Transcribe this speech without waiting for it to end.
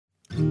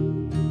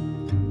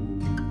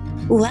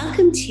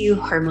Welcome to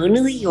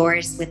Hormonally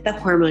Yours with the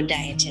Hormone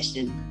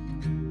Dietitian.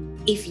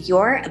 If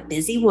you're a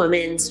busy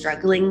woman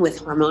struggling with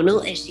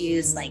hormonal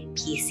issues like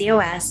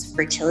PCOS,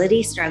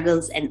 fertility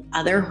struggles, and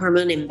other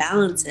hormone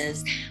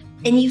imbalances,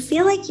 and you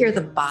feel like you're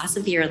the boss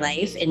of your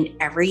life in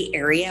every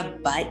area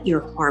but your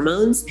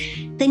hormones,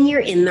 then you're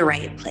in the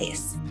right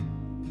place.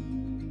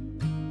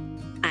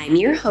 I'm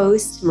your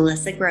host,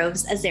 Melissa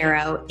Groves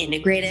Azero,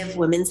 integrative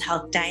women's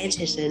health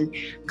dietitian,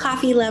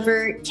 coffee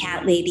lover,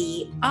 cat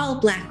lady, all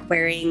black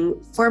wearing,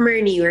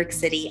 former New York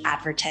City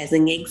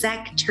advertising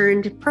exec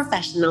turned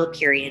professional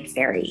period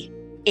fairy.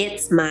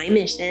 It's my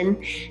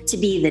mission to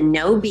be the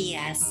no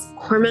BS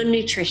hormone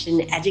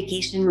nutrition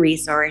education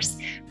resource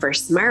for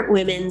smart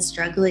women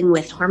struggling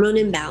with hormone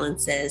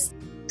imbalances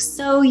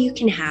so you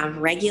can have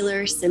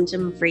regular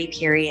symptom-free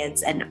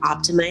periods and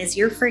optimize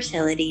your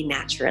fertility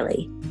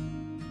naturally.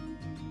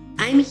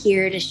 I'm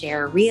here to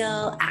share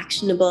real,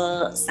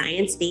 actionable,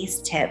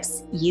 science-based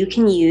tips you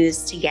can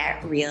use to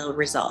get real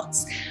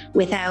results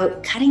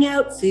without cutting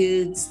out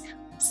foods,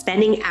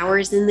 spending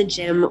hours in the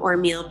gym or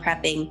meal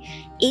prepping,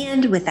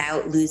 and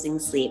without losing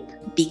sleep,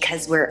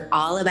 because we're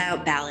all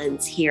about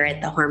balance here at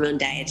the Hormone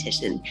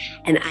Dietitian,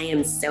 and I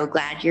am so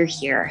glad you're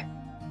here.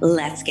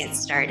 Let's get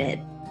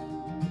started.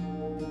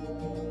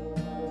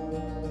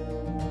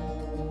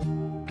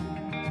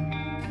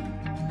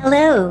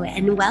 Hello,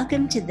 and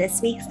welcome to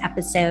this week's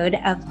episode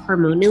of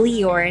Hormonally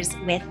Yours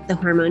with the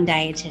Hormone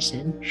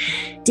Dietitian.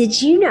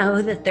 Did you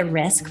know that the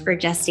risk for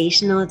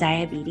gestational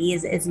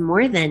diabetes is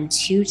more than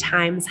 2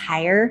 times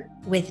higher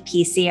with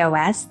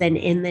PCOS than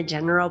in the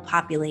general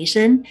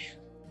population?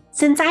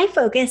 Since I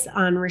focus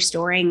on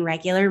restoring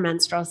regular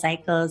menstrual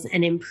cycles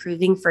and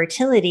improving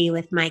fertility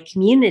with my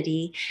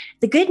community,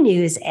 the good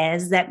news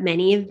is that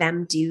many of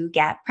them do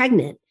get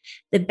pregnant.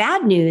 The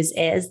bad news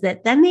is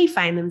that then they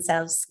find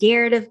themselves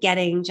scared of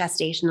getting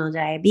gestational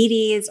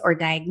diabetes or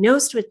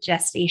diagnosed with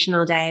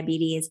gestational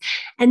diabetes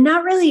and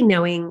not really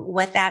knowing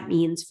what that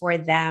means for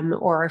them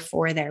or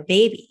for their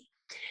baby.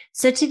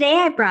 So today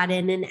I brought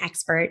in an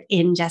expert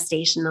in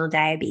gestational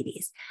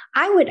diabetes.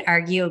 I would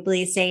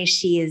arguably say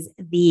she is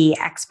the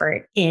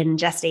expert in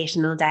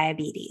gestational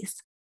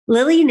diabetes.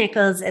 Lily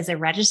Nichols is a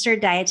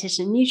registered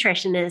dietitian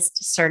nutritionist,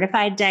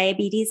 certified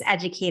diabetes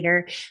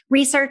educator,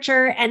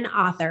 researcher, and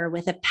author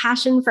with a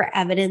passion for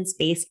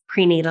evidence-based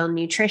prenatal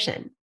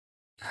nutrition.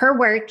 Her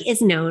work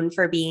is known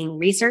for being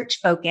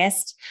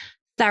research-focused,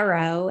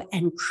 thorough,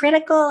 and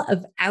critical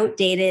of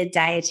outdated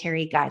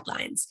dietary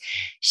guidelines.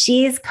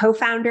 She is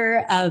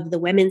co-founder of the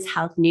Women's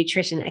Health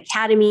Nutrition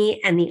Academy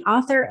and the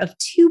author of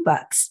 2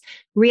 books,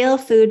 Real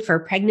Food for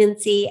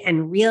Pregnancy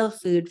and Real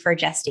Food for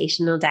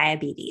Gestational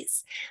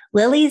Diabetes.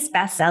 Lily's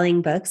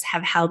best-selling books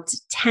have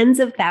helped tens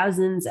of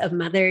thousands of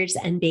mothers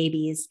and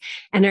babies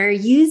and are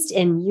used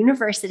in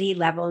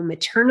university-level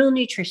maternal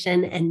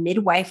nutrition and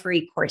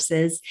midwifery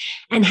courses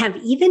and have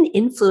even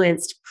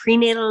influenced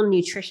prenatal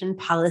nutrition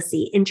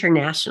policy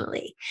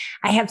internationally.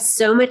 I have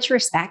so much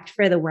respect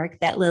for the work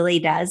that Lily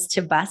does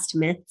to bust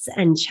myths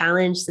and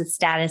challenge the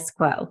status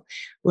quo.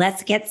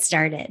 Let's get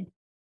started.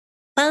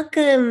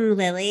 Welcome,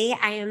 Lily.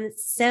 I am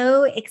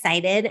so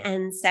excited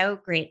and so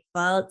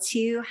grateful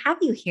to have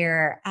you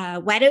here.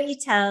 Why don't you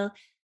tell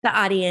the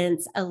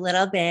audience a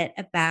little bit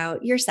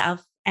about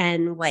yourself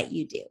and what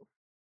you do?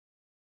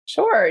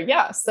 Sure.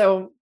 Yeah.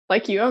 So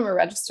like you, I'm a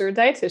registered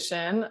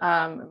dietitian.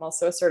 I'm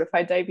also a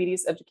certified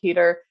diabetes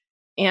educator.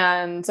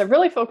 And I've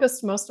really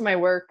focused most of my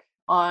work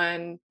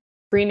on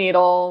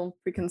prenatal,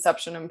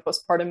 preconception, and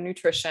postpartum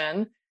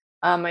nutrition.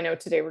 I know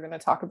today we're going to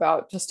talk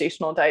about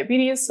gestational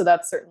diabetes. So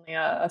that's certainly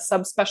a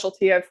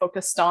subspecialty I've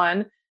focused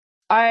on.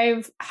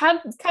 I've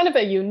had kind of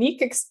a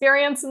unique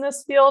experience in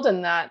this field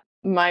in that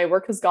my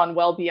work has gone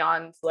well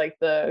beyond like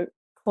the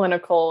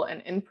clinical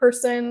and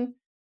in-person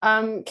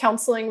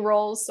counseling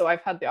roles. So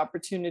I've had the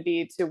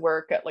opportunity to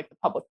work at like the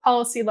public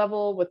policy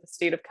level with the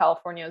state of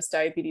California's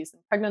diabetes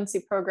and pregnancy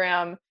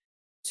program,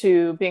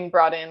 to being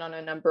brought in on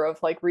a number of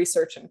like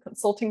research and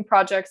consulting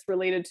projects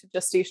related to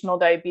gestational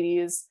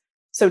diabetes.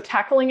 So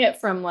tackling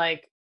it from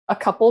like a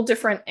couple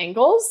different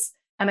angles.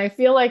 And I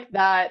feel like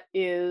that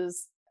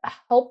is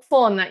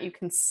helpful in that you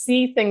can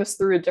see things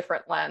through a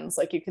different lens.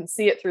 Like you can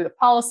see it through the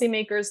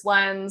policymaker's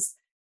lens.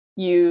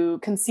 You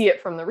can see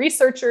it from the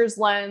researcher's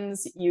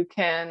lens. You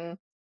can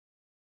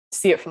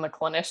see it from the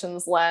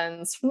clinician's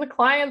lens, from the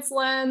client's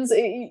lens.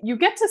 You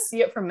get to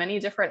see it from many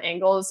different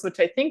angles, which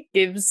I think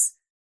gives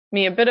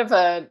me a bit of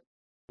a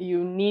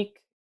unique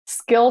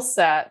skill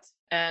set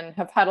and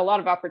have had a lot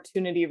of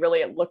opportunity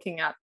really at looking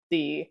at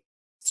the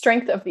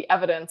strength of the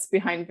evidence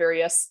behind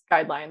various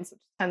guidelines, which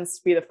tends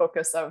to be the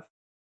focus of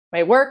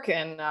my work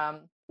and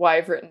why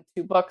I've written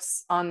 2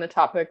 books on the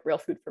topic, Real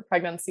Food for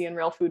Pregnancy and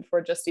Real Food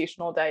for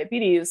Gestational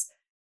Diabetes,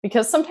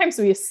 because sometimes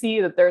we see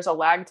that there's a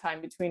lag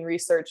time between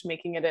research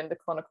making it into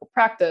clinical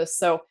practice.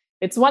 So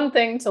it's one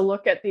thing to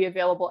look at the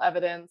available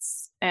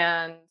evidence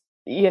and,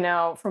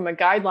 from a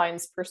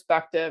guidelines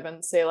perspective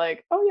and say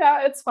like, oh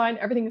yeah, it's fine,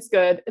 everything's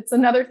good. It's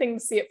another thing to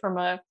see it from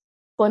a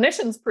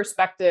clinician's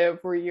perspective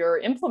where you're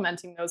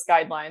implementing those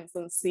guidelines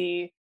and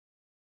see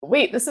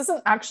wait, this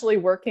isn't actually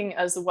working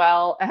as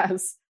well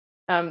as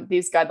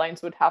these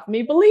guidelines would have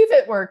me believe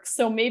it works.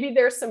 So maybe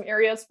there's some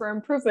areas for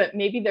improvement.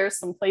 Maybe there's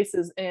some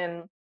places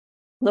in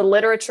the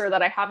literature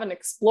that I haven't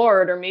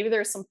explored, or maybe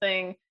there's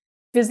something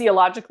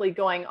physiologically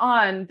going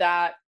on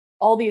that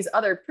all these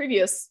other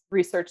previous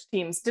research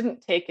teams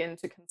didn't take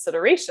into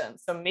consideration.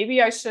 So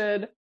maybe I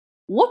should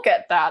look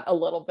at that a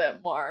little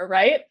bit more,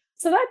 right?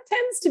 So that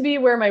tends to be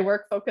where my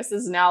work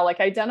focuses now, like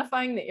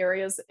identifying the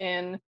areas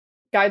in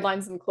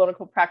guidelines and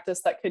clinical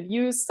practice that could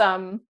use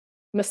some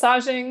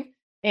massaging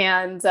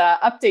and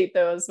update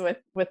those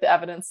with the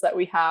evidence that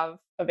we have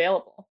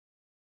available.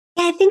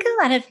 Yeah, I think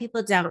a lot of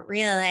people don't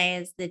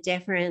realize the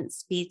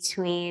difference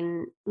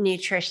between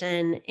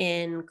nutrition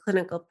in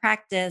clinical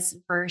practice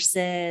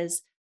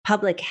versus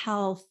public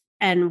health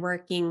and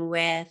working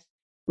with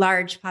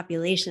large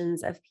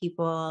populations of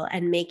people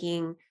and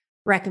making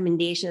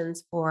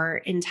recommendations for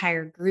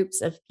entire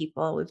groups of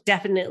people. We've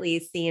definitely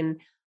seen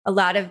a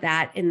lot of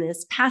that in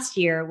this past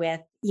year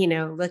with,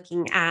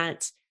 looking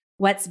at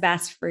what's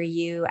best for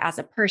you as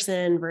a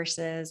person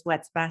versus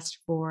what's best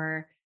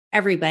for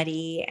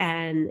everybody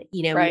and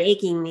Right.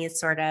 making these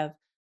sort of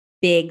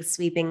big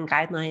sweeping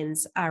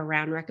guidelines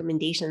around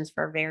recommendations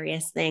for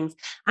various things.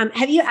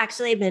 Have you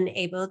actually been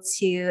able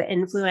to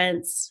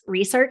influence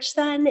research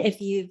then? If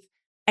you've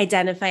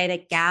identified a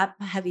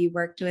gap, have you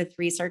worked with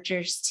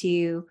researchers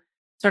to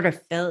sort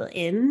of fill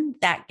in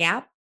that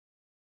gap?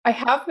 I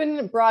have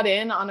been brought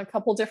in on a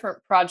couple different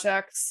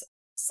projects.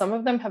 Some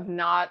of them have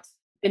not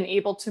been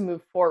able to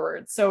move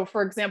forward. So,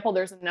 for example,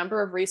 there's a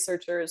number of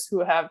researchers who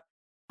have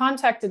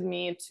contacted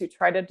me to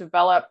try to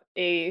develop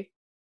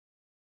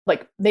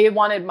they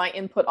wanted my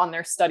input on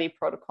their study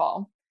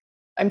protocol.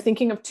 I'm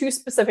thinking of two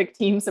specific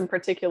teams in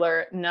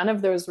particular. None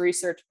of those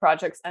research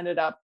projects ended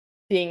up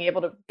being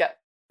able to get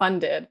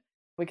funded.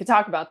 We could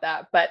talk about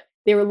that, but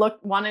they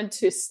wanted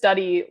to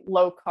study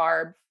low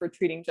carb for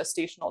treating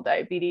gestational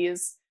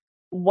diabetes.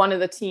 One of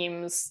the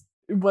teams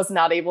was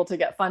not able to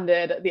get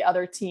funded. The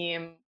other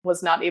team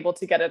was not able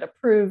to get it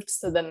approved.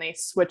 So then they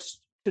switched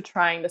to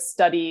trying to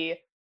study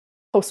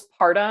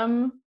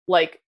postpartum,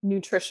 like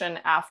nutrition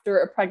after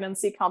a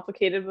pregnancy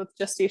complicated with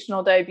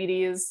gestational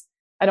diabetes.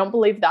 I don't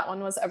believe that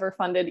one was ever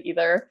funded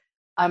either.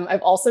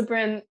 I've also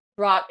been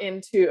brought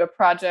into a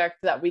project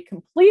that we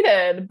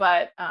completed,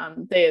 but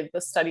the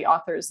study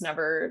authors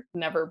never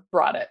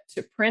brought it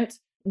to print,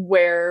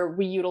 where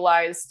we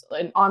utilized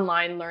an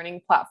online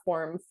learning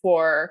platform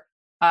for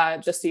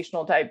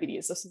gestational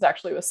diabetes. This is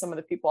actually with some of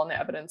the people on the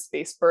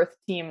evidence-based birth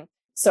team.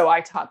 So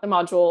I taught the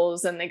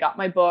modules and they got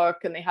my book,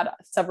 and they had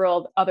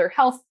several other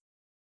health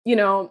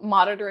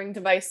monitoring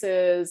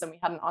devices, and we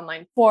had an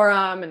online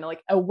forum and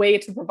like a way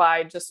to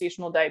provide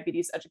gestational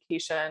diabetes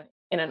education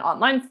in an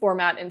online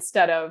format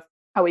instead of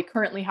how we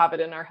currently have it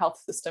in our health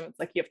system. It's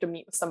like you have to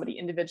meet with somebody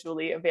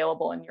individually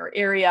available in your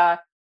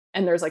area,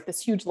 and there's like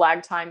this huge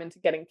lag time into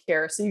getting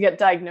care. So you get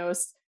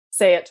diagnosed,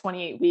 say, at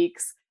 28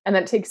 weeks, and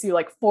then it takes you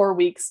like 4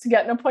 weeks to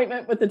get an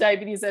appointment with the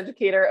diabetes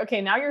educator.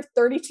 Okay, now you're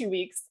 32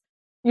 weeks.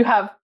 You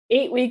have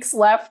 8 weeks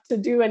left to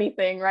do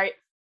anything, right?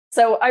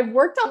 So I've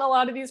worked on a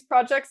lot of these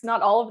projects.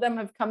 Not all of them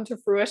have come to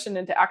fruition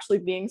into actually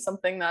being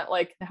something that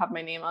like have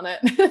my name on it,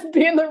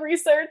 be in the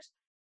research.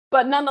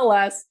 But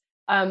nonetheless,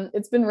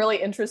 it's been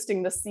really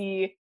interesting to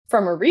see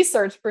from a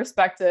research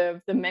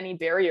perspective the many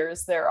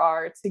barriers there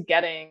are to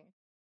getting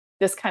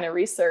this kind of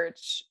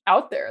research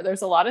out there.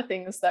 There's a lot of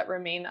things that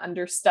remain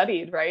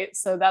understudied, right?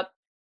 So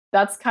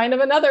that's kind of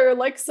another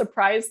like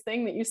surprise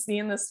thing that you see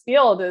in this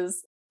field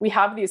is we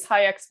have these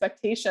high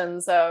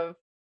expectations of,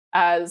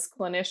 as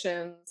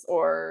clinicians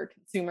or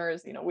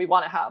consumers, we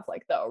want to have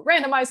like the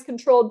randomized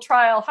controlled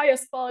trial,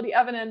 highest quality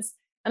evidence.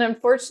 And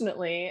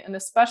unfortunately, and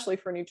especially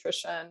for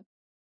nutrition,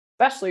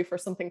 especially for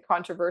something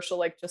controversial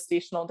like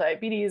gestational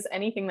diabetes,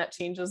 anything that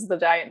changes the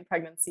diet in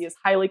pregnancy is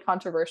highly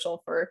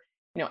controversial for,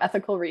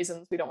 ethical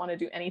reasons. We don't want to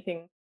do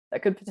anything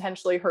that could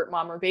potentially hurt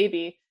mom or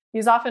baby.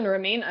 These often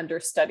remain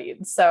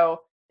understudied.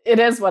 So it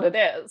is what it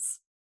is.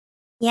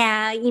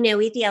 Yeah,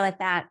 we deal with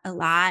that a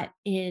lot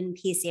in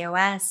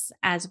PCOS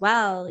as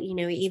well.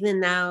 Even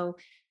though,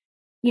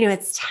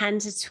 it's 10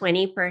 to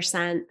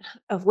 20%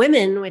 of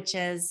women, which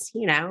is,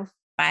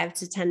 5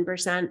 to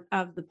 10%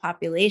 of the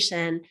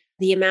population,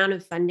 the amount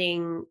of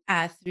funding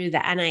through the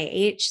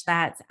NIH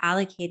that's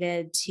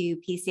allocated to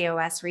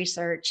PCOS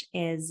research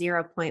is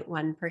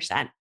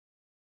 0.1%.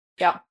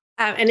 Yeah.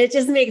 And it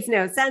just makes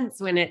no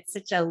sense when it's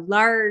such a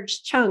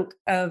large chunk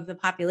of the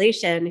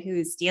population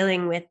who's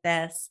dealing with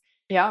this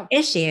Yeah.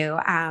 issue.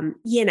 I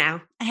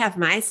have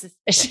my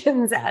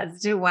suspicions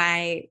as to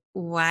why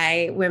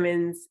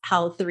women's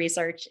health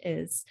research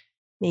is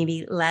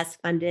maybe less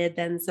funded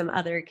than some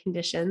other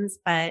conditions,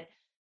 but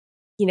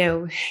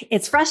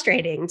it's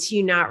frustrating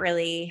to not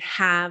really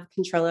have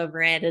control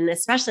over it, and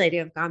especially to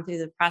have gone through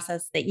the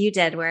process that you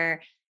did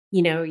where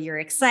you're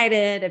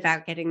excited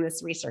about getting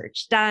this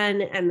research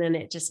done and then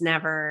it just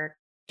never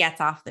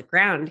gets off the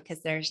ground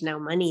because there's no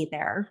money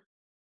there.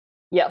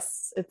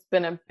 Yes, it's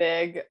been a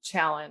big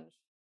challenge.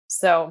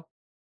 So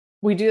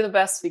we do the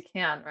best we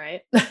can,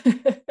 right?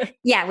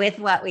 Yeah, with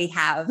what we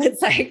have.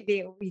 It's like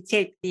we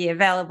take the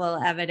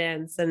available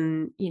evidence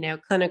and,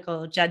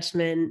 clinical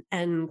judgment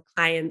and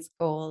clients'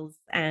 goals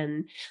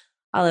and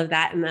all of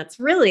that. And that's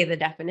really the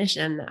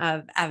definition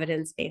of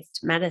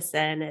evidence-based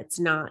medicine. It's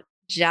not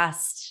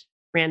just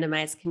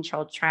randomized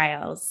controlled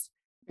trials.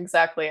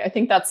 Exactly. I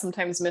think that's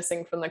sometimes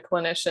missing from the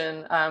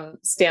clinician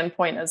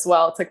standpoint as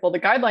well. It's like, well, the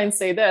guidelines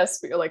say this,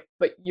 but you're like,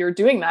 but you're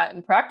doing that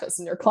in practice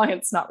and your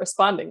client's not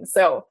responding.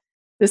 So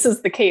this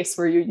is the case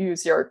where you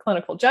use your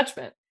clinical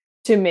judgment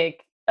to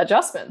make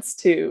adjustments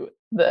to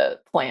the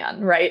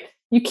plan, right?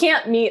 You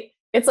can't meet,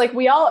 it's like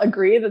we all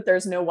agree that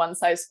there's no one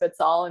size fits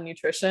all in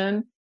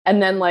nutrition.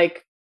 And then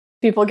like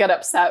people get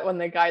upset when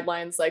the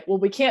guidelines like, well,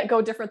 we can't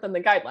go different than the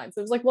guidelines.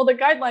 It was like, well, the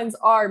guidelines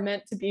are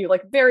meant to be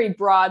like very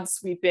broad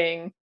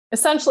sweeping,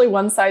 essentially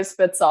one size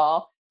fits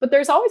all, but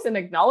there's always an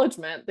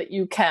acknowledgement that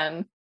you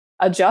can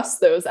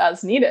adjust those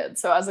as needed.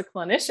 So as a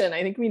clinician,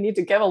 I think we need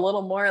to give a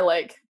little more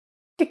like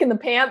kick in the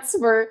pants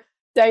for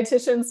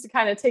dietitians to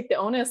kind of take the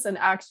onus and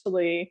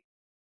actually,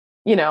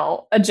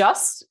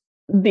 adjust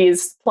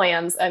these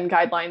plans and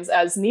guidelines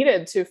as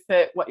needed to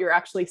fit what you're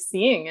actually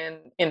seeing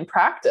in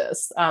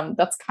practice.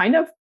 That's kind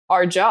of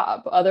our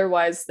job.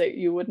 Otherwise, that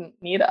you wouldn't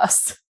need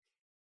us.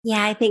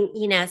 Yeah, I think,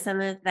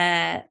 some of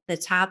the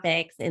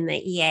topics in the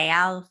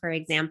EAL, for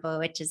example,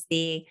 which is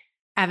the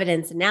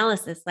evidence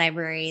analysis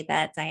library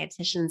that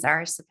dietitians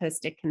are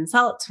supposed to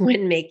consult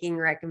when making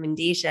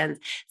recommendations.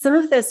 Some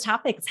of those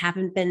topics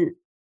haven't been,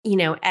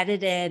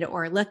 edited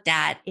or looked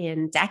at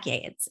in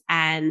decades.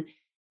 And,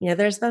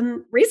 there's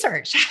been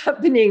research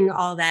happening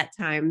all that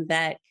time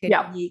that could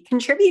be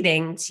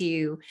contributing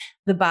to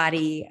the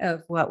body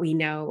of what we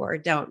know or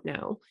don't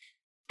know.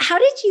 How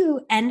did you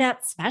end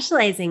up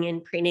specializing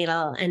in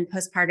prenatal and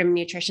postpartum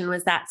nutrition?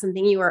 Was that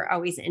something you were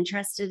always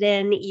interested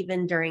in,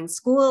 even during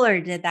school,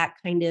 or did that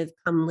kind of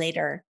come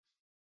later?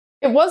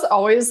 It was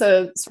always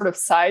a sort of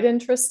side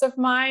interest of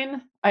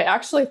mine. I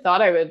actually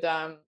thought I would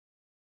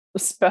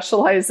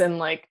specialize in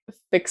like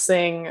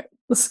fixing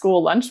the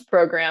school lunch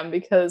program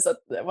because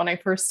when I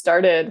first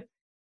started,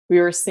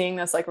 we were seeing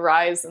this like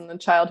rise in the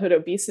childhood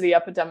obesity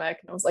epidemic.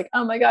 And I was like,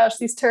 oh my gosh,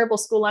 these terrible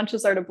school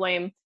lunches are to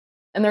blame.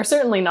 And they're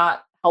certainly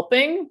not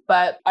helping,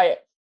 but I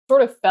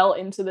sort of fell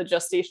into the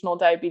gestational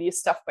diabetes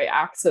stuff by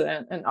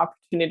accident. An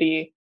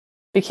opportunity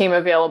became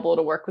available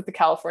to work with the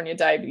California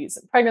Diabetes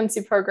and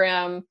Pregnancy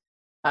Program,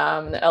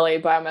 the LA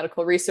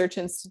Biomedical Research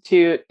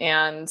Institute,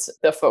 and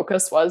the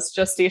focus was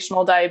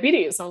gestational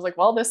diabetes. I was like,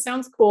 well, this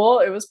sounds cool.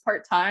 It was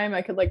part-time.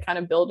 I could like kind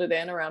of build it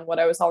in around what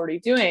I was already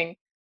doing.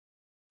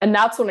 And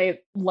that's when I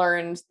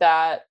learned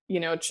that,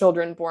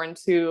 children born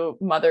to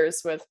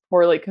mothers with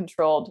poorly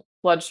controlled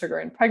blood sugar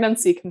in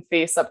pregnancy can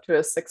face up to a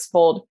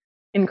 6-fold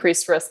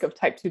increased risk of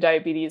type 2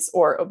 diabetes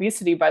or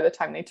obesity by the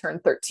time they turn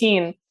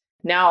 13.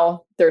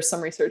 Now there's some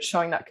research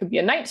showing that could be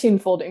a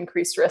 19-fold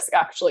increased risk,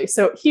 actually.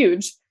 So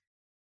huge.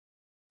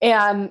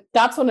 And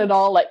that's when it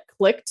all like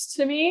clicked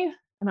to me.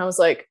 And I was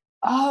like,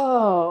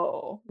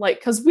 oh, like,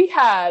 because we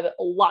had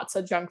lots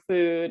of junk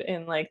food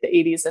in like the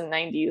 80s and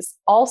 90s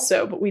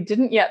also, but we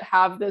didn't yet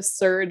have this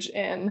surge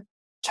in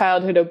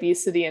childhood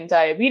obesity and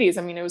diabetes.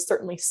 I mean, it was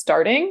certainly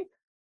starting,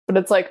 but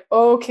it's like,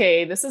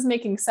 okay, this is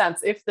making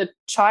sense. If the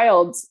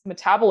child's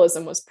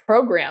metabolism was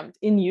programmed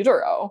in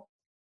utero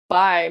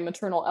by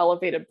maternal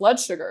elevated blood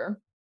sugar,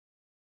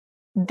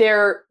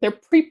 they're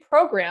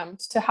pre-programmed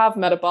to have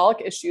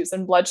metabolic issues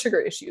and blood sugar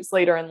issues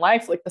later in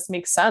life. Like this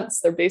makes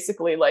sense. They're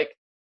basically like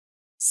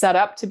set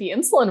up to be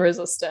insulin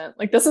resistant.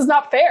 Like this is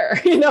not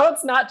fair.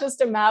 It's not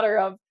just a matter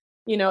of,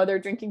 they're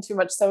drinking too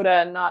much soda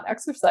and not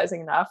exercising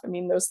enough. I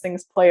mean, those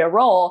things play a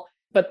role,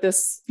 but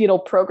this fetal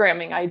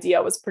programming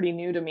idea was pretty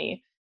new to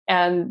me.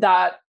 And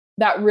that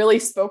really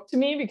spoke to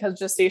me because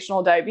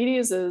gestational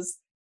diabetes is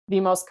the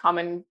most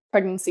common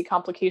pregnancy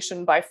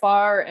complication by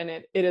far. And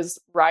it is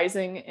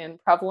rising in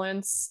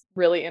prevalence,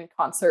 really in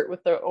concert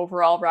with the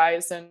overall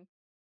rise in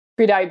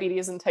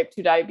prediabetes and type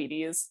 2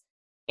 diabetes.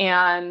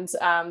 And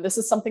this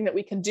is something that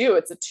we can do.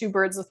 It's a 2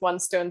 birds with 1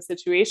 stone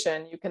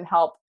situation. You can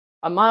help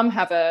a mom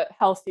have a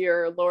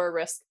healthier, lower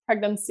risk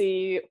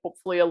pregnancy,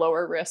 hopefully a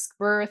lower risk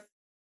birth,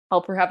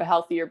 help her have a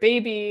healthier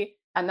baby.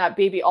 And that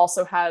baby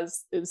also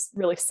is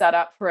really set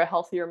up for a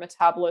healthier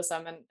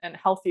metabolism and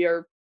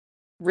healthier,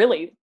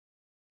 really,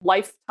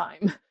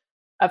 lifetime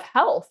of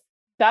health.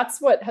 That's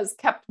what has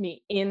kept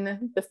me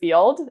in the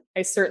field.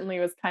 I certainly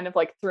was kind of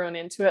like thrown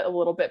into it a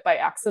little bit by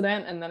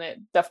accident. And then it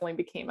definitely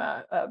became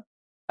a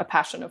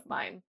passion of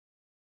mine.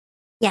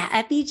 Yeah,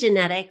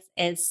 epigenetics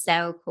is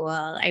so cool.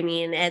 I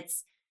mean,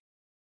 it's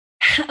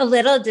a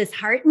little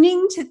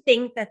disheartening to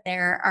think that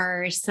there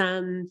are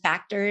some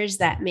factors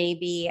that may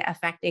be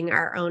affecting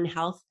our own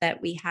health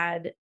that we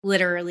had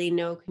literally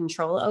no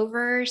control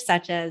over,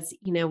 such as,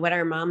 what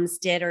our moms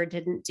did or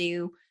didn't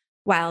do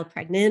while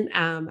pregnant.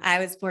 I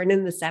was born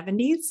in the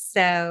 70s,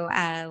 so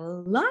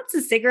lots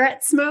of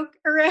cigarette smoke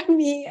around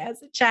me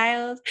as a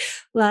child,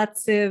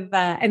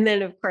 and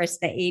then of course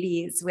the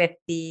 80s with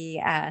the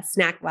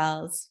snack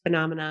wells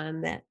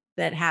phenomenon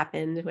that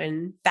happened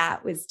when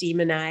fat was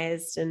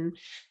demonized and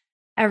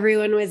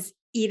everyone was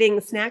eating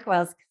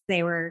SnackWells because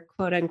they were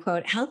quote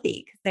unquote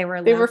healthy because they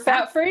were They were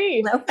fat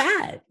free. low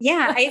fat.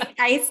 Yeah.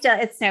 I still,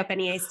 it's so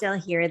funny. I still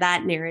hear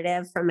that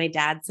narrative from my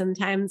dad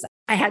sometimes.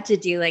 I had to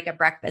do like a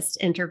breakfast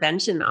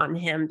intervention on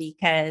him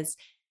because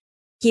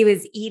he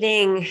was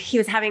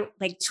having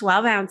like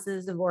 12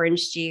 ounces of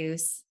orange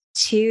juice,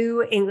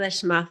 two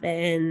English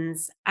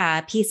muffins,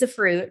 a piece of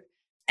fruit.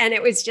 And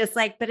it was just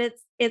like, but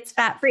it's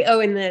fat free.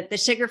 Oh, and the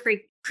sugar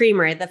free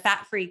creamer, the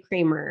fat free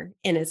creamer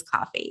in his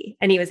coffee.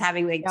 And he was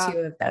having like Yeah. two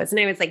of those. And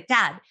I was like,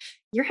 Dad,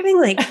 you're having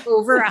like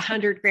over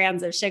 100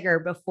 grams of sugar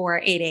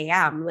before 8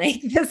 a.m.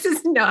 Like, this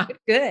is not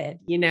good,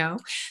 you know?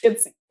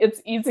 It's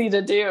easy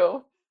to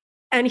do.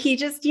 And he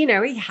just, you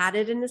know, he had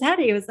it in his head.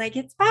 He was like,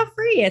 it's fat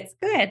free. It's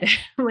good.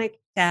 I'm like,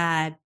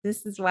 Dad,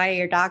 this is why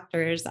your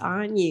doctor's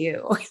on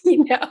you,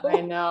 you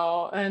I know?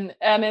 know.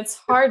 And it's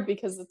hard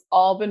because it's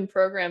all been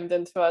programmed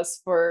into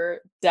us for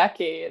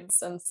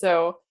decades. And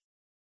so,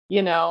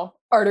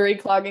 artery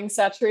clogging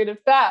saturated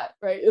fat,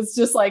 right? It's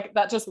just like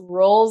that just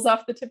rolls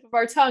off the tip of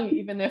our tongue,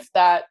 even if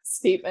that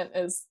statement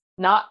is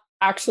not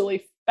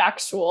actually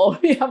factual.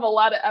 We have a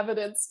lot of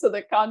evidence to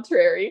the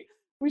contrary.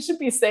 We should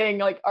be saying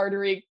like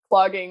artery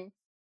clogging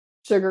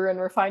sugar and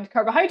refined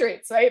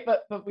carbohydrates, right?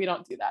 But we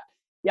don't do that.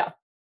 Yeah.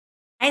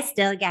 I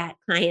still get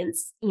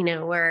clients, you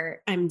know,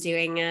 where I'm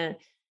doing a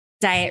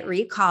diet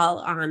recall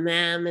on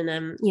them and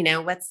I'm, you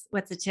know,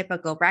 what's a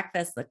typical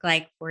breakfast look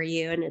like for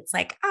you? And it's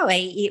like, oh, I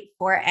eat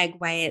 4 egg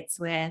whites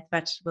with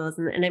vegetables.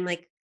 And I'm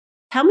like,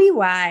 tell me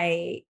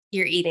why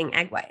you're eating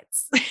egg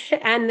whites.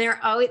 And they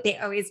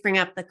always bring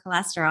up the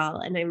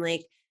cholesterol. And I'm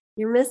like,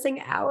 you're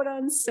missing out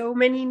on so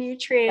many Yeah.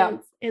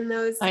 nutrients in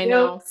those I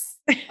know. yolks.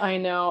 I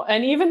know.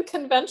 And even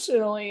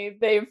conventionally,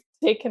 they've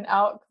taken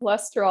out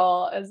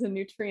cholesterol as a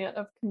nutrient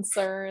of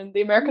concern.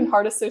 The American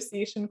Heart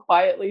Association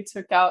quietly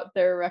took out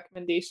their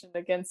recommendation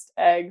against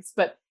eggs,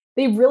 but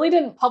they really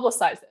didn't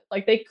publicize it.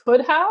 Like they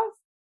could have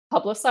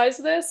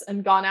publicized this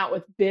and gone out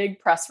with big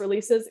press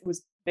releases. It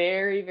was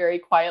very, very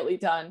quietly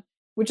done,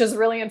 which is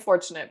really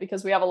unfortunate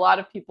because we have a lot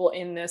of people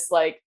in this,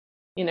 like,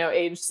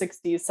 age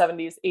 60s,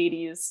 70s,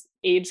 80s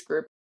age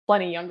group,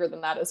 plenty younger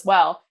than that as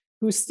well,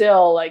 who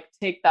still like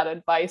take that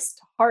advice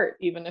to heart,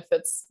 even if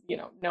it's,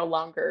 no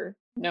longer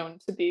known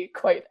to be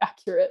quite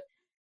accurate.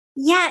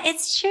 Yeah,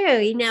 it's true.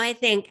 You know, I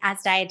think as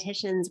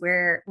dietitians,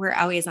 we're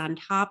always on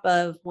top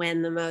of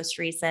when the most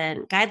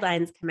recent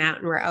guidelines come out,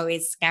 and we're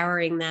always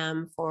scouring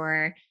them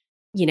for,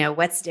 you know,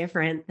 what's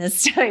different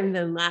this time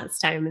than last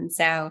time. And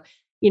so,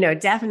 you know,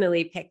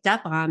 definitely picked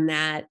up on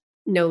that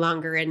no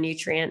longer a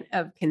nutrient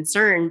of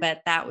concern,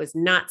 but that was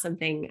not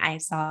something I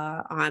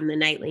saw on the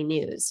nightly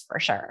news for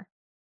sure.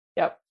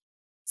 Yep.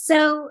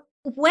 So,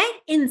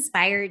 what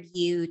inspired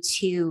you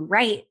to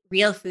write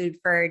Real Food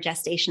for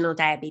Gestational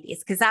Diabetes?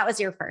 Because that was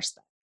your first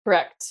book.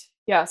 Correct.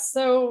 Yeah.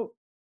 So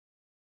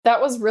that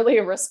was really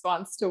a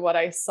response to what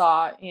I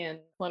saw in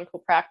clinical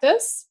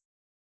practice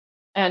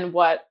and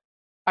what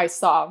I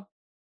saw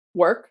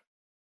work.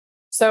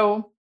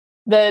 So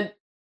the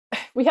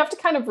we have to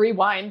kind of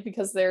rewind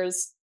because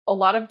there's a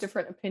lot of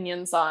different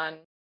opinions on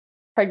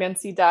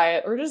pregnancy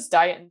diet or just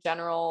diet in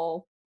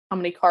general, how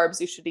many carbs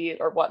you should eat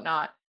or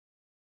whatnot.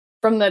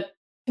 From the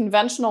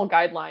conventional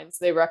guidelines,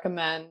 they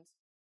recommend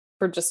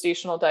for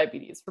gestational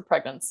diabetes for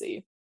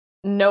pregnancy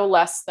no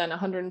less than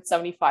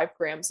 175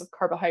 grams of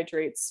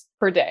carbohydrates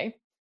per day.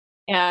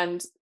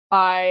 And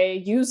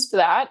I used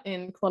that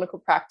in clinical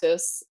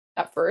practice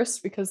at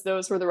first because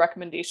those were the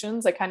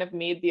recommendations. I kind of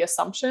made the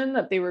assumption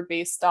that they were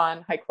based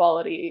on high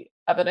quality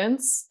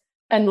evidence.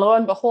 And lo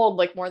and behold,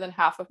 like more than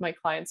half of my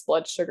clients'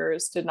 blood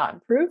sugars did not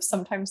improve.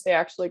 Sometimes they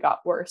actually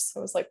got worse. So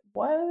I was like,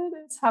 what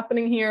is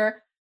happening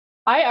here?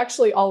 I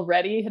actually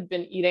already had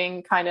been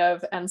eating kind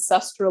of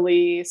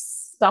ancestrally,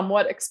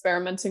 somewhat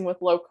experimenting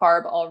with low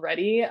carb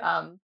already.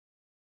 I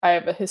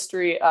have a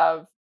history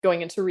of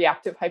going into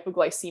reactive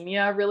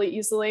hypoglycemia really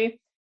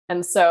easily.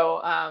 And so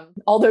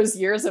all those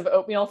years of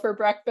oatmeal for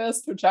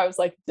breakfast, which I was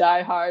like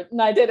die hard, and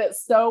I did it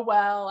so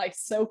well. I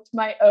soaked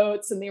my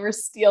oats and they were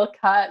steel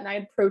cut and I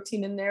had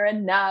protein in there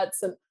and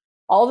nuts and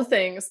all the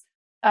things.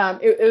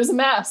 It was a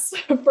mess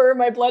for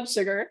my blood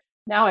sugar.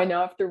 Now I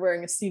know after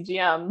wearing a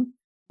CGM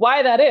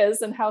why that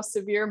is and how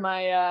severe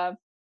my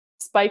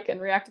spike in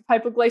reactive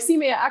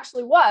hypoglycemia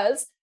actually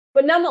was.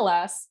 But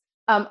nonetheless,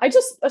 I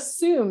just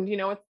assumed,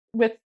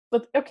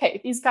 with okay,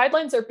 these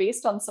guidelines are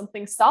based on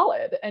something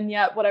solid, and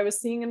yet what I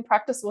was seeing in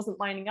practice wasn't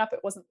lining up.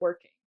 It wasn't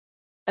working.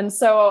 And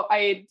so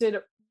I did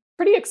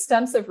pretty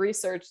extensive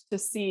research to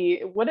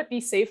see, would it be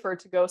safer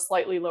to go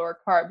slightly lower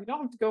carb? You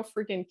don't have to go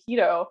freaking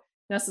keto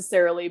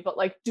necessarily, but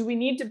like, do we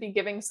need to be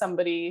giving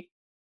somebody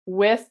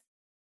with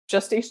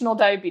gestational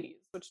diabetes,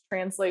 which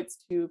translates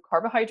to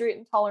carbohydrate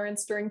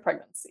intolerance during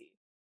pregnancy,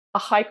 a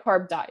high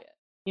carb diet?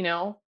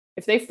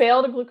 If they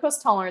failed a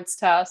glucose tolerance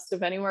test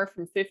of anywhere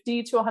from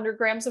 50 to 100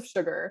 grams of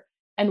sugar,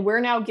 and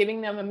we're now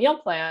giving them a meal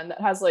plan that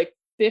has like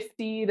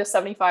 50 to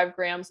 75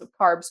 grams of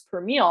carbs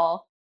per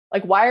meal,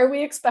 like, why are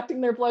we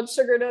expecting their blood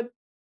sugar to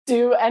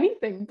do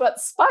anything but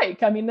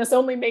spike? I mean, this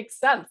only makes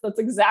sense. That's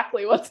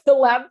exactly what the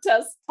lab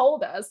tests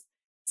told us.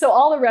 So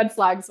all the red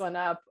flags went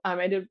up.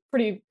 I did a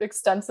pretty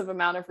extensive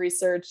amount of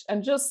research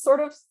and just sort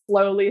of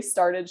slowly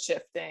started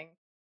shifting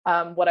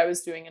what I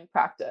was doing in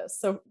practice.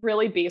 So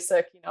really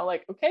basic,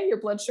 like, okay, your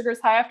blood sugar is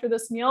high after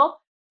this meal.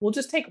 We'll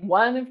just take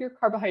one of your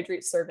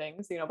carbohydrate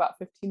servings, about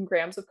 15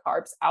 grams of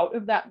carbs out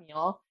of that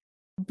meal,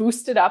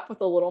 boost it up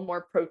with a little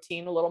more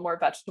protein, a little more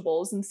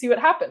vegetables, and see what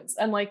happens.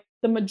 And like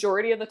the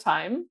majority of the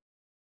time,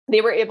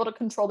 they were able to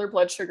control their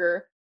blood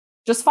sugar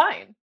just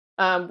fine.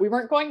 We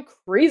weren't going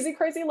crazy,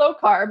 crazy low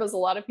carb, as a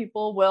lot of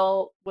people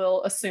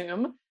will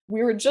assume.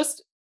 We were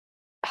just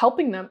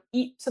helping them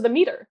eat to the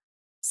meter.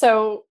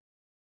 So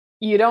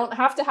you don't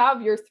have to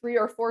have your 3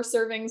 or 4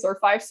 servings or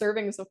 5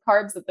 servings of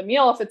carbs at the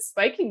meal. If it's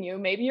spiking you,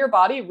 maybe your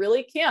body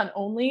really can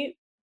only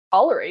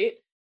tolerate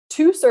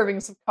 2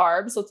 servings of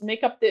carbs. Let's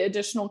make up the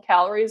additional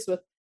calories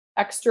with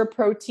extra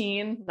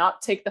protein,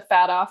 not take the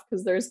fat off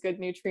because there's good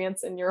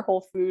nutrients in your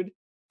whole food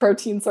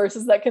protein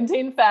sources that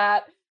contain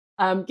fat.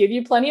 Give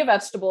you plenty of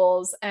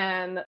vegetables.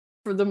 And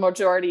for the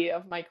majority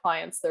of my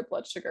clients, their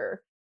blood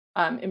sugar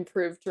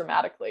improved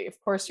dramatically. Of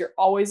course, you're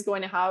always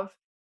going to have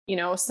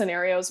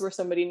scenarios where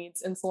somebody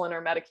needs insulin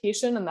or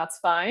medication, and that's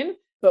fine.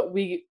 But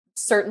we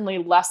certainly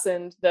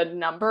lessened the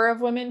number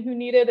of women who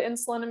needed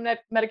insulin and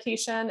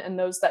medication. And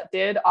those that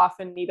did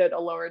often needed a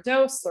lower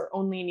dose or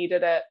only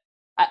needed it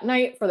at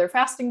night for their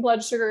fasting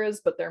blood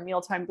sugars, but their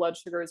mealtime blood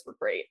sugars were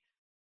great.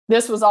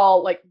 This was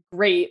all like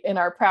great in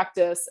our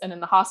practice and in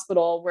the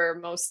hospital where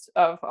most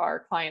of our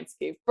clients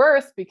gave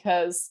birth,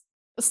 because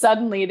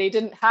suddenly they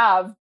didn't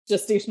have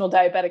gestational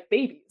diabetic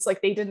babies.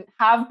 Like they didn't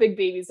have big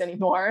babies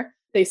anymore.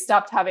 They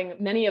stopped having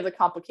many of the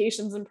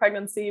complications in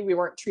pregnancy. We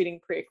weren't treating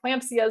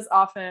preeclampsia as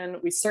often.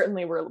 We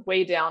certainly were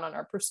way down on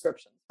our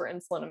prescriptions for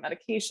insulin and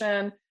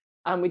medication.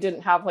 We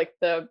didn't have like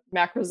the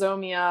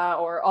macrosomia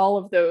or all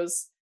of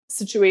those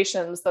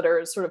situations that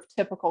are sort of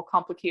typical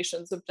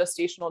complications of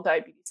gestational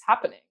diabetes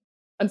happening.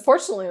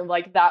 Unfortunately,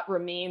 like that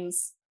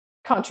remains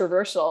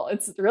controversial.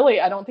 It's really,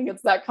 I don't think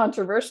it's that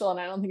controversial, and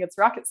I don't think it's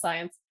rocket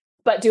science,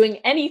 but doing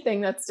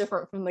anything that's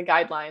different from the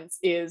guidelines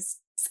is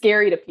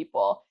scary to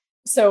people.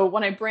 So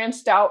when I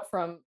branched out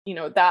from,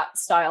 that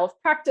style of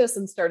practice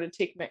and started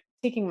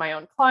taking my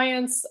own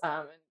clients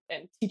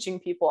and teaching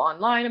people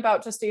online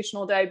about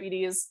gestational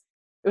diabetes,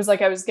 it was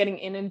like I was getting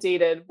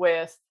inundated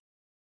with,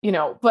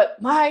 but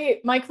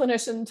my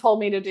clinician told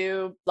me to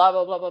do blah,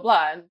 blah, blah, blah,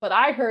 blah. But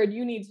I heard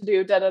you need to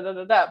do da, da, da,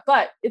 da, da.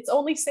 But it's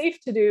only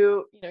safe to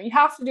do, you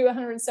have to do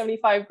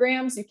 175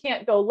 grams. You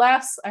can't go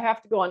less. I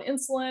have to go on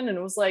insulin. And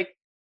it was like,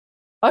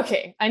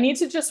 okay, I need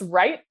to just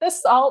write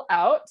this all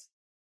out.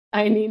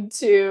 I need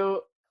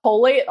to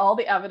collate all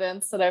the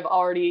evidence that I've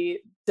already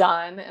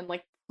done and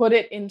like put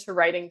it into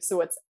writing so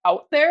it's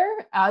out there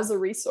as a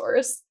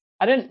resource.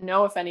 I didn't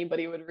know if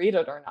anybody would read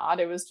it or not.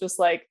 It was just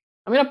like,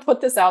 I'm going to put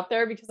this out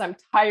there because I'm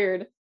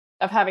tired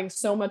of having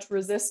so much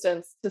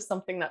resistance to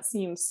something that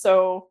seems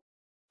so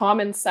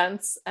common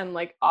sense and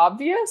like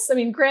obvious. I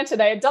mean, granted,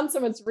 I had done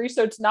so much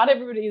research. Not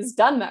everybody has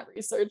done that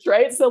research,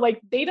 right? So like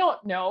they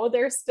don't know.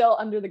 They're still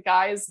under the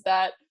guise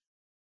that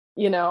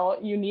you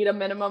need a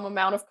minimum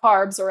amount of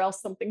carbs or else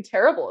something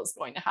terrible is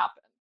going to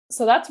happen.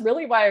 So that's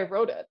really why I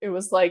wrote it. It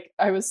was like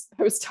I was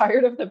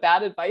tired of the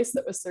bad advice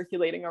that was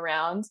circulating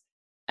around.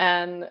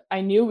 And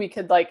I knew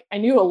I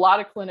knew a lot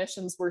of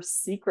clinicians were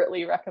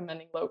secretly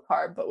recommending low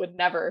carb, but would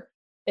never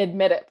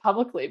admit it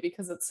publicly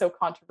because it's so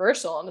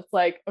controversial. And it's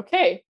like,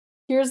 okay,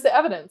 here's the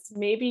evidence.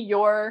 Maybe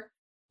your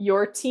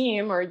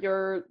team or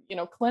your,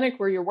 clinic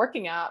where you're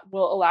working at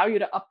will allow you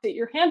to update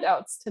your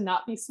handouts to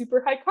not be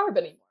super high carb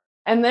anymore.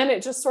 And then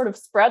it just sort of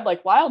spread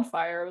like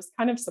wildfire. It was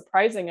kind of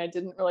surprising. I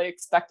didn't really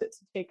expect it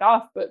to take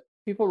off, but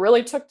people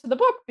really took to the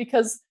book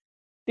because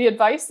the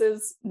advice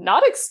is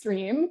not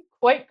extreme,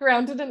 quite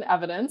grounded in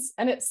evidence,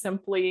 and it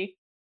simply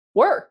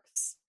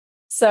works.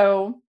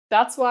 So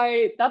that's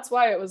why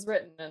it was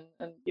written,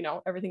 and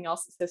everything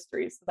else is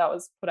history. So that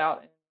was put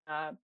out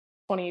in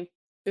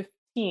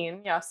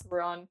 2015. Yes,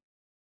 we're on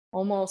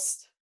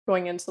almost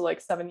going into like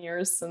 7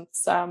 years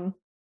since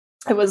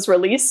it was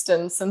released.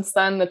 And since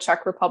then, the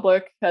Czech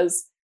Republic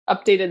has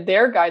updated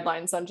their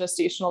guidelines on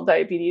gestational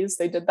diabetes.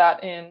 They did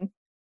that in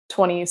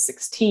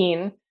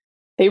 2016.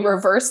 They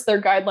reversed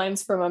their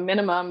guidelines from a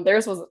minimum.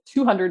 Theirs was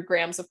 200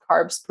 grams of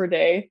carbs per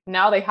day.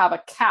 Now they have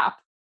a cap,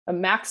 a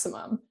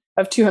maximum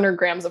of 200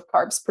 grams of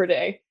carbs per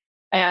day,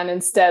 and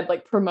instead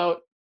like promote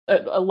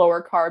a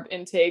lower carb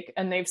intake.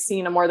 And they've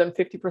seen a more than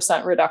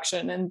 50%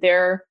 reduction in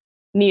their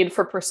need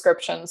for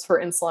prescriptions for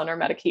insulin or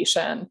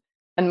medication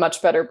and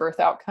much better birth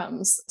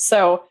outcomes.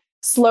 So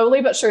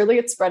slowly but surely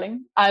it's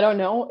spreading. I don't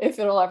know if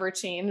it'll ever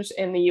change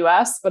in the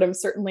US, but I'm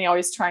certainly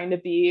always trying to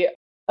be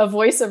a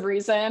voice of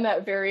reason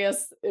at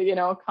various,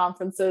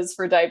 conferences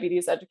for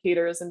diabetes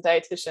educators and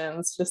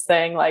dietitians, just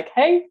saying like,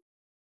 hey,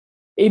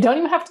 you don't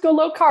even have to go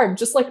low carb,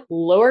 just like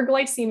lower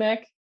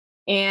glycemic.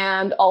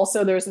 And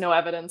also there's no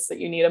evidence that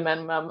you need a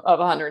minimum of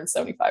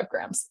 175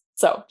 grams.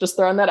 So just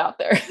throwing that out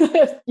there.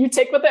 You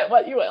take with it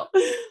what you will.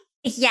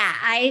 Yeah,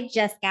 I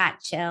just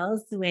got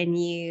chills when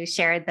you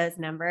shared those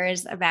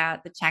numbers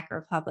about the Czech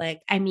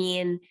Republic. I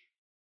mean,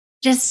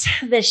 just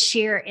the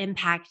sheer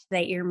impact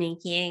that you're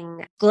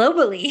making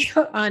globally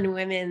on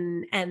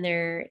women and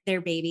their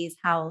babies'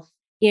 health.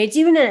 I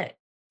do want to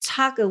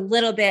talk a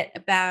little bit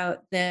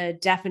about the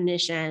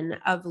definition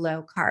of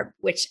low carb,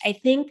 which I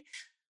think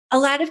a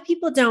lot of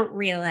people don't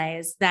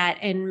realize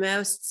that in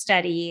most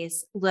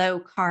studies, low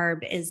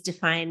carb is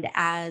defined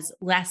as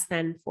less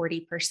than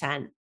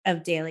 40%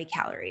 of daily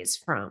calories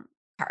from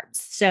carbs.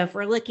 So if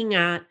we're looking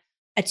at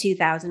a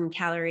 2000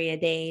 calorie a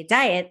day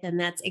diet, then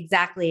that's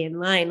exactly in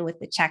line with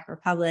the Czech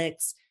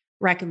Republic's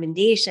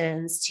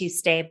recommendations to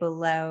stay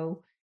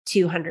below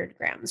 200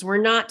 grams.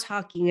 We're not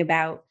talking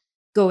about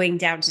going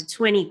down to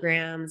 20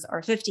 grams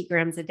or 50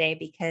 grams a day,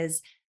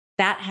 because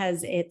that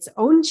has its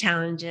own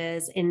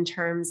challenges in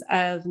terms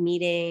of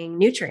meeting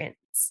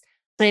nutrients.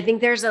 And I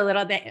think there's a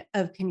little bit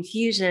of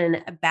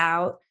confusion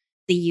about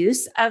the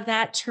use of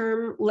that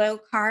term low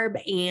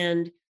carb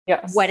and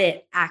what Yes.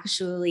 it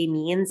actually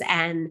means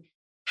and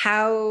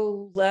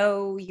how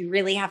low you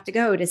really have to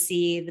go to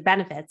see the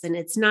benefits. And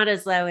it's not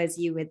as low as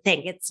you would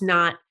think. It's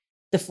not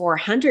the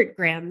 400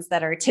 grams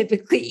that are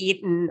typically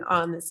eaten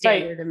on the Right.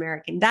 standard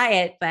American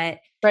diet, but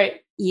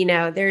Right.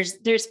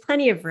 there's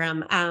plenty of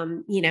room.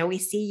 We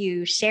see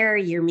you share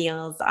your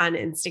meals on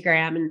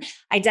Instagram, and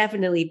I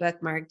definitely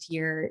bookmarked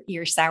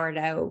your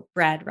sourdough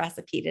bread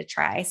recipe to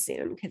try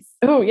soon, because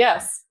Oh,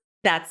 yes.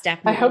 that's I hope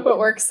it definitely,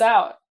 works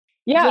out.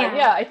 Yeah, yeah.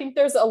 yeah. I think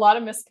there's a lot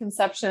of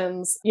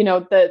misconceptions,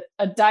 that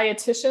a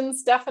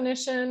dietitian's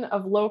definition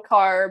of low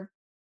carb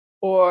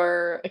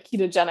or a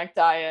ketogenic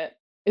diet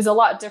is a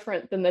lot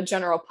different than the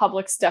general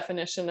public's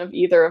definition of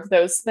either of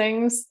those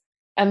things.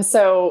 And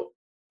so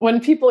when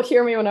people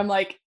hear me when I'm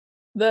like,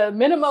 the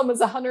minimum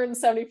is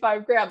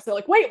 175 grams, they're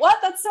like, wait, what?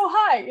 That's so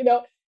high,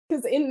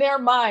 because in their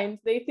mind,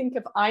 they think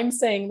if I'm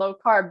saying low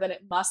carb, then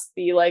it must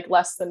be like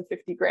less than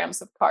 50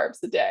 grams of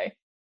carbs a day.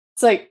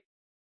 It's like,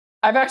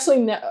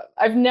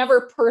 I've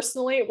never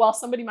personally, while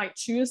somebody might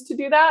choose to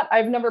do that,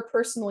 I've never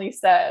personally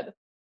said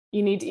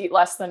you need to eat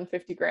less than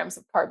 50 grams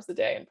of carbs a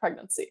day in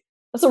pregnancy.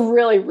 That's a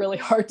really, really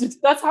hard to do.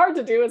 That's hard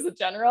to do as a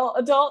general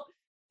adult.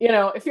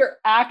 If you're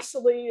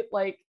actually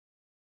like,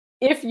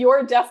 if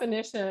your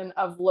definition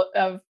of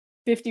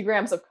 50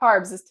 grams of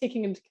carbs is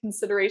taking into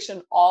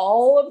consideration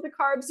all of the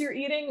carbs you're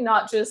eating,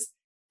 not just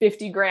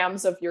 50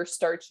 grams of your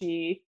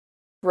starchy,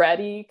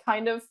 bready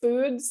kind of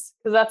foods,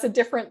 because that's a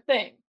different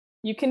thing.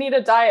 You can eat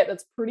a diet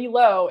that's pretty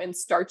low in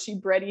starchy,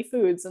 bready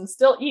foods and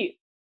still eat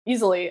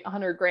easily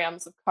 100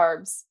 grams of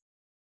carbs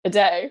a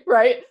day,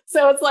 right?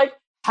 So it's like,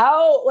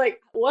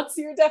 what's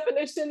your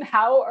definition?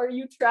 How are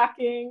you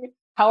tracking?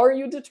 How are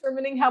you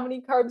determining how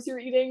many carbs you're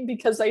eating?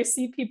 Because I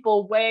see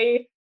people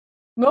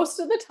most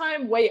of the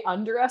time way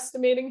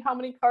underestimating how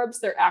many carbs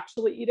they're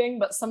actually eating,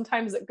 but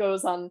sometimes it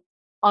goes on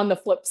the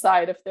flip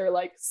side if they're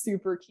like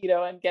super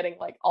keto and getting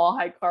like all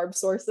high carb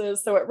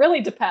sources. So it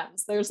really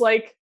depends.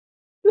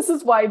 This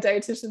is why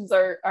dietitians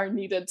are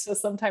needed to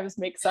sometimes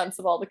make sense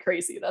of all the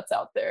crazy that's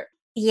out there.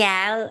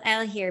 Yeah,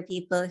 I'll hear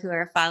people who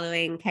are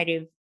following kind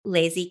of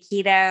lazy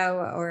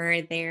keto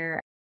or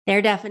their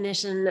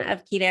definition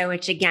of keto,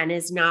 which again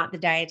is not the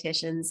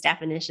dietitian's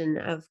definition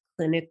of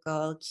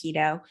clinical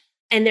keto.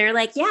 And they're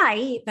like, yeah, I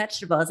eat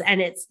vegetables.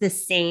 And it's the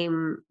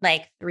same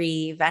like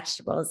three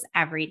vegetables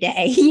every day.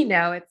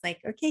 It's like,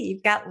 okay,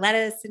 you've got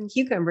lettuce and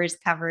cucumbers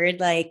covered.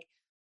 Like,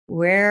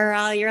 where are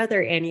all your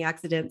other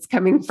antioxidants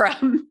coming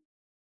from?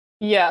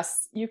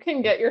 Yes, you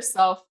can get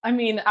yourself, I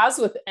mean, as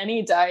with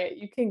any diet,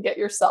 you can get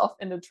yourself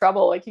into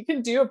trouble. Like you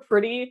can do a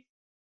pretty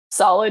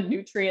solid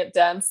nutrient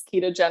dense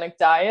ketogenic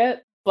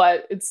diet,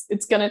 but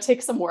it's going to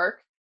take some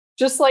work.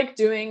 Just like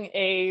doing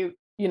a,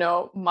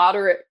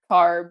 moderate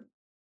carb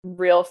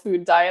real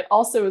food diet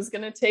also is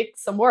going to take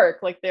some work.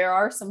 Like there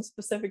are some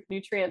specific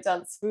nutrient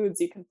dense foods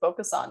you can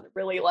focus on to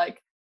really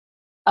like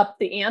up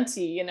the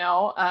ante.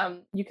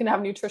 You can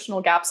have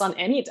nutritional gaps on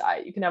any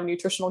diet. You can have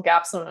nutritional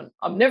gaps on an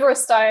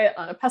omnivorous diet,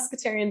 on a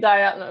pescatarian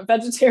diet, on a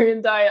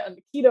vegetarian diet, on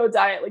a keto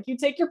diet. Like you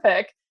take your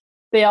pick.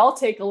 They all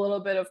take a little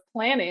bit of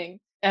planning.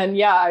 And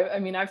yeah, I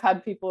mean, I've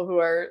had people who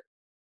are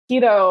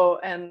keto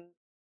and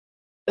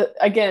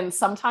again,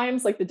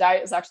 sometimes like the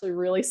diet is actually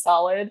really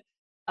solid.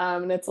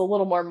 And it's a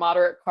little more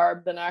moderate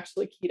carb than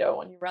actually keto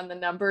when you run the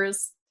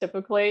numbers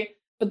typically.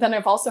 But then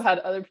I've also had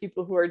other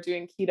people who are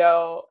doing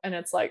keto and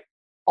it's like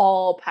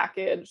all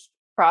packaged,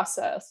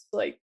 processed,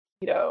 like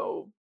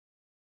keto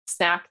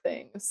snack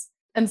things.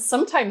 And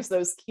sometimes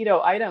those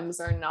keto items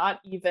are not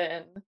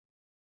even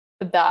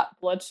that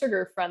blood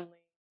sugar friendly.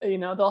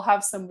 They'll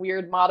have some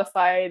weird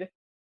modified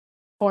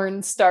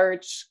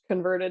cornstarch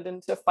converted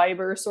into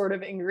fiber sort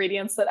of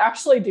ingredients that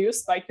actually do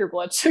spike your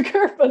blood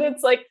sugar, but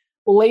it's like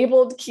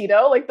labeled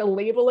keto. Like the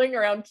labeling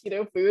around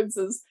keto foods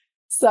is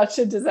such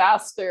a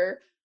disaster.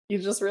 You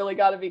just really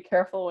got to be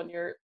careful when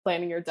you're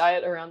planning your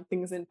diet around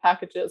things in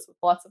packages with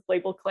lots of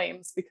label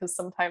claims, because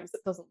sometimes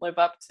it doesn't live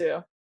up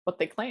to what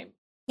they claim.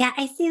 Yeah,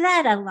 I see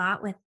that a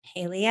lot with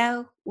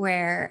paleo,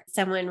 where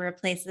someone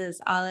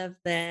replaces all of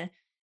the,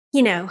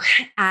 you know,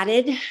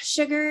 added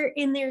sugar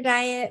in their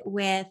diet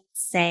with,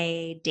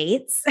 say,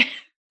 dates.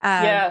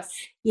 Yes.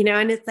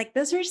 And it's like,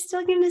 those are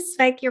still going to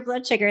spike your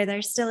blood sugar.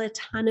 There's still a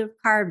ton of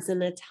carbs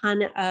and a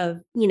ton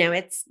of,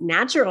 it's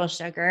natural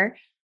sugar.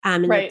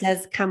 And it Right.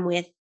 does come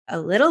with a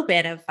little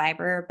bit of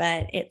fiber,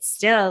 but it's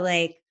still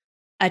like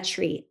a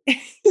treat,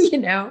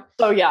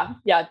 Oh yeah.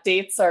 Yeah.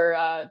 Dates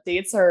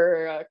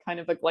are kind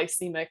of a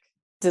glycemic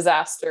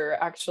disaster,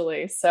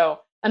 actually. So,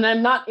 and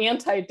I'm not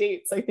anti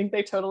dates. I think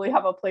they totally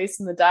have a place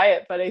in the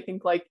diet, but I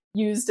think like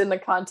used in the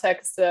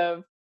context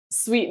of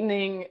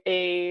sweetening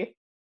a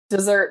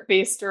dessert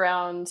based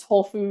around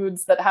whole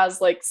foods that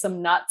has like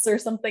some nuts or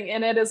something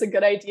in it is a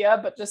good idea,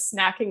 but just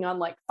snacking on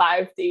like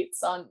 5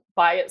 dates on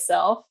by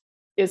itself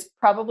is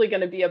probably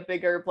going to be a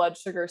bigger blood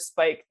sugar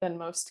spike than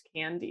most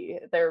candy.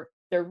 They're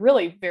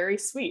really very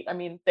sweet. I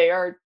mean, they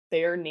are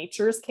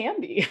nature's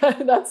candy.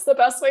 That's the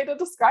best way to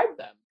describe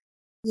them.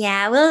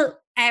 Yeah, well,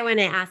 I want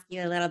to ask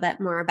you a little bit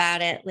more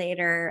about it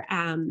later.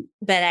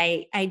 But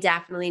I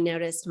definitely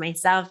noticed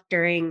myself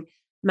during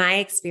my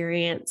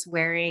experience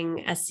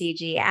wearing a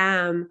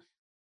CGM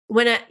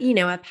when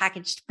a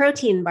packaged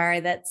protein bar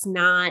that's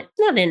not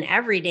an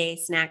everyday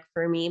snack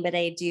for me, but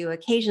I do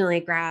occasionally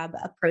grab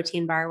a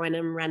protein bar when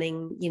I'm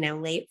running,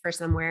 late for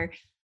somewhere.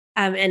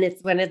 And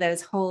it's one of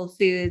those Whole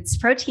Foods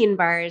protein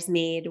bars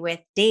made with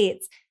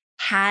dates,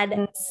 had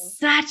Mhm.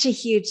 such a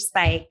huge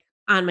spike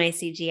on my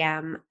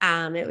CGM.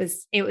 It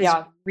was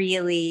Yeah.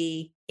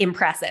 really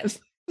impressive,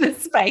 the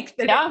spike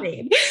that it Yeah.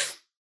 made.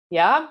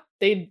 Yeah.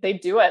 They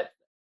do it.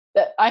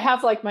 I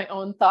have like my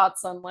own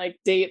thoughts on like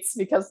dates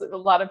because a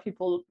lot of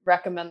people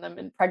recommend them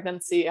in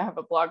pregnancy. I have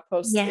a blog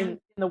post Yeah. in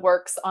the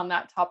works on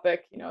that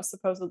topic,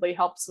 supposedly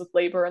helps with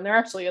labor, and there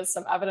actually is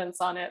some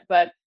evidence on it.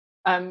 But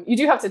you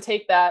do have to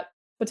take that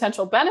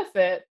potential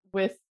benefit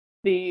with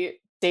the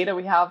data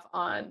we have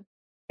on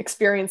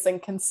experiencing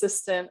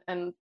consistent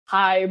and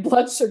high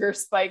blood sugar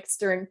spikes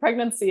during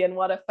pregnancy and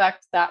what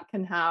effect that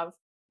can have,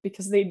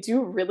 because they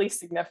do really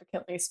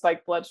significantly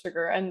spike blood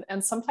sugar,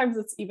 and sometimes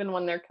it's even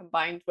when they're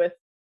combined with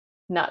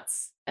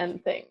nuts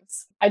and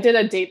things. I did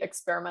a date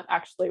experiment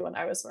actually when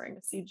I was wearing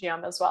a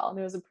CGM as well, and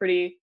it was a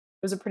pretty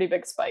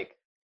big spike.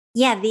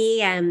 Yeah,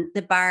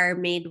 the bar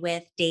made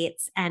with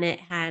dates and it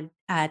had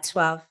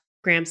 12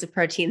 grams of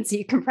protein. So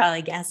you can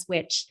probably guess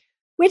which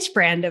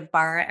brand of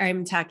bar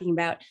I'm talking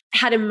about,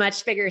 had a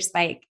much bigger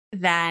spike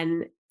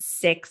than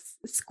 6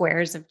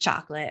 squares of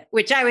chocolate,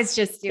 which I was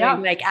just doing Yeah,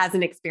 like as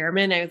an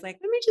experiment. I was like,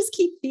 let me just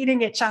keep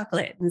feeding it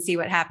chocolate and see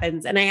what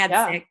happens. And I had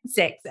yeah,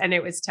 six and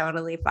it was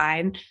totally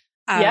fine.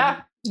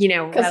 yeah,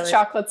 because Relative.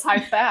 chocolate's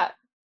high fat.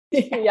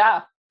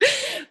 Yeah.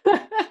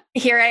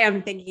 Here I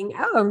am thinking,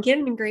 oh, I'm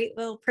getting a great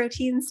little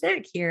protein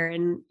snack here.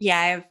 And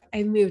yeah,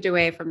 I've moved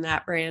away from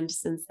that brand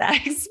since that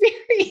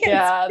experience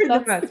Yeah, for the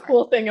that's the most part.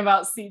 cool thing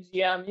about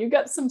CGM. You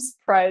get some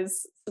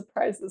surprises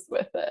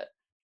with it.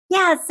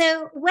 Yeah.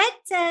 So what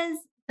does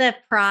the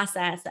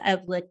process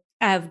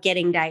of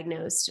getting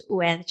diagnosed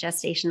with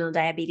gestational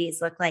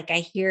diabetes look like?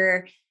 I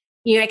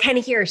kind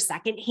of hear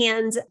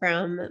secondhand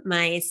from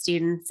my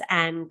students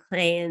and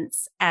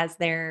clients as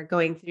they're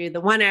going through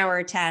the 1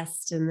 hour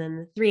test and then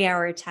the 3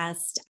 hour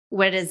test.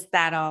 What does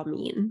that all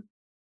mean?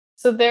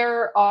 So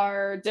there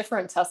are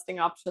different testing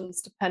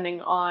options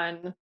depending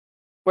on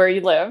where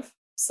you live.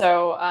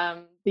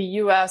 So the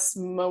US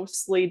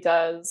mostly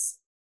does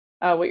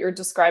what you're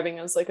describing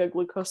as like a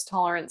glucose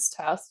tolerance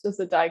test as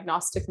a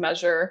diagnostic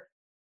measure.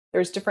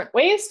 There's different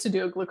ways to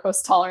do a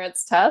glucose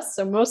tolerance test.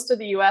 So most of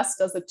the US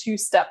does a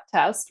 2-step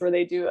test where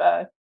they do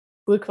a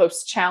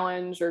glucose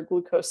challenge or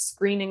glucose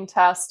screening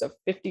test of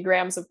 50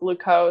 grams of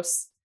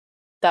glucose.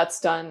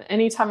 That's done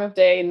any time of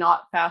day,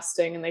 not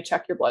fasting, and they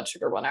check your blood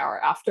sugar 1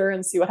 hour after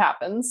and see what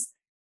happens.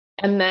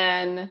 And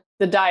then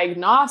the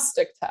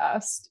diagnostic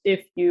test,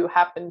 if you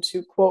happen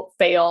to quote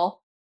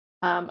fail,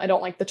 I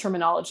don't like the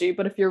terminology,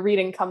 but if your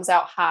reading comes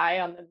out high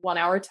on the 1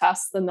 hour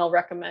test, then they'll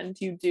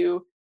recommend you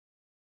do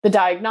the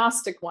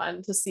diagnostic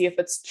one to see if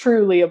it's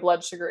truly a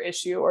blood sugar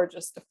issue or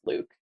just a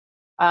fluke.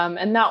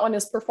 And that one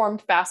is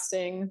performed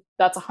fasting.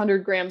 That's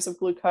 100 grams of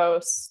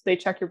glucose. They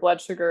check your blood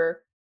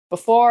sugar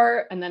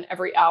before and then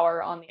every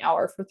hour on the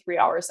hour for 3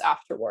 hours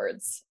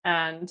afterwards.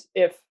 And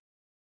if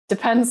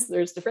depends,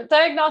 there's different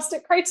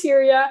diagnostic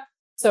criteria.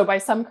 So by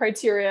some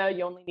criteria,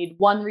 you only need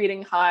one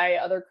reading high.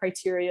 Other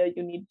criteria,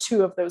 you need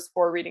two of those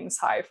four readings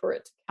high for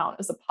it to count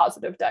as a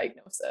positive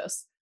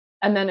diagnosis.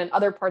 And then in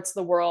other parts of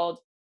the world,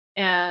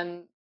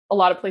 and a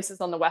lot of places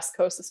on the West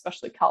Coast,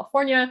 especially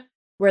California,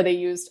 where they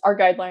used our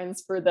guidelines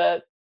for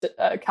the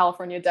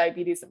California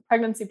Diabetes and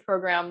Pregnancy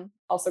Program,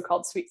 also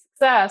called Sweet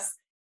Success,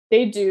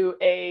 they do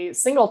a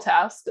single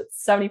test.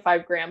 It's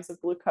 75 grams of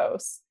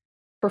glucose,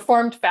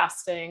 performed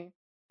fasting,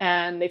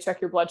 and they check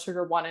your blood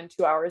sugar 1 and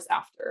 2 hours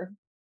after.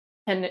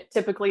 And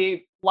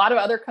typically, a lot of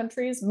other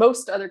countries,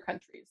 most other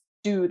countries,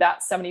 do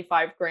that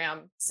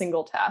 75-gram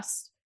single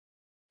test.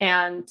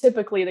 And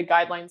typically, the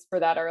guidelines for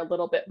that are a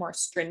little bit more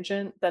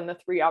stringent than the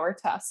 3 hour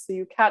test. So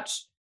you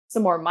catch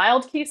some more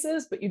mild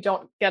cases, but you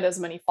don't get as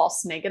many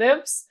false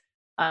negatives.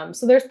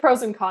 So there's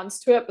pros and cons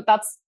to it, but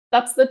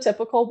that's the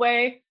typical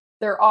way.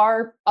 There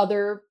are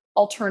other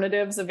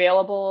alternatives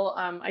available.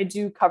 I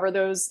do cover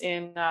those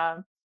in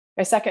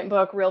my second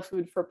book, Real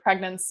Food for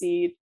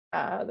Pregnancy,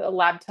 the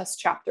lab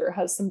test chapter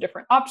has some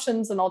different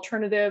options and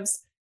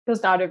alternatives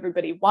because not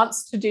everybody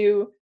wants to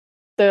do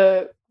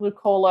the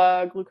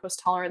glucose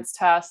tolerance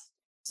test.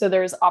 So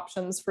there's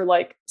options for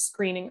like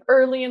screening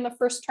early in the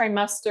first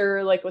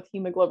trimester, like with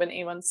hemoglobin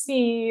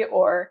A1C,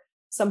 or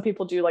some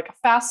people do like a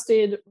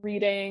fasted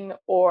reading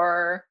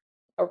or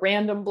a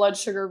random blood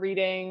sugar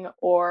reading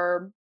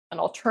or an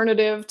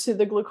alternative to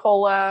the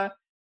glucola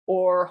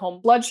or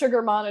home blood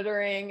sugar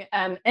monitoring.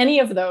 And any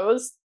of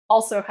those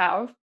also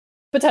have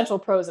potential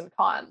pros and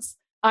cons.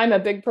 I'm a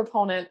big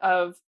proponent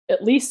of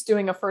at least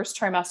doing a first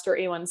trimester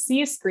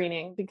A1C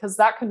screening because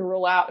that can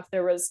rule out if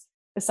there was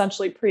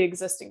essentially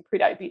pre-existing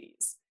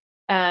prediabetes.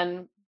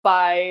 And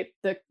by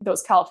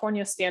those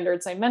California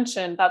standards I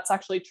mentioned, that's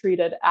actually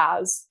treated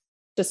as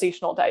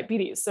gestational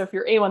diabetes. So if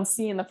your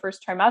A1C in the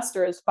first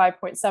trimester is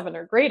 5.7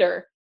 or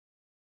greater,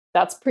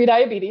 that's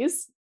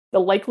prediabetes. The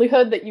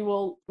likelihood that you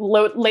will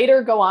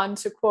later go on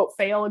to, quote,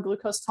 fail a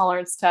glucose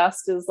tolerance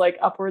test is like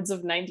upwards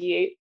of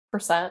 98%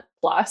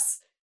 plus.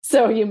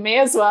 So you may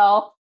as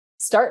well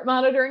start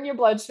monitoring your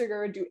blood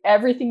sugar, do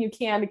everything you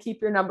can to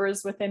keep your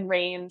numbers within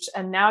range.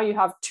 And now you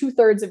have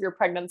 2/3 of your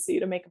pregnancy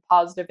to make a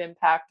positive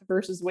impact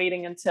versus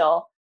waiting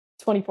until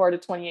 24 to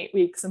 28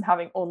 weeks and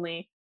having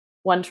only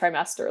one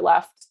trimester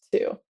left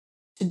to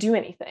do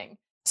anything.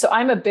 So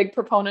I'm a big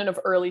proponent of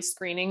early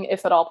screening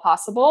if at all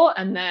possible.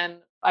 And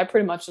then I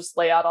pretty much just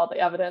lay out all the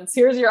evidence.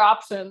 Here's your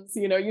options.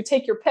 You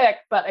take your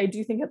pick, but I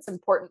do think it's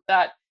important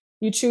that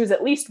you choose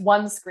at least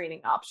one screening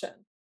option.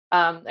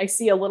 I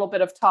see a little bit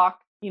of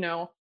talk,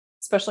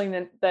 especially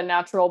in the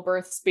natural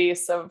birth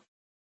space of,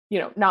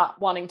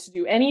 not wanting to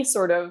do any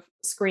sort of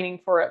screening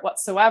for it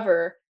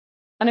whatsoever.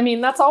 And I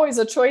mean, that's always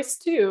a choice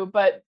too,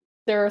 but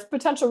there are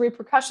potential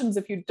repercussions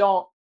if you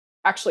don't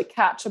actually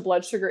catch a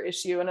blood sugar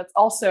issue. And it's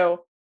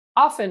also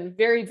often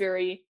very,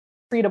 very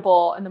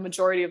treatable, and the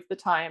majority of the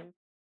time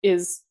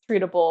is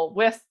treatable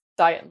with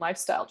diet and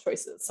lifestyle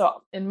choices.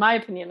 So in my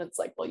opinion, it's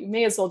like, well, you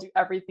may as well do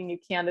everything you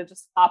can to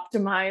just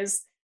optimize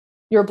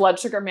your blood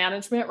sugar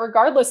management,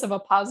 regardless of a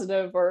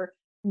positive or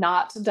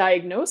not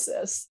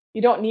diagnosis.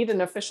 You don't need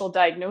an official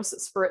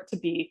diagnosis for it to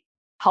be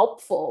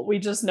helpful. We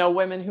just know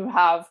women who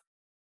have,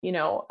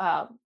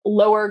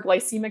 lower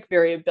glycemic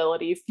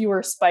variability,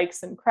 fewer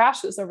spikes and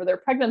crashes over their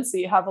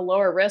pregnancy, have a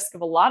lower risk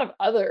of a lot of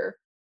other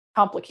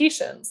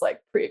complications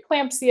like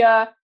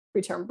preeclampsia,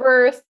 preterm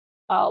birth,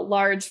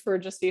 large for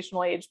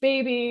gestational age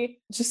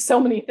baby. Just so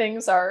many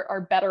things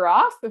are better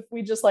off if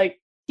we just like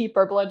keep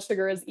our blood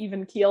sugar as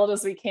even keeled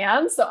as we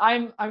can. So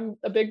I'm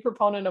a big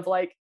proponent of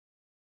like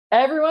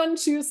everyone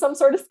choose some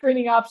sort of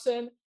screening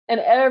option and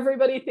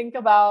everybody think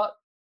about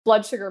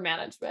blood sugar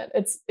management.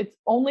 It's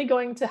only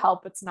going to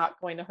help. It's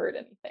not going to hurt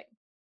anything.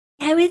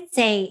 I would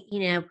say,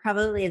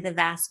 probably the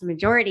vast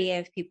majority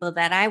of people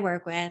that I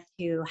work with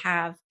who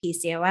have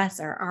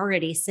PCOS are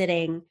already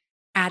sitting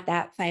at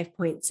that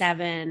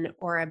 5.7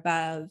 or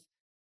above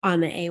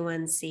on the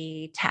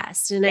A1C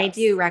test. And I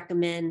do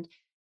recommend,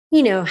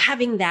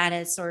 having that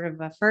as sort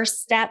of a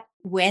first step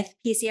with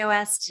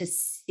PCOS to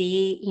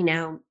see,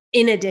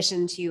 in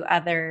addition to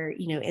other,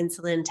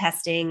 insulin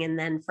testing and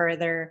then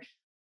further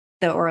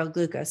the oral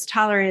glucose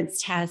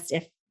tolerance test,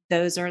 if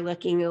those are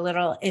looking a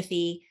little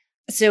iffy.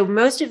 So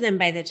most of them,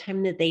 by the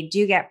time that they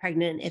do get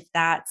pregnant, if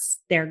that's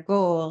their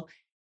goal,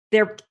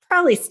 they're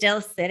probably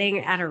still sitting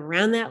at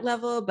around that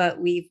level, but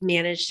we've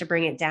managed to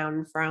bring it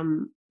down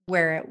from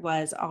where it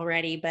was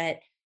already. But,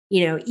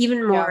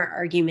 even more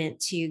argument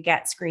to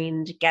get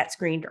screened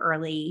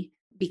early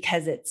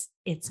because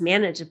it's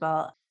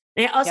manageable.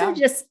 And I also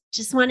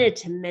just wanted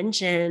to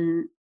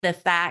mention the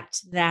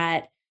fact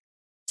that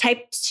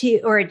type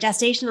 2 or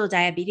gestational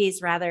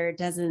diabetes rather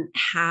doesn't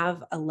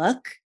have a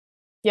look.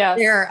 Yes.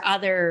 There are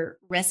other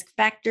risk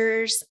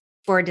factors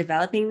for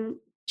developing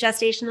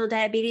gestational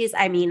diabetes.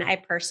 I mean, I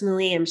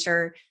personally, I'm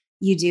sure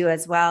you do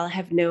as well,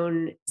 have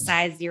known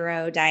size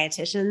 0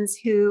 dietitians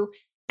who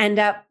end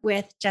up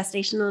with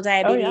gestational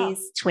diabetes. Oh, yeah.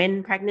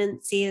 Twin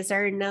pregnancies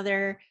are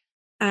another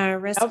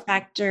risk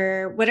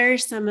factor. What are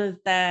some of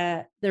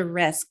the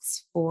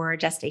risks for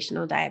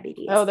gestational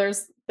diabetes? Oh,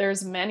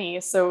 there's many.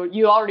 So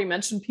you already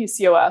mentioned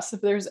PCOS.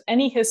 If there's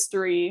any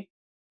history,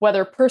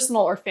 whether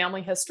personal or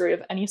family history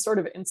of any sort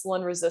of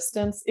insulin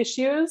resistance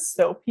issues,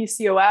 so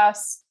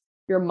PCOS,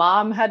 your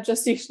mom had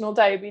gestational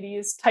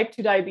diabetes, type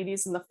 2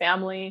 diabetes in the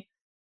family,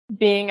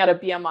 being at a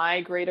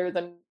BMI greater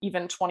than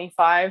even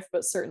 25,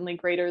 but certainly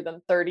greater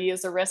than 30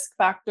 is a risk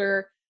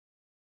factor.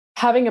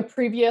 Having a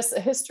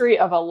history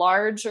of a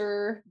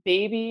larger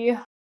baby,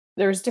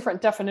 there's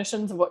different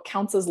definitions of what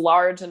counts as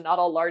large, and not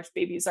all large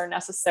babies are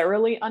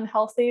necessarily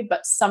unhealthy,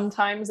 but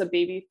sometimes a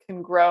baby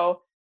can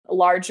grow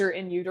larger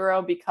in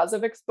utero because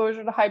of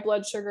exposure to high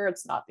blood sugar.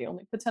 It's not the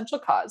only potential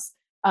cause.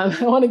 I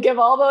want to give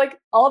all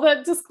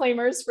the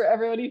disclaimers for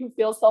everybody who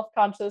feels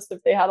self-conscious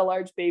if they had a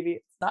large baby.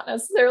 It's not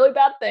necessarily a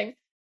bad thing.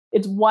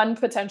 It's one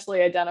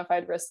potentially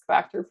identified risk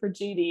factor for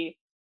GD.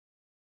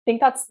 think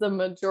that's the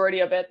majority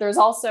of it. There's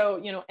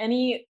also,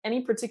 any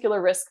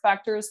particular risk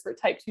factors for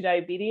type 2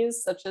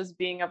 diabetes, such as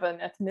being of an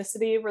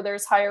ethnicity where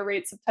there's higher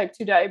rates of type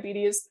 2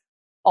 diabetes,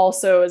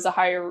 also is a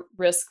higher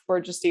risk for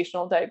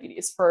gestational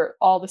diabetes for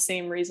all the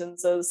same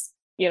reasons as,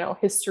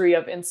 history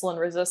of insulin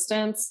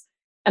resistance.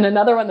 And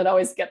another one that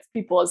always gets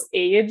people is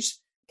age,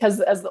 because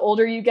as the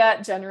older you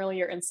get, generally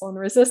your insulin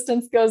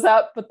resistance goes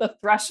up, but the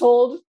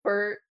threshold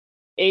for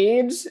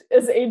age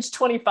is age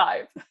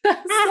 25. So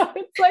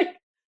it's like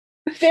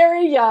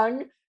very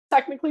young.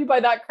 Technically,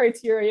 by that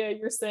criteria,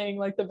 you're saying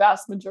like the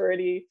vast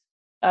majority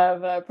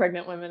of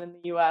pregnant women in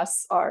the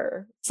US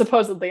are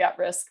supposedly at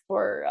risk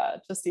for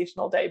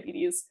gestational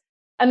diabetes.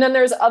 And then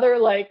there's other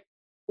like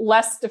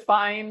less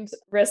defined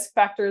risk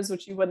factors,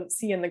 which you wouldn't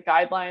see in the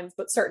guidelines,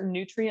 but certain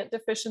nutrient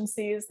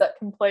deficiencies that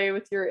can play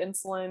with your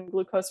insulin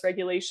glucose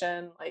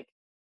regulation, like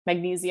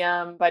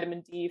magnesium,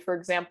 vitamin D, for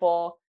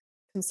example,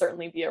 can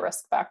certainly be a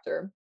risk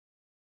factor.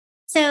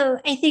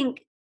 So I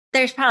think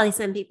there's probably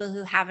some people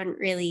who haven't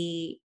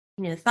really,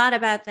 thought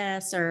about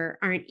this or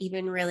aren't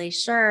even really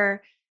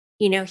sure,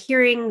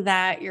 hearing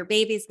that your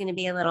baby's going to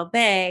be a little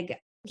big,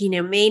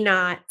 may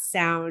not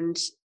sound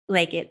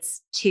like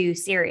it's too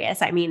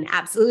serious. I mean,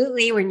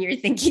 absolutely. When you're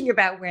thinking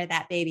about where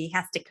that baby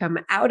has to come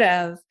out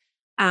of,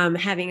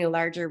 having a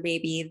larger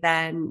baby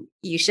than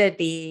you should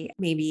be,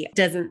 maybe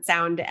doesn't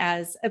sound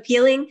as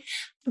appealing.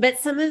 But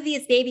some of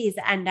these babies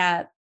end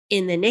up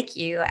in the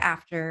NICU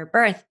after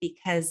birth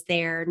because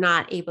they're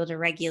not able to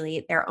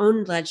regulate their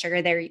own blood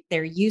sugar.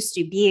 They're used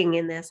to being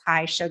in this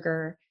high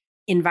sugar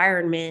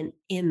environment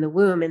in the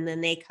womb, and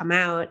then they come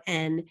out,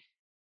 and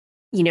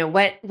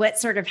what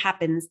sort of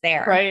happens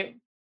there? Right.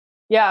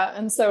 Yeah.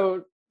 And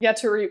so, yeah,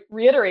 to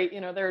reiterate,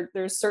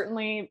 there's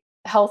certainly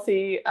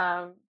healthy,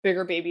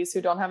 bigger babies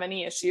who don't have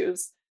any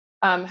issues.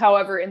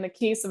 However, in the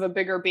case of a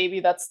bigger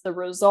baby that's the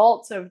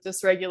result of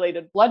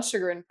dysregulated blood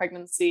sugar in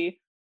pregnancy,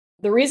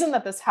 the reason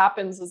that this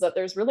happens is that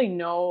there's really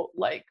no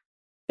like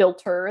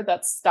filter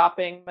that's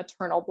stopping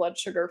maternal blood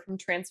sugar from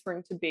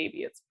transferring to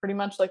baby. It's pretty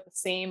much like the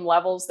same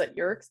levels that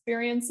you're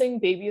experiencing,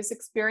 baby is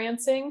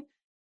experiencing.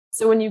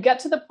 So when you get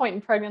to the point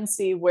in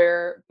pregnancy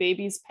where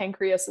baby's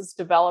pancreas is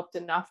developed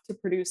enough to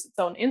produce its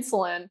own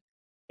insulin,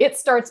 it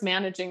starts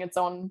managing its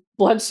own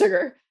blood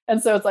sugar.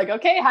 And so it's like,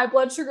 okay, high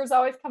blood sugar is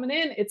always coming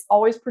in. It's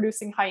always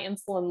producing high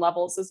insulin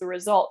levels as a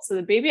result. So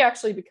the baby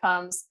actually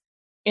becomes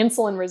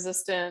insulin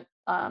resistant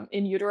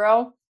in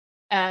utero,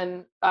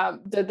 and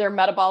they're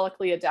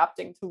metabolically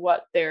adapting to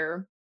what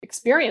they're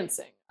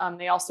experiencing.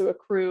 They also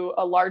accrue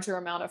a larger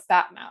amount of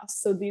fat mass.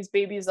 So these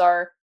babies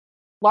are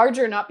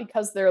larger not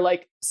because they're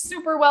like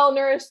super well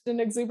nourished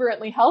and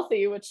exuberantly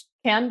healthy, which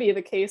can be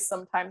the case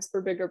sometimes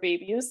for bigger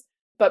babies,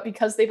 but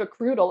because they've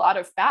accrued a lot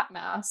of fat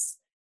mass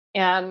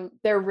and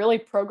they're really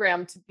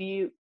programmed to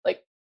be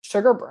like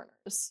sugar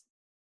burners.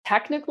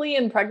 Technically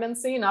in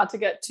pregnancy, not to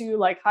get too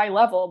like high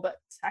level, but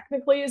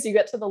technically as you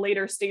get to the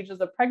later stages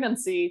of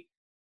pregnancy,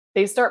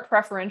 they start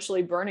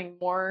preferentially burning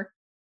more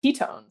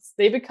ketones.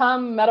 They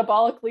become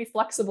metabolically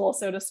flexible,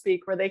 so to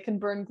speak, where they can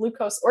burn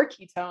glucose or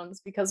ketones,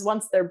 because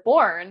once they're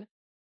born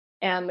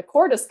and the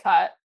cord is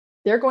cut,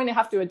 they're going to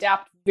have to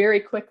adapt very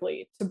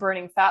quickly to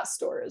burning fat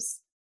stores.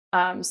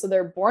 So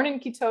they're born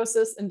in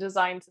ketosis and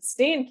designed to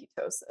stay in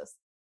ketosis.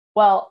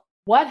 Well,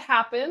 what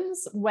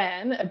happens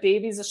when a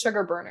baby's a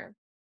sugar burner?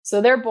 So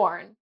they're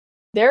born,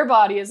 their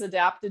body is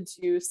adapted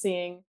to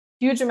seeing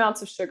huge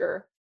amounts of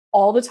sugar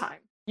all the time.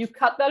 You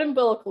cut that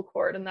umbilical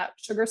cord and that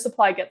sugar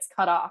supply gets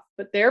cut off,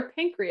 but their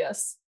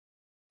pancreas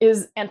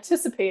is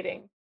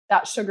anticipating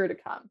that sugar to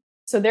come.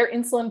 So their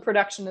insulin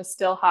production is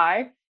still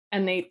high,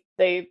 and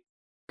they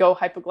go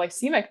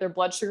hypoglycemic. Their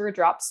blood sugar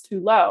drops too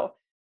low.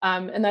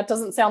 And that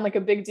doesn't sound like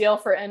a big deal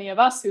for any of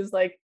us who's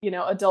like,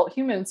 adult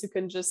humans who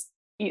can just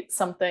eat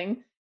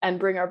something and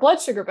bring our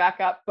blood sugar back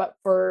up. But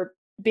for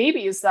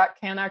babies, that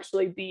can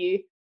actually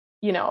be,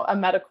 a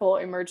medical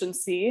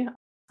emergency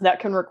that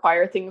can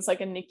require things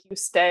like a NICU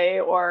stay,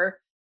 or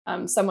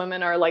some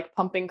women are like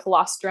pumping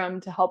colostrum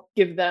to help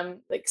give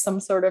them like some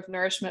sort of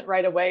nourishment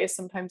right away.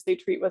 Sometimes they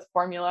treat with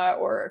formula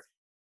or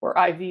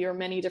IV or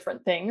many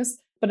different things,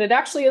 but it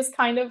actually is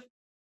kind of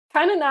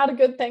not a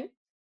good thing.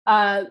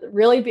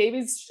 Really,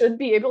 babies should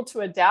be able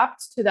to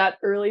adapt to that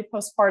early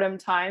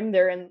postpartum time.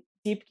 They're in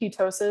deep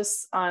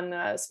ketosis on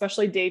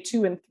especially day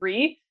 2 and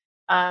 3,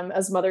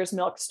 as mother's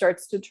milk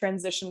starts to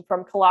transition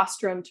from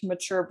colostrum to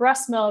mature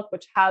breast milk,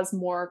 which has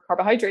more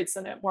carbohydrates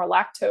in it, more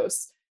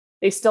lactose.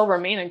 They still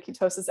remain in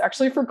ketosis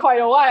actually for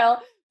quite a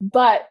while,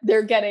 but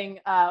they're getting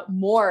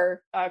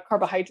more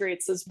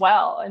carbohydrates as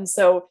well. And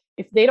so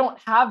if they don't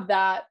have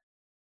that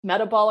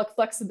metabolic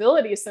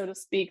flexibility, so to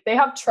speak, they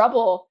have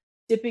trouble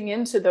dipping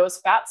into those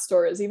fat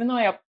stores. Even though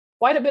I have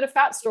quite a bit of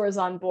fat stores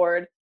on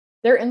board,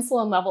 their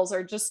insulin levels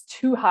are just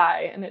too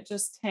high, and it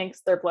just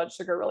tanks their blood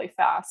sugar really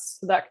fast.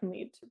 So that can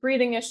lead to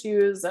breathing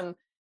issues, and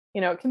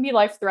it can be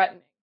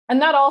life-threatening.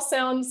 And that all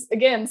sounds,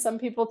 again, some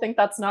people think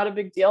that's not a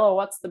big deal. Oh,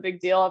 what's the big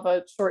deal of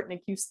a short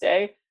NICU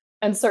stay?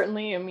 And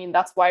certainly,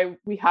 that's why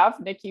we have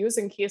NICUs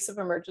in case of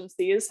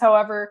emergencies.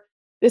 However,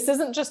 this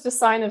isn't just a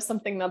sign of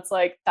something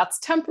that's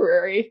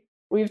temporary.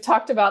 we've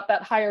talked about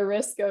that higher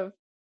risk of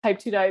type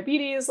 2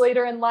 diabetes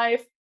later in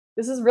life.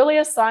 This is really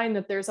a sign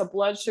that there's a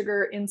blood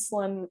sugar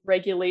insulin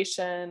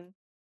regulation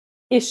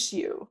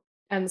issue.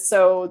 And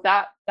so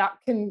that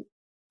can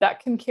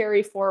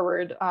carry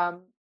forward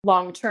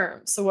long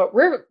term. So what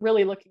we're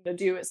really looking to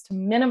do is to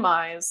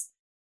minimize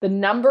the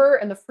number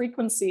and the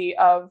frequency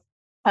of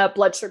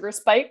blood sugar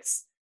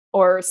spikes,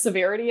 or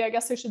severity, I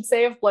guess I should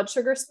say, of blood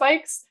sugar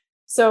spikes.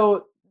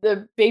 So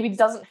the baby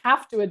doesn't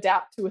have to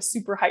adapt to a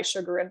super high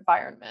sugar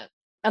environment.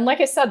 And like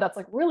I said, that's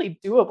like really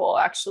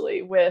doable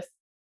actually with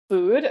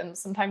food. And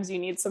sometimes you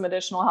need some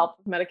additional help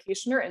with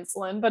medication or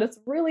insulin, but it's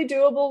really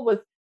doable with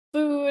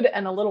food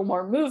and a little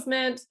more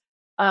movement.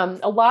 A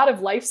lot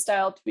of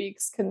lifestyle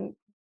tweaks can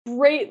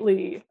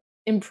greatly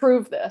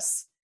improve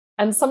this.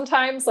 And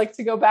sometimes, like,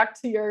 to go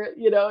back to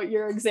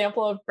your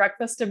example of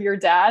breakfast of your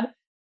dad,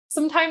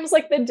 sometimes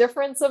like the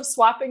difference of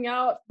swapping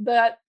out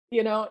that,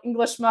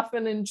 English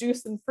muffin and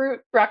juice and fruit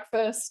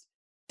breakfast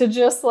to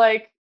just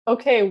like,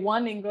 okay,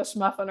 one English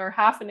muffin or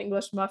half an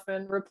English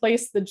muffin,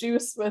 replace the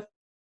juice with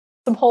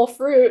some whole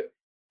fruit,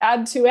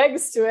 add 2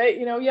 eggs to it,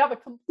 you have a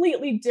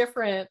completely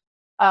different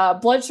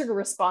blood sugar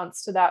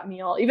response to that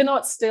meal. Even though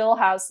it still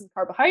has some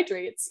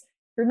carbohydrates,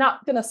 you're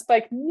not going to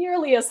spike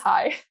nearly as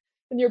high,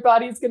 and your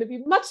body's going to be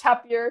much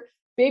happier.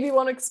 Baby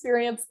won't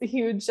experience the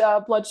huge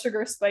blood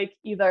sugar spike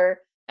either.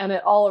 And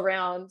it all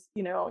around,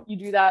 you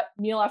do that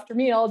meal after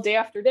meal, day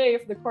after day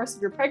for the course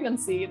of your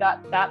pregnancy, that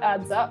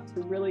adds up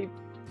to really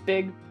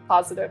big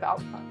positive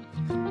outcomes.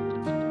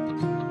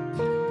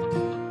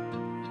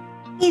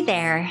 Hey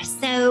there.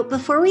 So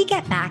before we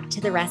get back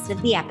to the rest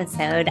of the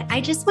episode, I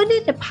just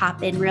wanted to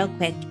pop in real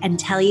quick and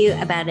tell you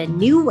about a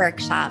new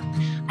workshop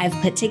I've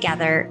put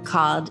together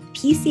called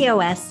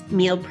PCOS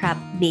Meal Prep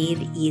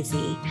Made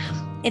Easy.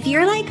 If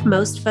you're like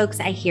most folks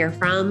I hear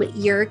from,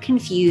 you're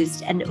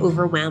confused and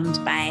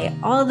overwhelmed by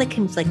all the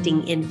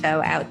conflicting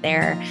info out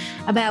there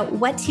about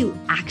what to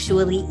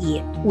actually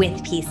eat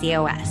with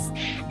PCOS,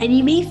 and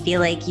you may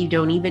feel like you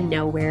don't even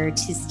know where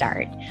to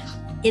start.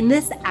 In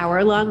this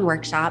hour-long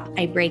workshop,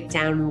 I break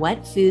down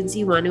what foods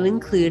you want to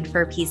include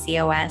for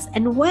PCOS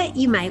and what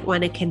you might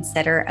want to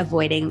consider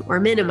avoiding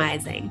or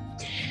minimizing.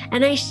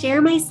 And I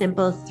share my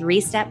simple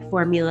 3-step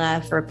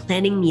formula for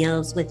planning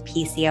meals with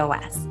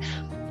PCOS.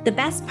 The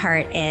best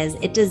part is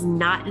it does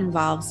not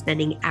involve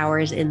spending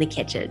hours in the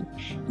kitchen.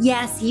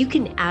 Yes, you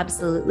can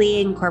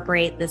absolutely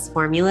incorporate this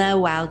formula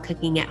while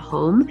cooking at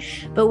home,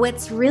 but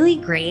what's really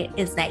great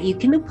is that you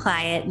can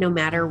apply it no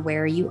matter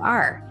where you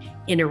are.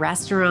 In a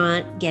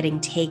restaurant, getting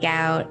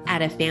takeout,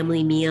 at a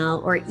family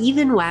meal, or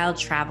even while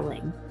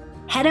traveling.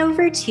 Head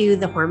over to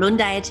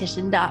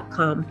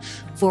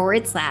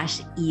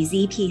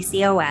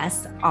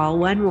thehormonedietitian.com/easypcos, all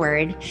one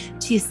word,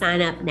 to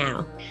sign up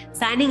now.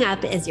 Signing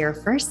up is your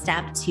first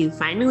step to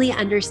finally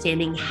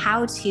understanding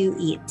how to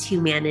eat to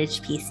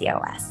manage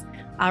PCOS.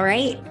 All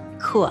right,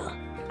 cool.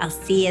 I'll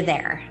see you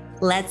there.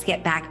 Let's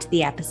get back to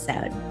the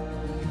episode.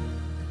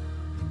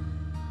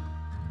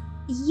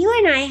 You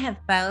and I have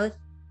both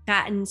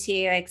gotten to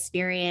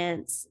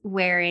experience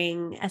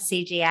wearing a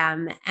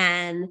CGM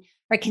and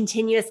or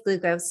continuous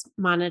glucose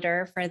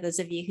monitor, for those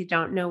of you who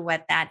don't know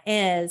what that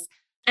is.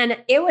 And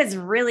it was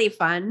really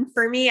fun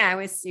for me. I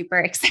was super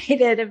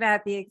excited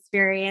about the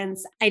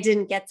experience. I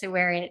didn't get to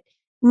wear it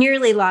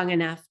nearly long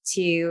enough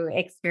to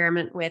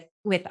experiment with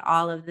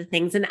all of the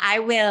things. And I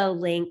will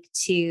link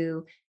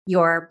to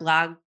your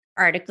blog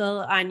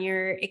article on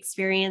your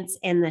experience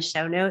in the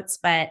show notes.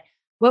 But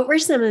what were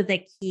some of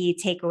the key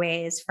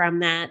takeaways from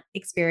that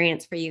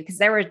experience for you? Because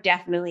there were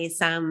definitely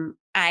some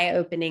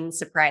eye-opening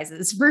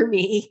surprises for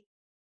me.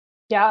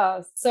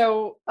 Yeah.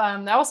 So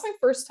that was my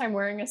first time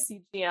wearing a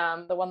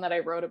CGM, the one that I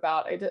wrote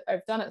about.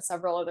 I've done it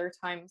several other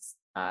times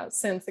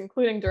since,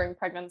 including during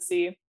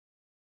pregnancy.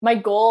 My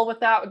goal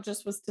with that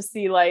just was to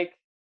see, like,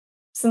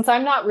 since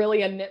I'm not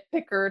really a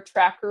nitpicker,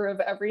 tracker of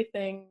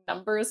everything,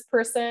 numbers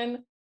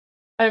person,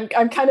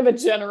 I'm kind of a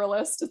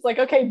generalist. It's like,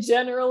 okay,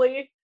 generally,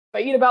 if I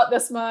eat about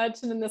this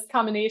much and in this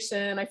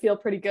combination, I feel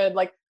pretty good.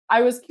 Like,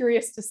 I was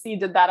curious to see,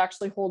 did that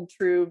actually hold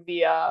true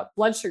via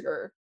blood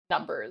sugar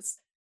numbers?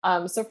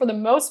 So for the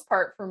most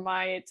part, for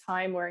my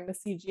time wearing the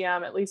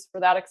CGM, at least for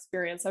that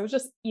experience, I was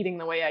just eating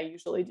the way I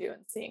usually do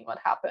and seeing what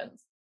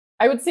happens.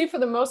 I would say for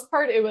the most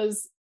part, it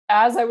was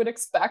as I would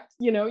expect.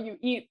 You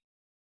eat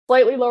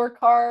slightly lower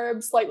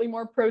carbs, slightly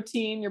more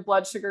protein, your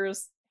blood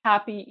sugar's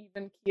happy,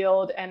 even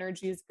keeled,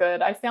 energy is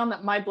good. I found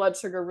that my blood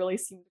sugar really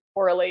seemed to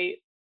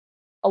correlate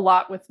a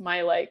lot with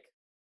my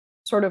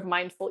sort of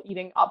mindful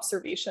eating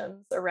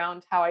observations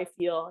around how I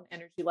feel and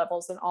energy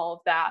levels and all of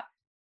that.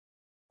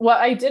 What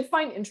I did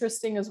find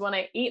interesting is when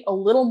I ate a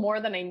little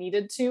more than I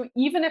needed to,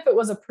 even if it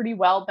was a pretty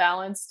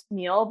well-balanced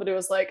meal, but it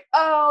was like,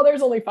 oh,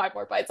 there's only 5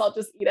 more bites, I'll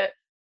just eat it.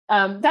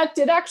 That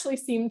did actually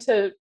seem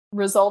to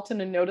result in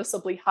a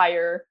noticeably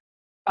higher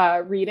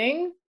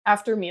reading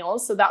after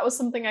meals. So that was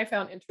something I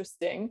found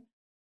interesting.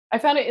 I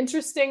found it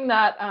interesting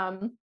that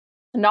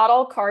not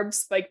all carbs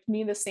spiked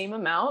me the same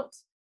amount.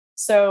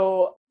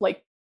 So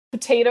like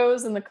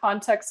potatoes, in the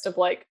context of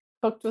like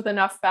cooked with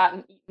enough fat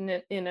and eaten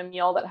it in a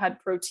meal that had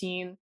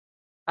protein,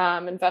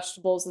 and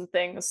vegetables and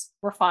things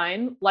were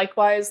fine.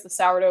 Likewise, the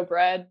sourdough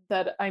bread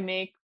that I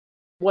make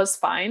was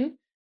fine.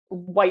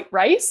 White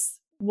rice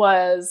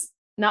was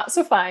not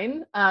so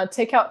fine.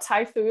 Takeout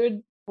Thai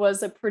food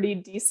was a pretty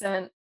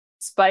decent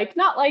spike,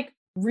 not like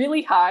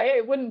really high.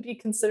 It wouldn't be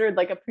considered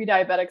like a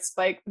pre-diabetic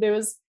spike, but it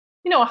was,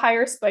 a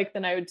higher spike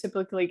than I would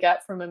typically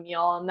get from a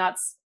meal. And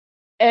that's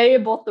A,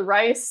 both the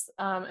rice,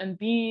 and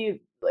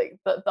B, like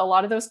a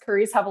lot of those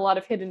curries have a lot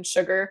of hidden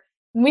sugar.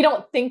 And we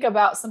don't think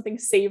about something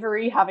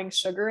savory having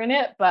sugar in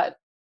it, but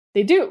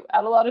they do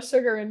add a lot of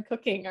sugar in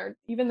cooking, or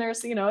even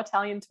there's,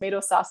 Italian tomato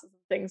sauces and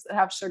things that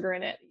have sugar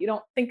in it you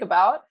don't think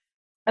about.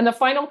 And the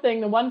final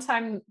thing, the one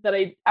time that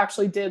I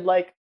actually did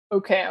like,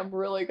 okay, I'm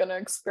really going to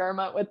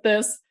experiment with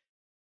this,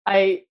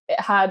 I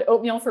had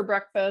oatmeal for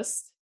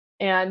breakfast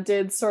and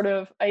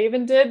I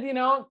even did,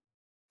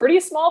 pretty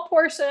small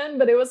portion,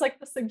 but it was like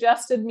the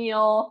suggested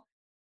meal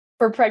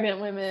for pregnant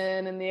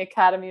women in the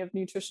Academy of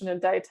Nutrition and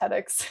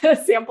Dietetics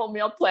sample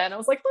meal plan. I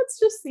was like, let's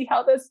just see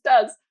how this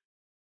does.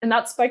 And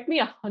that spiked me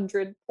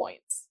 100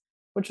 points,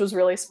 which was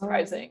really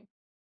surprising.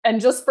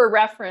 And just for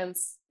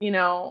reference,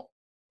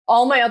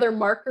 all my other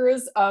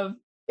markers of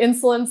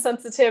insulin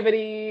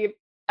sensitivity,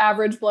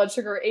 average blood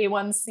sugar,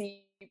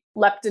 A1C,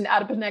 leptin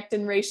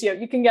adiponectin ratio,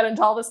 you can get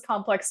into all this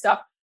complex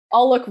stuff,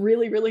 all look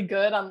really, really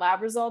good on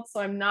lab results. So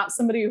I'm not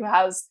somebody who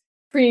has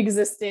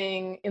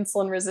pre-existing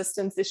insulin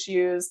resistance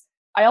issues.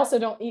 I also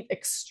don't eat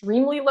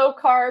extremely low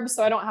carb,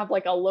 so I don't have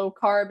like a low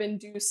carb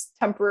induced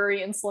temporary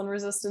insulin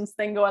resistance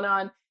thing going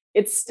on.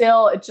 It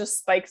just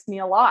spikes me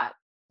a lot.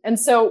 And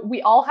so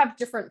we all have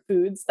different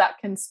foods that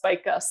can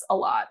spike us a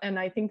lot. And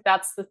I think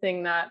that's the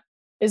thing that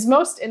is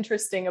most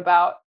interesting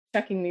about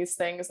checking these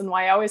things, and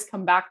why I always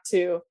come back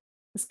to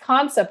this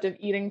concept of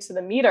eating to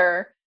the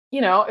meter.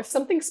 If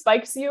something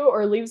spikes you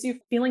or leaves you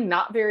feeling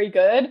not very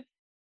good,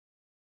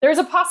 there's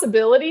a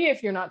possibility,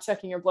 if you're not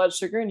checking your blood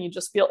sugar and you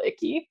just feel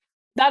icky,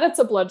 that it's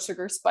a blood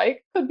sugar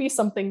spike. Could be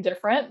something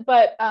different,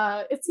 but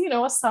it's,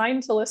 a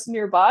sign to listen to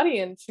your body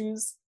and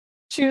choose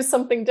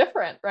something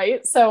different,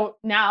 right? So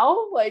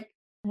now, like,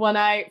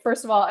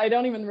 first of all, I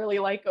don't even really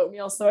like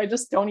oatmeal, so I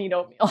just don't eat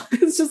oatmeal.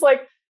 It's just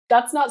like,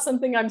 that's not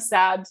something I'm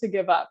sad to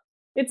give up.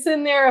 It's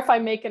in there if I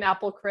make an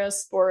apple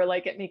crisp, or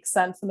like it makes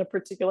sense in a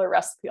particular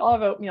recipe. I'll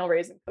have oatmeal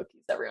raisin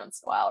cookies every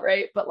once in a while,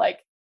 right? But like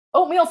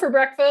oatmeal for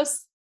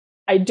breakfast,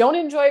 I don't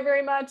enjoy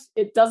very much.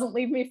 It doesn't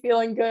leave me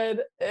feeling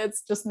good.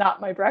 It's just not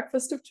my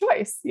breakfast of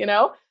choice,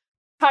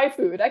 Thai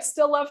food, I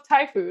still love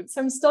Thai food, so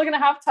I'm still going to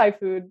have Thai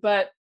food,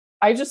 but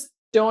I just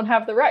don't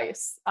have the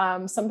rice.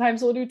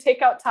 Sometimes we'll do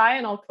takeout Thai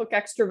and I'll cook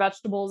extra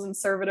vegetables and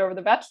serve it over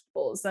the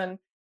vegetables. And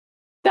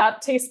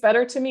that tastes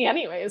better to me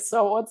anyways.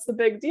 So what's the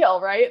big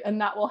deal, right? And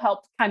that will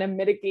help kind of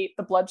mitigate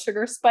the blood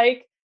sugar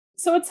spike.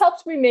 So it's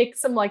helped me make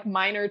some like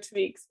minor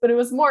tweaks, but it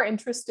was more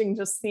interesting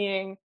just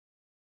seeing,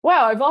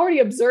 wow, I've already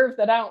observed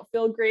that I don't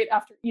feel great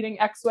after eating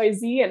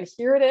XYZ. And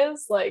here it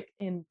is, like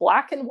in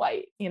black and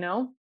white,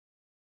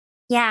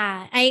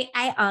 Yeah,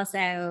 I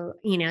also,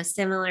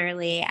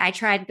 similarly, I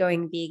tried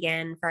going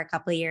vegan for a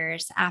couple of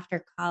years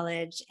after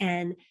college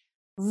and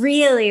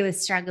really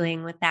was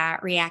struggling with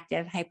that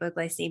reactive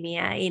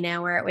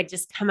hypoglycemia, where it would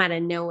just come out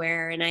of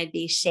nowhere and I'd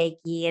be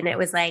shaky. And it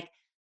was like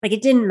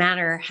it didn't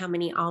matter how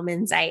many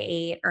almonds I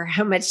ate or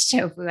how much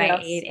tofu I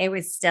ate, it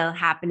was still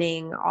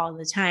happening all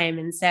the time.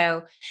 And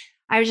so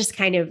I was just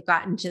kind of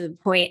gotten to the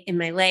point in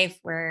my life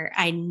where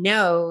I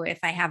know if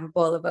I have a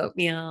bowl of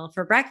oatmeal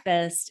for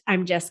breakfast,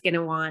 I'm just going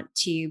to want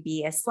to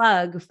be a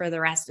slug for the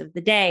rest of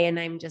the day. And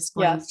I'm just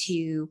going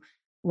to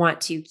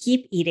want to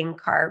keep eating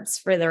carbs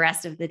for the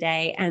rest of the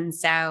day. And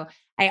so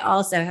I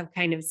also have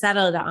kind of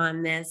settled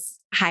on this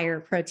higher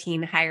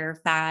protein, higher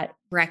fat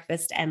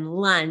breakfast and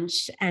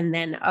lunch, and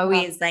then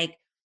always like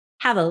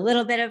have a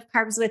little bit of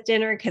carbs with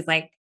dinner. Cause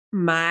like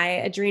my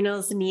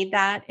adrenals need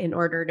that in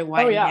order to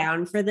wind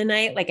down for the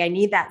night. Like I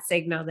need that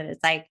signal that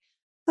it's like,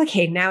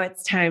 okay, now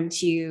it's time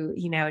to,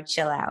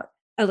 chill out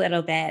a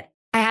little bit.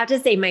 I have to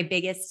say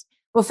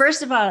well,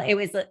 first of all, it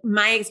was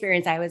my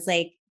experience. I was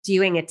like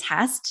doing a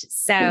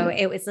test. So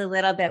it was a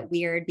little bit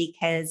weird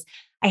because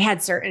I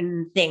had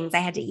certain things. I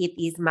had to eat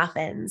these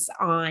muffins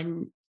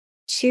on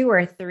 2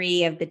 or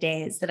 3 of the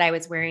days that I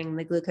was wearing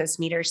the glucose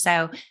meter.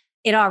 So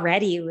it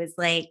already was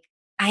like,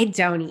 I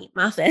don't eat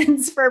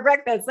muffins for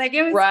breakfast. Like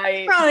it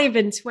was probably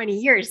been 20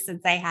 years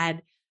since I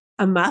had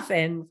a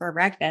muffin for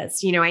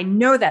breakfast. I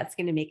know that's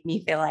going to make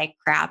me feel like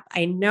crap.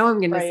 I know I'm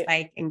going to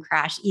spike and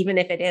crash, even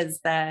if it is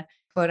the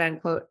quote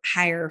unquote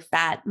higher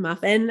fat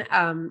muffin.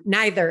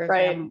 Neither of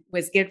them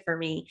was good for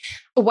me.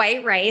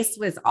 White rice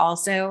was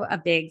also a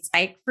big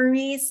spike for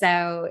me.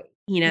 So,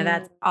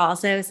 that's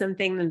also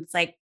something that's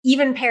like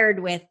even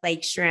paired with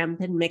like shrimp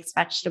and mixed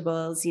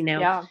vegetables,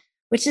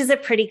 which is a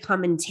pretty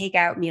common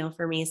takeout meal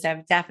for me. So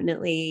I've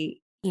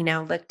definitely,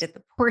 looked at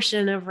the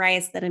portion of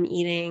rice that I'm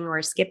eating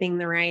or skipping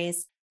the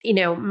rice.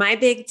 My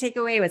big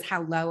takeaway was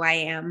how low I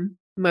am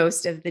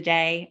most of the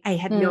day. I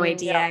had no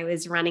idea I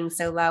was running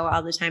so low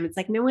all the time. It's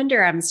like, no wonder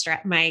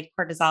my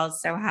cortisol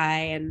is so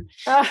high. And,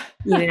 so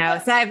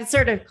I've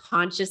sort of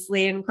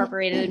consciously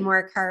incorporated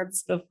more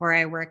carbs before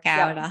I work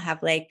out. I'll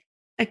have like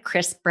a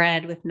crisp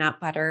bread with nut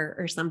butter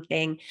or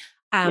something.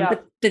 Yeah.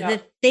 But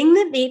the thing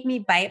that made me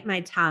bite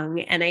my tongue,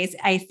 and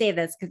I say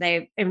this because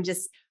I am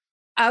just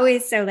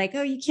always so like,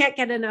 oh, you can't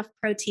get enough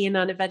protein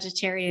on a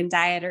vegetarian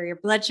diet, or your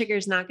blood sugar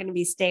is not going to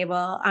be stable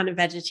on a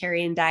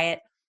vegetarian diet.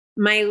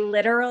 My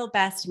literal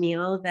best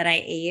meal that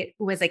I ate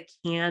was a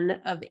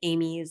can of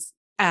Amy's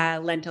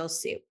lentil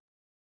soup.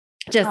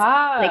 Just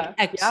like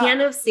a Yeah. can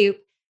of soup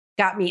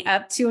got me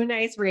up to a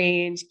nice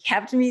range,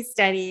 kept me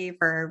steady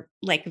for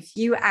like a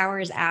few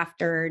hours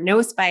after,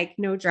 no spike,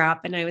 no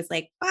drop. And I was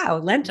like, wow,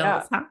 lentils,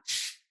 Yeah. huh?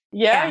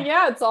 Yeah, Yeah.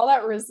 yeah, it's all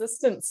that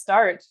resistant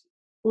starch.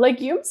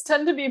 Legumes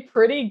tend to be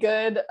pretty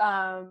good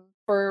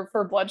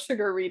for blood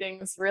sugar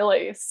readings,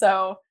 really.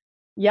 So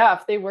yeah,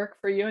 if they work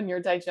for you and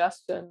your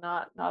digestion,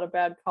 not a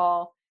bad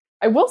call.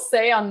 I will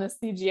say on the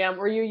CGM,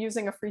 were you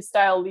using a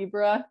Freestyle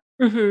Libra?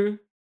 Mm-hmm.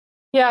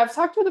 Yeah, I've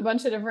talked with a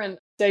bunch of different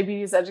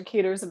diabetes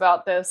educators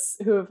about this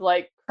who have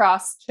like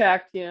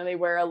cross-checked, they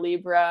wear a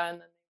Libra and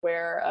then they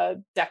wear a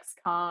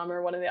Dexcom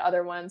or one of the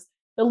other ones.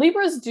 The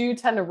Libras do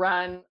tend to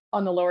run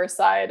on the lower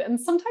side,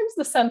 and sometimes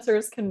the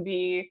sensors can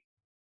be,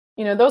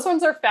 those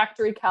ones are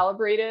factory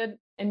calibrated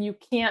and you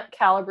can't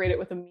calibrate it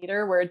with a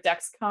meter, where a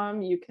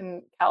Dexcom, you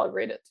can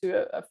calibrate it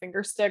to a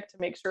finger stick to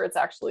make sure it's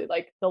actually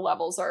like the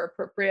levels are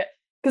appropriate.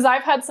 Because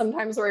I've had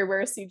sometimes where I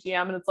wear a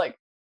CGM and it's like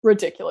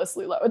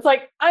ridiculously low. It's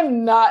like,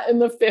 I'm not in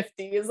the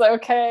 50s,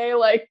 okay?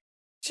 Like,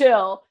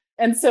 chill.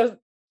 And so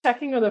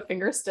checking with a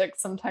finger stick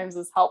sometimes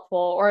is helpful.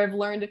 Or I've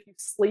learned if you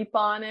sleep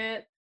on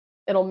it,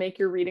 it'll make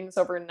your readings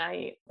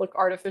overnight look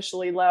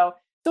artificially low.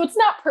 So it's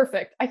not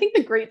perfect. I think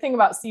the great thing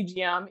about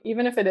CGM,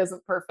 even if it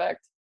isn't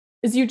perfect,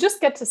 is you just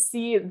get to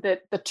see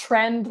that the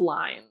trend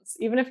lines,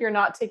 even if you're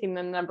not taking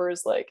the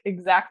numbers like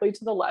exactly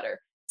to the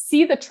letter,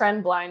 see the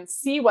trend lines,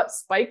 see what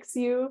spikes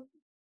you,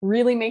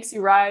 really makes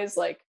you rise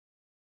like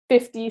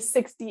 50,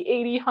 60,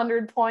 80,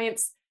 100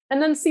 points,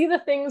 and then see the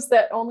things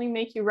that only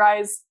make you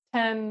rise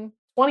 10,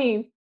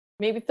 20,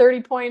 maybe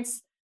 30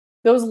 points.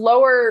 Those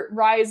lower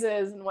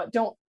rises and what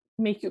don't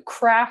make you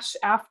crash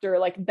after,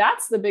 like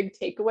that's the big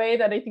takeaway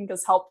that I think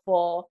is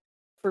helpful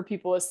for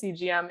people with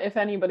CGM, if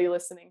anybody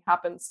listening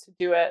happens to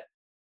do it.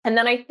 And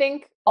then I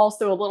think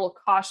also a little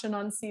caution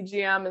on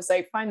CGM is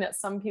I find that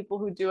some people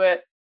who do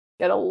it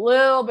get a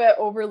little bit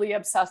overly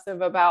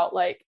obsessive about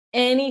like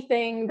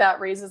anything that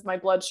raises my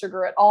blood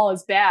sugar at all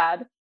is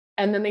bad.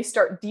 And then they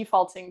start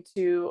defaulting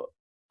to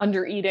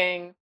under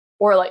eating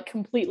or like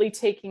completely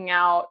taking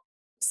out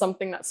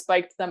something that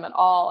spiked them at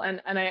all.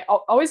 And I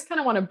always kind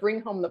of want to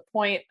bring home the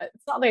point.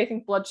 It's not that I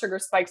think blood sugar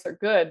spikes are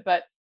good,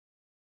 but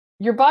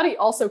your body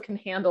also can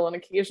handle an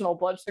occasional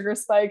blood sugar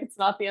spike. It's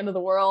not the end of the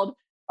world.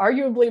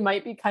 Arguably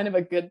might be kind of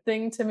a good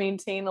thing to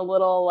maintain a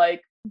little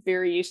like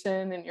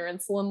variation in your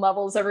insulin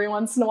levels every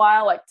once in a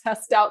while, like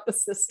test out the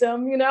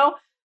system.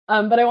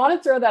 But I want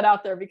to throw that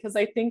out there because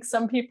I think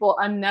some people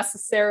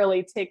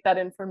unnecessarily take that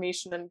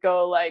information and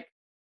go like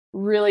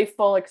really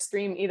full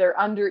extreme, either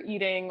under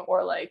eating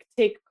or like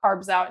take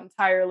carbs out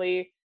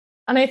entirely.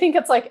 And I think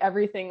it's like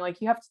everything,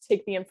 like you have to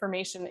take the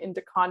information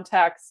into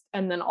context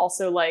and then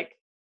also like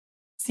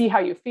see how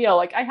you feel.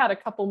 Like I had a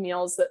couple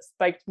meals that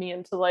spiked me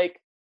into like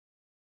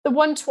the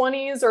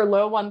 120s or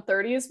low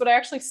 130s, but I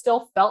actually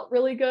still felt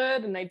really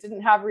good and I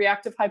didn't have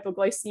reactive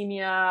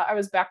hypoglycemia. I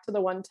was back to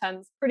the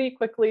 110s pretty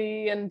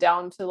quickly and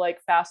down to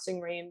like fasting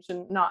range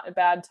and not a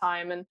bad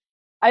time. And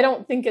I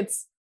don't think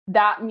it's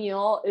that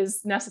meal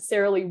is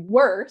necessarily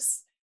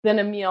worse than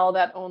a meal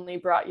that only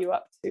brought you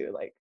up to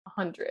like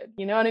 100.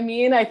 You know what I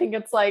mean? I think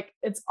it's like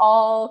it's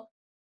all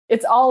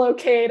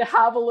okay to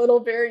have a little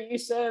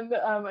variation.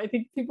 I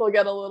think people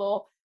get a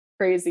little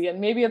crazy, and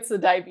maybe it's the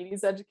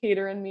diabetes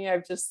educator in me.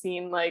 I've just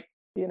seen like,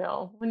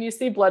 when you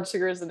see blood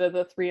sugars into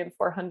the 300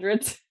 and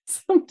 400s,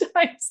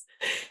 sometimes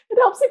it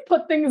helps you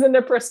put things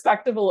into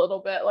perspective a little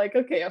bit. Like,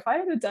 okay, if I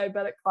had a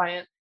diabetic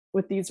client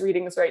with these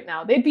readings right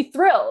now, they'd be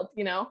thrilled.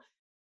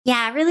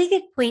 Yeah, really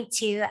good point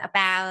too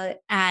about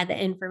the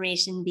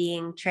information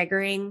being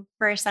triggering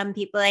for some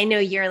people. I know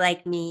you're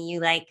like me,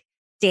 you like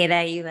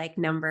data, you like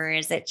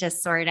numbers. It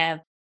just sort of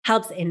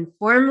helps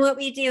inform what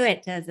we do.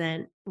 It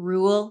doesn't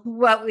rule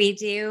what we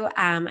do.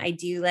 I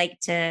do like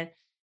to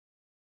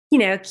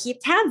keep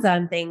tabs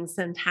on things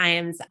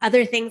sometimes.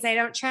 Other things I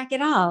don't track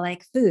at all,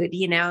 like food,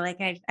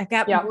 like I've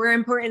got Yeah. more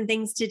important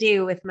things to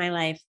do with my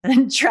life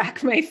than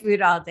track my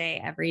food all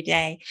day, every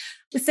day.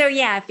 So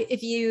yeah,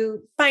 if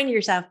you find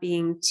yourself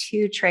being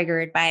too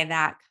triggered by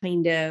that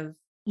kind of,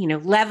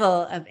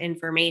 level of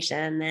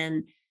information,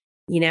 then,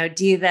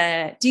 do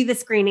the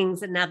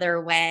screenings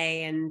another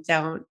way and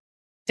don't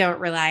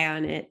rely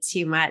on it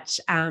too much.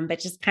 But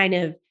just kind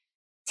of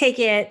take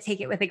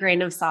it with a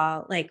grain of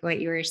salt, like what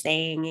you were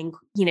saying, and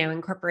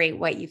incorporate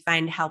what you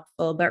find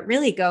helpful, but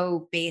really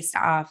go based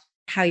off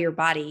how your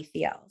body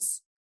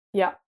feels.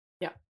 Yeah.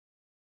 Yeah.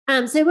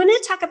 So I want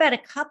to talk about a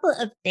couple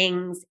of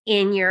things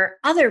in your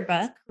other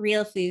book,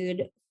 Real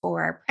Food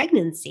for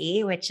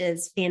Pregnancy, which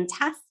is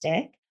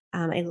fantastic.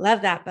 I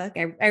love that book.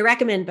 I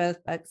recommend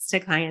both books to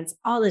clients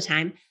all the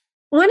time.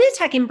 I want to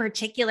talk in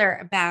particular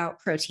about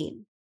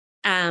protein.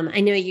 I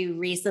know you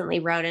recently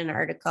wrote an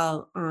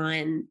article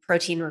on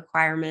protein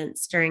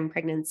requirements during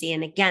pregnancy.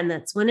 And again,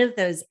 that's one of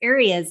those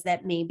areas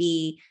that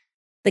maybe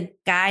the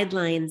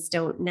guidelines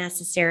don't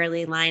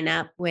necessarily line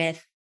up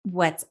with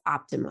what's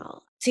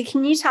optimal. So,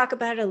 can you talk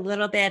about a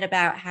little bit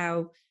about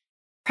how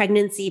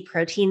pregnancy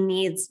protein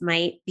needs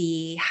might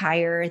be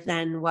higher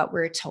than what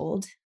we're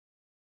told?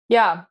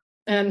 Yeah.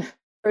 And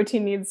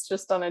protein needs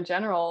just on a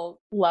general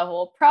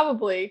level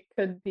probably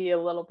could be a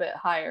little bit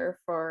higher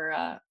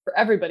for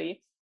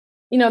everybody.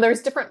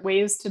 There's different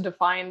ways to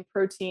define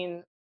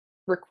protein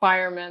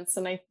requirements.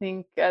 And I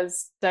think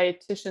as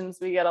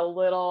dietitians, we get a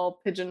little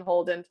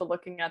pigeonholed into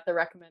looking at the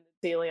recommended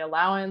daily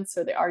allowance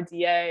or the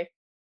RDA,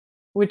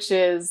 which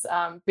is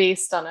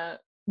based on a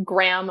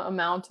gram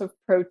amount of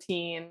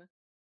protein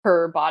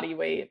per body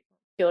weight,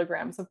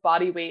 kilograms of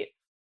body weight.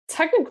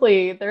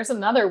 Technically, there's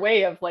another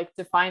way of like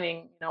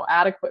defining,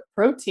 adequate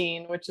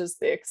protein, which is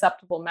the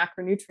acceptable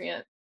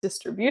macronutrient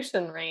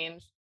distribution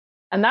range.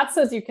 And that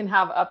says you can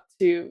have up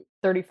to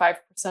 35%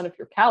 of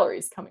your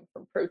calories coming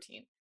from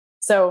protein.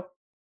 So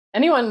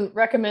anyone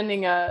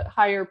recommending a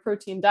higher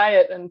protein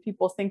diet and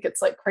people think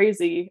it's like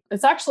crazy,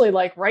 it's actually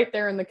like right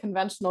there in the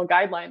conventional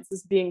guidelines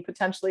as being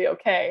potentially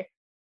okay.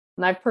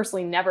 And I've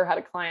personally never had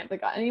a client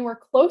that got anywhere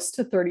close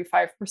to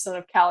 35%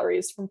 of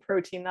calories from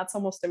protein. That's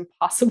almost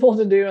impossible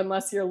to do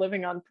unless you're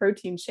living on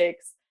protein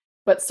shakes,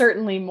 but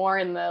certainly more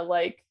in the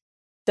like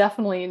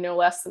definitely no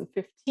less than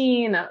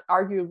 15,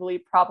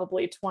 arguably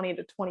probably 20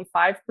 to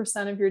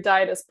 25% of your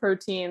diet as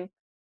protein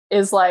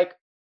is like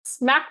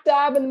smack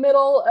dab in the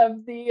middle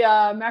of the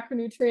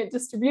macronutrient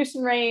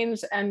distribution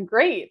range and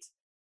great.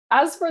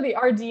 As for the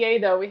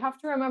RDA, though, we have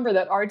to remember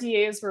that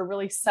RDAs were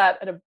really set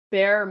at a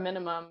bare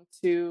minimum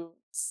to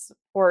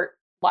support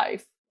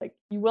life. Like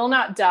you will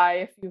not die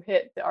if you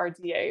hit the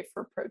RDA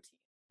for protein.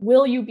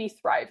 Will you be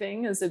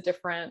thriving is a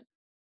different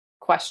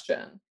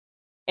question.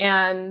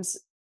 And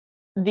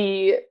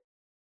the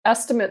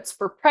estimates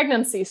for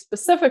pregnancy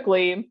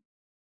specifically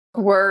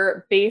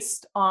were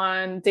based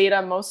on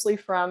data mostly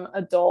from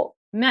adult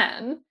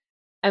men.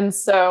 And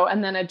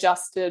then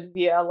adjusted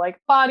via like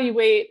body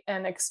weight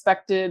and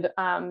expected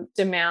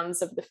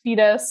demands of the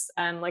fetus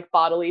and like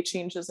bodily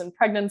changes in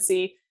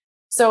pregnancy.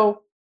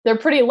 So they're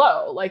pretty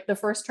low. Like the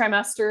first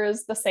trimester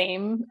is the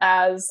same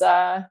as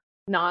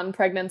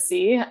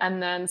non-pregnancy.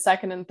 And then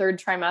second and third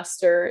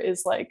trimester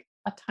is like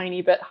a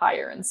tiny bit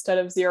higher. Instead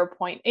of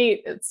 0.8,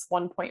 it's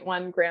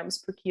 1.1 grams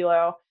per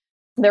kilo.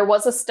 There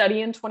was a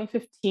study in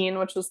 2015,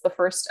 which was the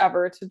first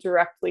ever to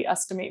directly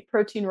estimate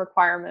protein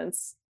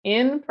requirements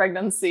in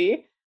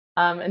pregnancy.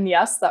 And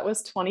yes, that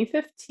was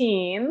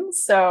 2015.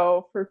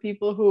 So for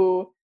people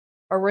who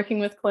are working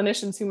with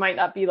clinicians who might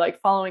not be like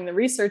following the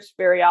research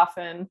very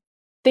often,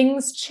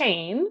 things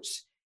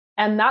change.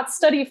 And that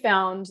study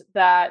found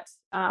that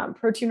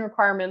protein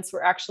requirements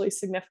were actually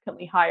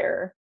significantly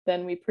higher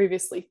than we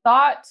previously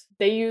thought.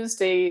 They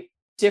used a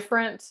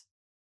different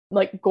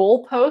like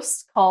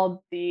goalpost called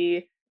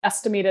the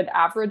estimated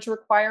average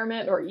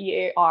requirement or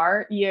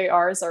EAR.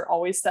 EARs are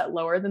always set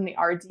lower than the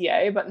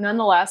RDA, but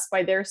nonetheless,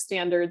 by their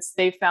standards,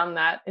 they found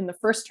that in the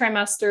first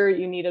trimester,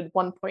 you needed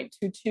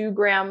 1.22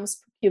 grams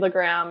per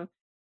kilogram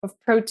of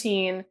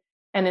protein.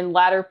 And in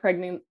latter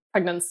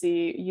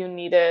pregnancy, you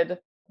needed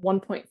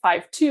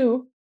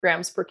 1.52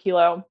 grams per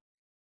kilo.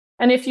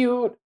 And if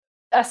you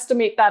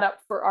estimate that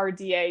up for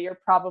RDA, you're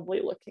probably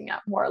looking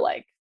at more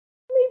like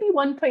maybe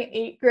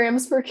 1.8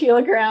 grams per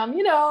kilogram,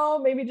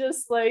 maybe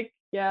just like,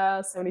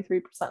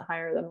 73%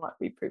 higher than what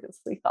we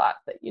previously thought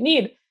that you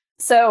need.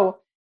 So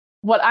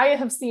what I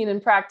have seen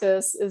in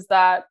practice is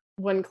that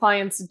when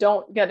clients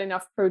don't get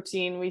enough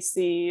protein, we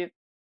see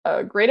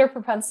a greater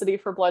propensity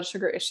for blood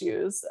sugar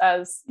issues,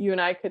 as you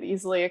and I could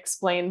easily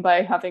explain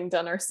by having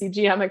done our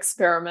CGM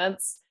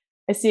experiments.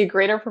 I see a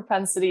greater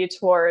propensity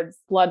towards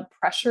blood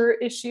pressure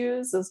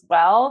issues as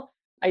well.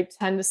 I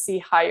tend to see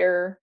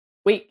higher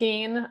weight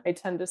gain. I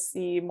tend to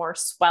see more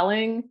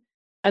swelling.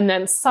 And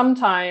then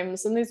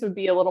sometimes, and these would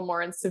be a little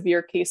more in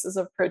severe cases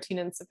of protein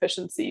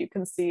insufficiency, you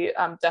can see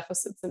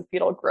deficits in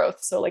fetal growth.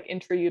 So like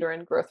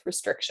intrauterine growth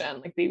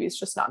restriction, like baby's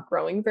just not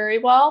growing very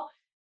well.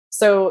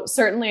 So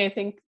certainly I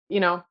think,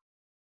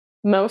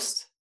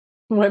 most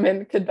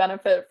women could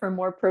benefit from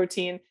more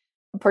protein,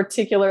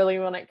 particularly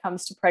when it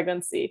comes to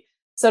pregnancy.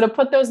 So to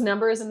put those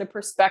numbers into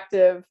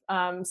perspective,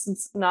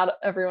 since not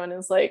everyone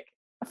is like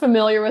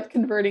familiar with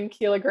converting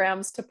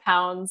kilograms to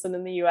pounds, and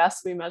in the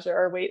US, we measure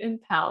our weight in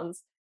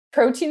pounds.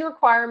 Protein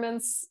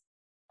requirements,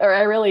 or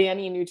really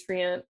any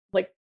nutrient,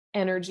 like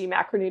energy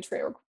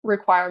macronutrient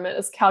requirement,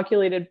 is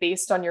calculated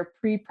based on your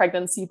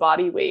pre-pregnancy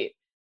body weight.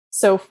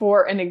 So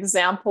for an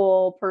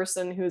example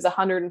person who's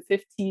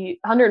 150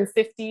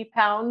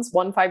 pounds,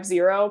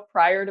 150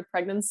 prior to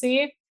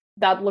pregnancy,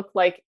 that looked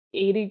like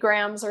 80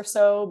 grams or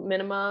so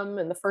minimum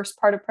in the first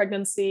part of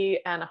pregnancy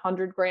and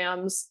 100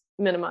 grams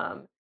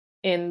minimum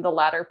in the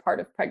latter part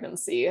of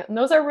pregnancy. And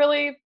those are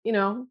really,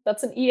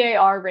 that's an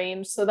EAR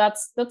range. So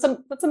that's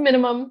a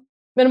minimum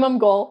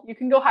goal. You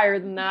can go higher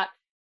than that.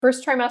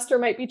 First trimester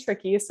might be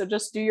tricky. So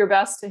just do your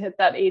best to hit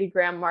that 80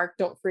 gram mark.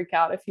 Don't freak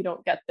out if you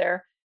don't get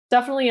there.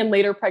 definitely in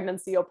later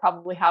pregnancy, you'll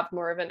probably have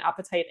more of an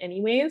appetite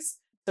anyways.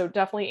 So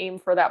definitely aim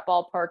for that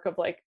ballpark of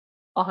like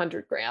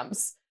 100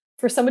 grams.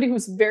 For somebody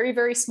who's very,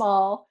 very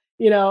small,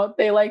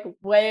 they like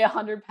weigh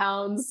 100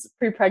 pounds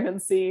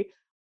pre-pregnancy,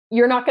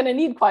 you're not going to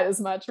need quite as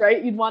much,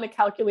 right? You'd want to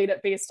calculate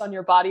it based on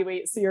your body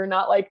weight. So you're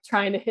not like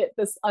trying to hit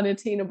this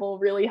unattainable,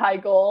 really high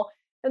goal.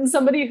 And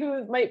somebody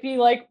who might be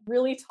like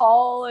really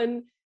tall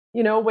and,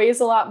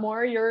 weighs a lot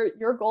more,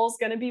 your goal is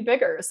going to be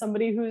bigger.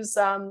 Somebody who's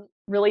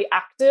really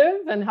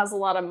active and has a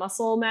lot of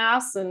muscle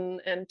mass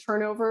and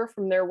turnover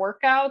from their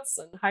workouts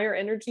and higher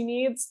energy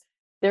needs,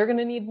 they're going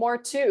to need more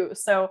too.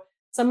 So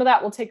some of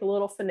that will take a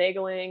little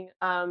finagling,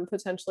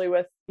 potentially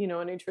with,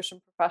 a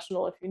nutrition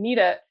professional if you need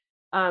it.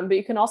 But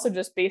you can also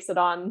just base it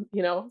on,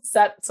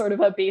 set sort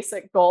of a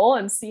basic goal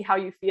and see how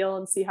you feel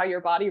and see how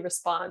your body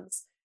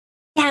responds.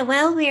 Yeah,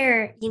 well,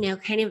 we're,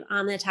 kind of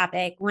on the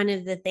topic. One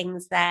of the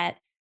things that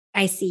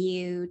I see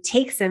you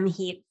take some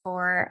heat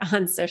for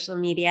on social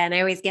media, and I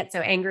always get so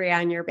angry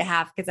on your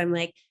behalf because I'm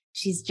like,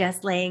 she's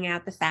just laying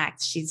out the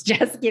facts. She's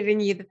just giving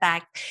you the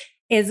facts,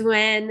 is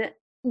when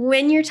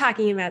you're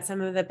talking about some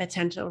of the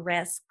potential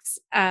risks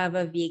of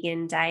a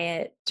vegan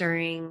diet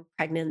during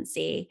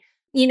pregnancy,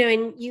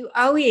 and you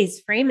always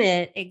frame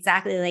it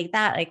exactly like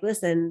that. Like,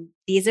 listen,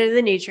 these are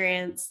the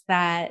nutrients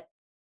that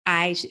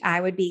I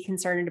would be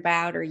concerned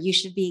about, or you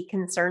should be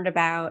concerned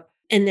about.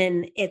 And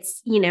then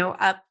it's,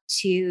 up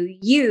to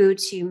you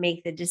to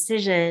make the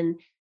decision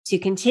to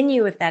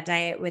continue with that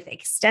diet with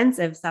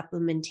extensive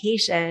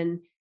supplementation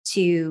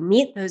to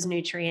meet those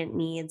nutrient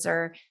needs,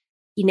 or,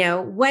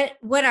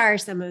 what are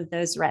some of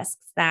those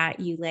risks that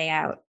you lay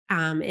out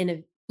in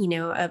a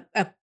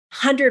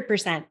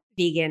 100%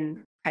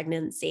 vegan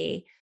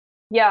pregnancy?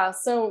 Yeah.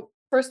 So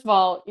first of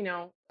all,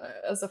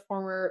 as a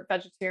former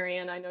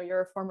vegetarian, I know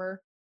you're a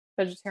former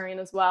vegetarian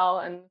as well.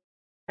 And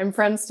I'm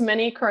friends to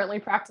many currently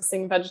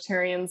practicing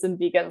vegetarians and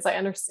vegans. I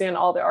understand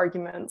all the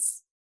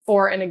arguments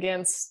for and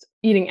against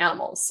eating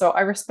animals. So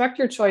I respect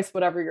your choice,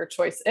 whatever your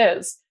choice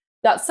is.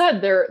 That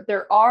said,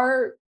 there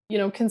are,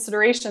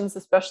 considerations,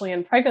 especially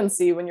in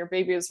pregnancy, when your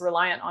baby is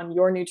reliant on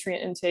your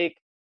nutrient intake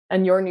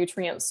and your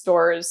nutrient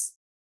stores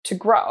to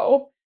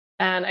grow.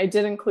 And I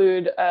did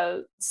include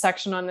a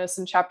section on this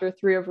in chapter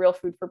 3 of Real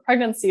Food for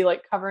Pregnancy,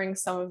 like covering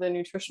some of the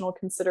nutritional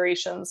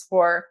considerations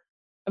for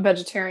a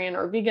vegetarian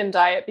or vegan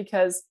diet,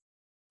 because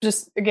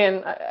just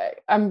again,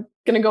 I'm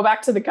going to go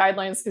back to the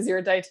guidelines because you're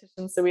a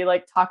dietitian, so we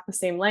like talk the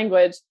same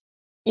language.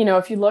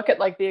 If you look at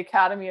like the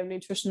Academy of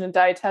Nutrition and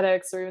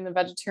Dietetics, or even the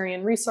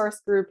Vegetarian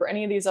Resource Group, or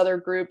any of these other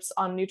groups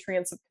on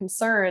nutrients of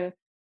concern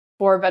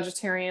for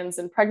vegetarians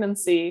in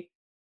pregnancy,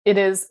 it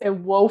is a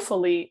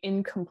woefully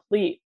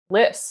incomplete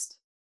list.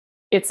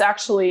 It's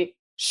actually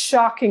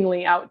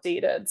shockingly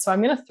outdated. So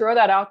I'm going to throw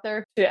that out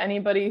there to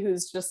anybody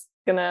who's just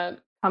going to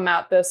come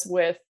at this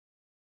with,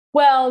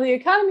 well, the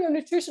Academy of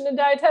Nutrition and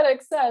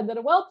Dietetics said that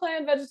a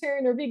well-planned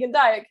vegetarian or vegan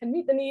diet can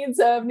meet the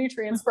needs of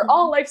nutrients for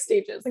all life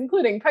stages,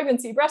 including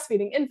pregnancy,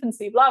 breastfeeding,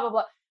 infancy, blah, blah,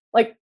 blah.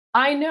 Like,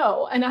 I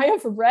know, and I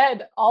have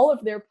read all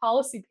of their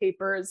policy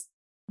papers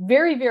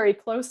very, very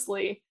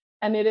closely.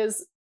 And it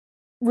is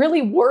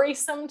really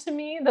worrisome to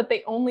me that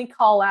they only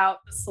call out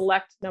the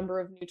select number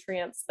of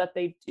nutrients that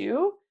they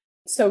do.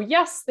 So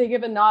yes, they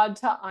give a nod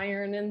to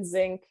iron and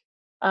zinc.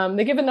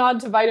 They give a nod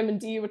to vitamin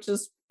D, which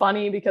is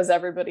funny because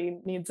everybody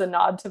needs a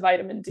nod to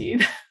vitamin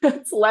D.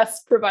 It's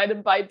less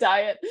provided by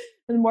diet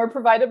and more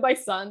provided by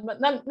sun.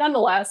 But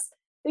nonetheless,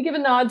 they give a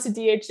nod to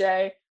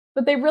DHA,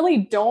 but they really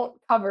don't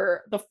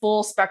cover the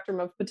full spectrum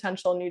of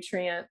potential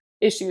nutrient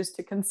issues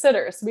to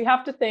consider. So we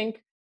have to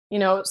think,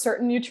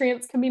 certain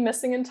nutrients can be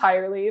missing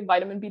entirely.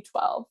 Vitamin B12,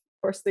 of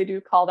course, they do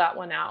call that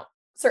one out.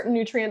 Certain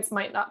nutrients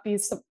might not be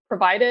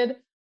provided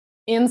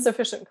in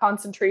sufficient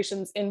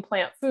concentrations in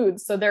plant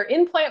foods. So they're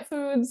in plant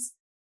foods,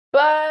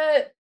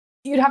 but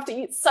you'd have to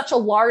eat such a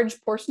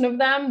large portion of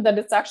them that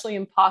it's actually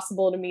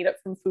impossible to meet it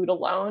from food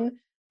alone.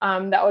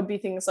 That would be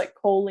things like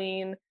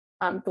choline,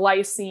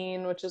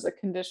 glycine, which is a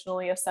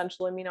conditionally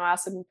essential amino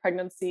acid in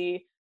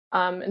pregnancy,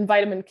 and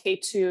vitamin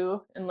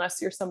K2,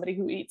 unless you're somebody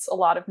who eats a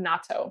lot of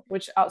natto,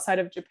 which outside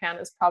of Japan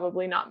is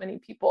probably not many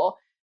people.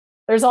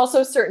 There's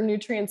also certain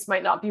nutrients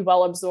might not be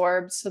well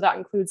absorbed. So that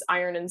includes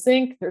iron and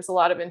zinc. There's a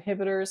lot of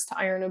inhibitors to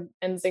iron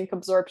and zinc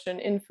absorption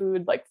in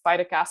food, like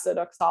phytic acid,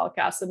 oxalic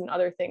acid, and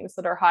other things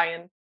that are high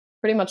in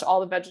pretty much all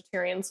the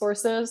vegetarian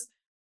sources.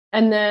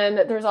 And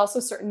then there's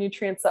also certain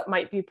nutrients that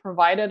might be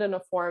provided in a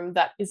form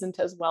that isn't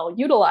as well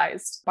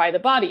utilized by the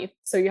body.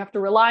 So you have to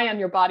rely on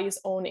your body's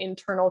own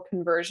internal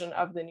conversion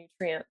of the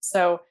nutrient.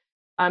 So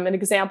an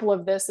example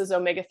of this is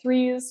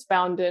omega-3s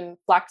found in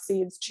flax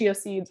seeds, chia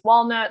seeds,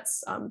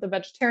 walnuts. The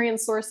vegetarian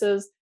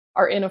sources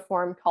are in a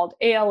form called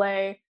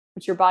ALA,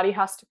 which your body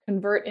has to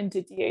convert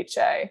into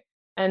DHA.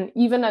 And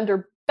even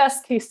under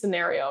best case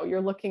scenario,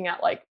 you're looking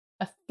at like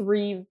I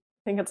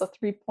think it's a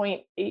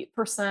 3.8%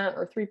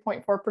 or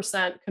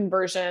 3.4%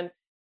 conversion.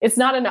 It's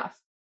not enough.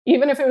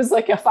 Even if it was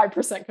like a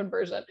 5%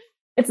 conversion,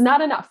 it's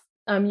not enough.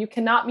 You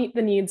cannot meet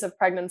the needs of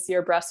pregnancy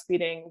or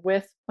breastfeeding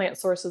with plant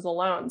sources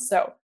alone.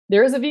 So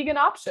there is a vegan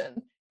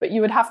option. but you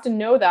would have to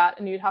know that,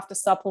 and you'd have to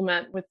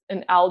supplement with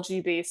an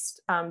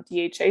algae-based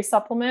DHA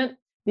supplement.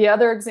 The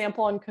other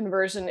example in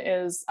conversion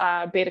is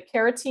beta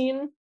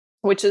carotene,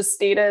 which is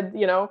stated,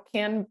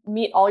 can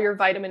meet all your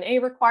vitamin A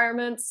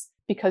requirements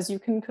because you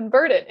can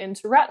convert it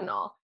into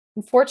retinol.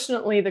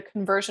 Unfortunately, the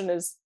conversion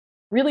is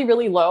really,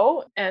 really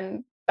low,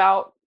 and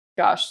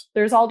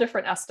there's all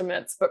different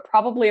estimates, but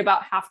probably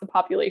about half the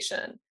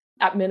population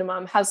at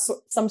minimum has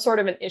some sort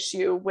of an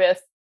issue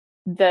with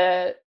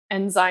the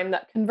enzyme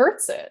that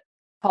converts it,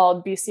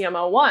 called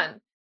BCMO1.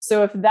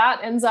 So if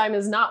that enzyme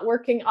is not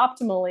working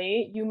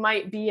optimally, you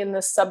might be in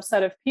this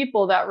subset of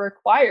people that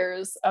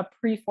requires a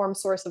preformed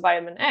source of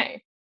vitamin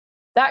A.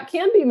 That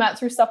can be met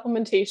through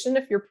supplementation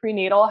if your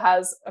prenatal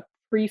has a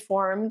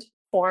preformed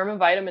form of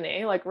vitamin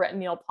A, like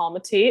retinyl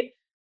palmitate.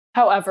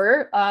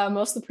 However,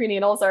 most of the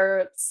prenatals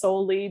are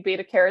solely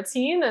beta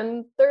carotene,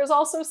 and there's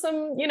also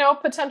some,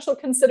 potential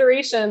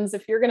considerations.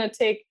 If you're going to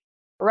take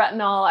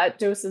retinol at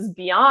doses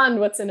beyond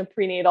what's in a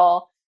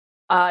prenatal,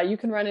 you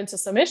can run into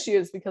some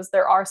issues because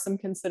there are some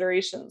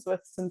considerations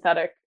with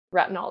synthetic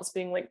retinols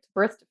being linked to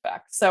birth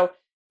defects. So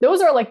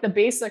those are like the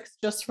basics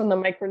just from the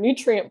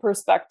micronutrient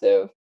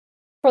perspective.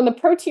 From the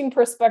protein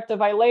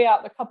perspective, I lay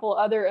out a couple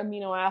other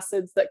amino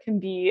acids that can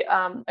be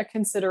a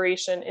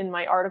consideration in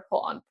my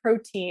article on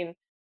protein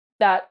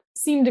that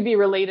seem to be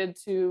related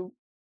to,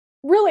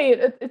 really,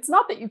 it's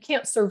not that you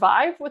can't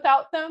survive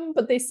without them,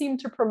 but they seem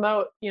to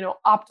promote,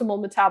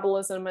 optimal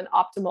metabolism and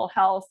optimal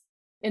health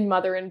in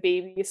mother and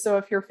baby. So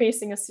if you're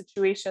facing a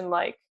situation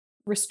like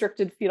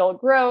restricted fetal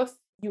growth,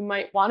 you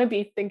might want to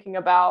be thinking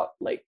about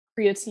like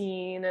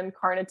creatine and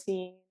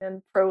carnitine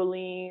and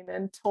proline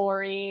and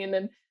taurine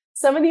and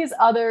some of these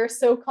other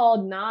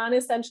so-called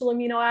non-essential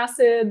amino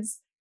acids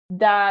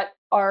that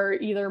are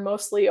either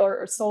mostly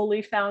or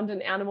solely found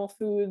in animal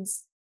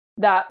foods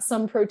that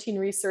some protein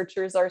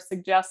researchers are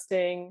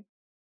suggesting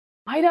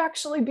might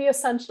actually be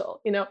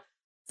essential,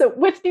 So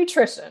with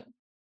nutrition,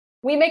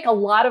 we make a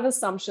lot of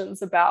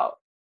assumptions about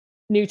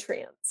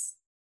nutrients.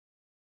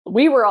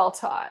 We were all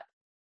taught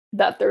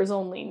that there's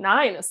only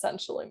 9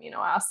 essential amino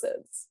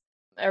acids.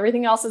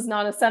 Everything else is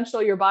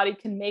non-essential. Your body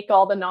can make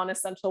all the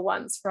non-essential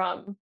ones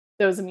from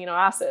those amino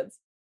acids.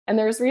 And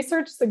there's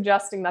research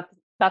suggesting that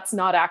that's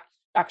not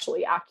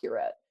actually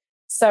accurate.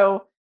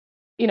 So,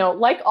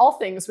 like all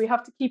things, we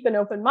have to keep an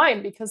open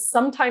mind because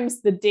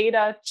sometimes the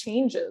data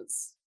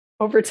changes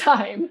over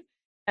time.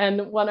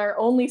 And when our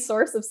only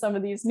source of some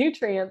of these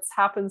nutrients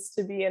happens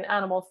to be an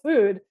animal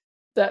food,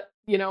 that,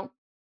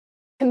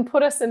 can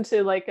put us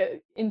into like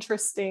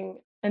interesting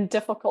and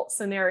difficult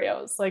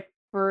scenarios. Like,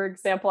 for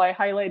example, I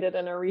highlighted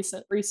in a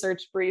recent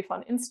research brief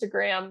on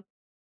Instagram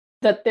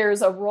that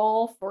there's a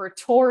role for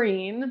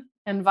taurine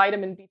and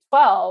vitamin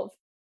B12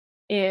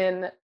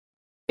 in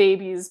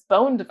babies'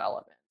 bone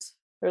development.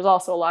 There's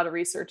also a lot of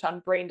research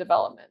on brain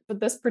development, but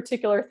this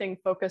particular thing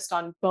focused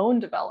on bone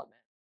development.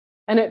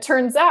 And it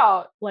turns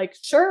out, like,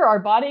 sure, our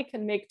body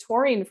can make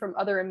taurine from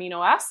other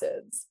amino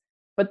acids,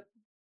 but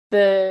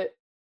the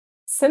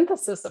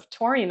synthesis of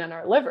taurine in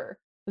our liver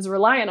is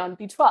reliant on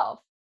B12.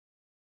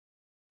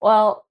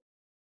 Well,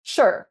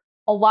 sure,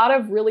 a lot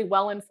of really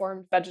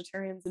well-informed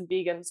vegetarians and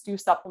vegans do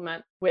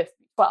supplement with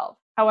B12.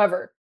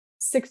 However,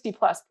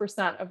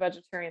 60+% of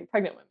vegetarian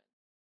pregnant women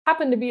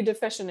happen to be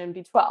deficient in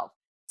B12.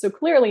 So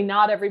clearly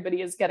not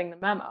everybody is getting the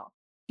memo.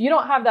 If you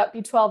don't have that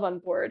B12 on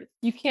board,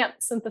 you can't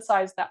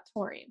synthesize that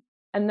taurine.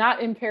 And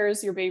that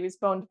impairs your baby's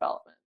bone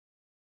development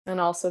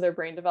and also their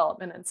brain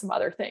development and some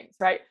other things,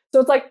 right? So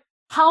it's like,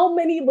 how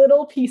many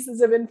little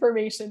pieces of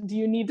information do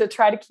you need to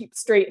try to keep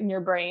straight in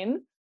your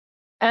brain?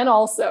 And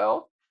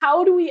also,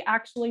 how do we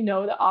actually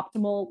know the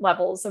optimal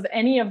levels of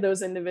any of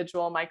those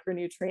individual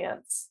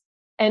micronutrients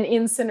and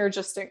in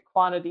synergistic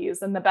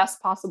quantities and the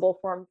best possible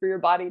form for your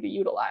body to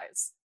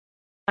utilize?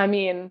 I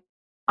mean,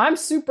 I'm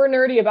super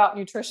nerdy about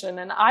nutrition,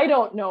 and I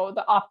don't know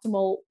the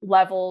optimal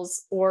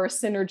levels or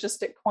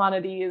synergistic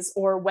quantities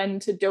or when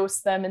to dose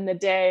them in the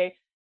day.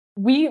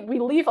 We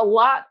leave a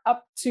lot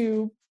up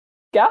to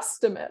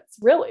guesstimates,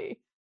 really.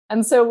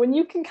 And so when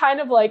you can kind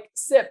of like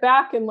sit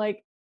back and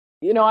like,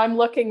 I'm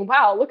looking,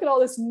 wow, look at all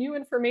this new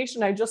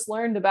information I just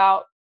learned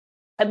about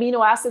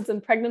amino acids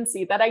in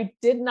pregnancy that I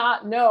did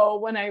not know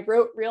when I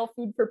wrote Real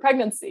Food for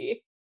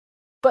Pregnancy.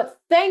 But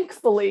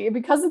thankfully,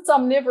 because it's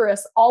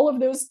omnivorous, all of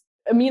those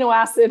amino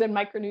acid and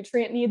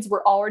micronutrient needs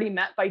were already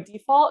met by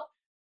default.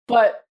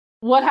 But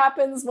what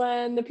happens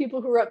when the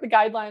people who wrote the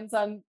guidelines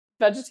on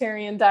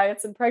vegetarian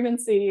diets in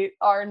pregnancy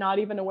are not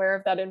even aware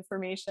of that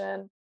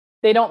information?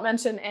 They don't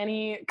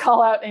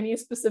call out any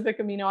specific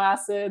amino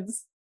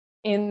acids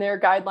in their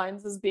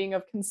guidelines as being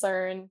of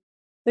concern.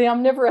 The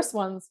omnivorous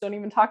ones don't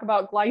even talk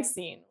about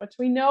glycine, which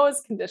we know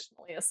is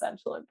conditionally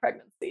essential in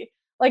pregnancy.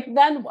 Like,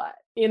 then what?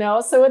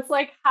 So it's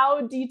like, how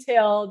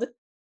detailed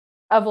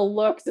of a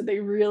look did they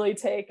really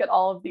take at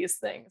all of these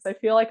things? I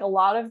feel like a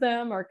lot of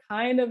them are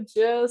kind of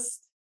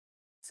just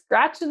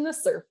scratching the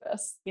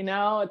surface.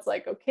 It's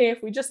like, okay,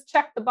 if we just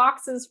check the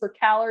boxes for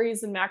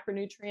calories and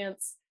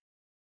macronutrients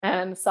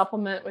and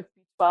supplement with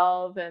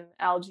B12 and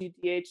algae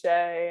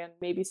DHA and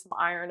maybe some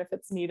iron if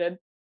it's needed,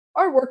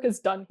 our work is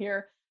done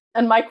here.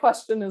 And my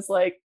question is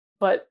like,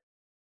 but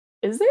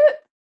is it?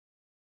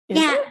 Is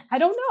Yeah, it? I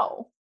don't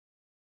know.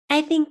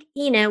 I think,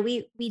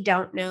 we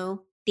don't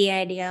know the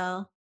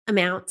ideal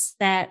amounts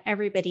that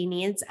everybody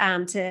needs.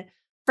 To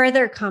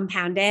further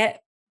compound it,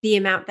 the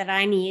amount that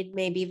I need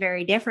may be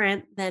very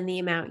different than the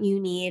amount you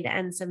need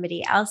and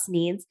somebody else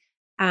needs.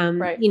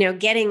 Right.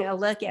 Getting a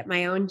look at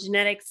my own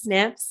genetic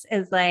SNPs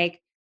is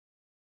like,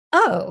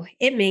 oh,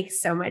 it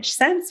makes so much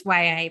sense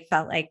why I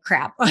felt like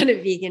crap on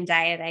a vegan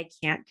diet. I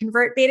can't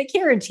convert beta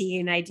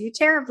carotene. I do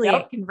terribly at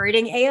Yep.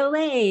 converting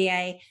ALA.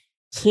 I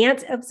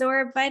can't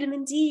absorb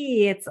vitamin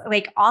D. It's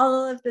like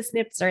all of the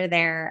SNPs are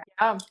there,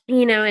 Yeah.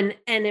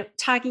 and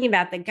talking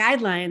about the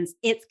guidelines,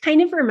 it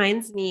kind of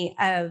reminds me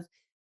of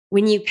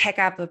when you pick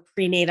up a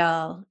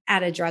prenatal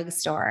at a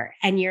drugstore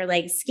and you're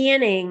like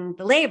scanning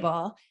the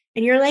label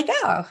and you're like,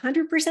 oh,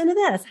 100% of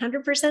this,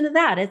 100% of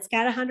that. It's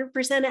got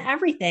 100% of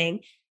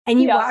everything. And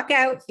you Yeah. walk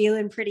out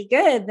feeling pretty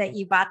good that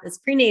you bought this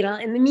prenatal.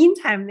 In the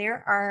meantime,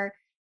 there are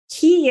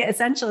key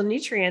essential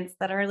nutrients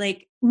that are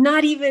like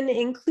not even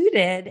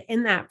included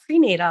in that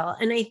prenatal.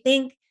 And I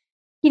think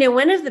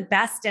one of the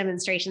best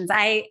demonstrations,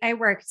 I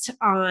worked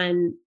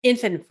on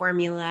infant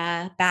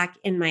formula back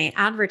in my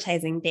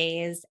advertising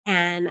days,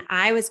 and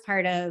I was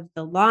part of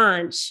the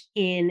launch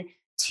in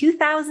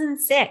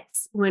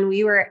 2006 when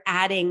we were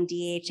adding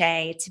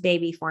DHA to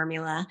baby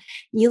formula.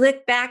 You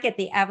look back at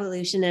the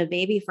evolution of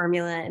baby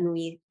formula, and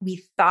we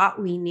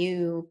thought we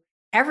knew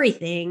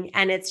everything,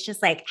 and it's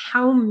just like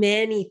how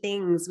many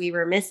things we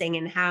were missing,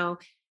 and how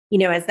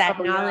as that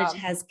Oh, knowledge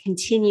yeah. has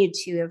continued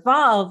to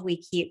evolve, we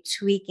keep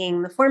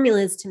tweaking the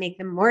formulas to make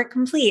them more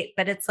complete.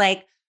 But it's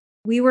like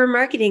we were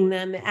marketing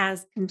them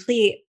as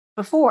complete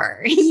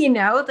before, like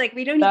That's a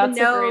great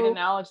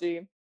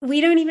analogy.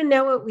 we don't even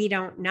know what we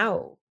don't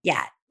know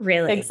yet,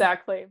 really.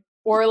 Exactly.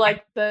 Or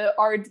like the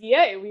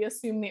RDA, we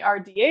assume the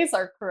RDAs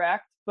are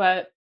correct,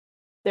 but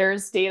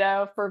there's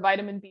data for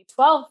vitamin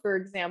B12, for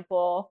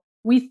example.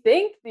 We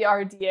think the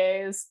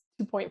RDA is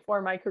 2.4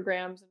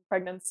 micrograms in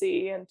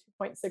pregnancy and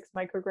 2.6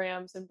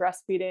 micrograms in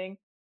breastfeeding.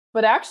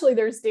 But actually,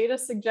 there's data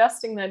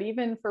suggesting that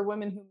even for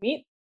women who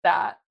meet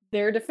that,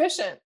 they're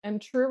deficient,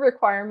 and true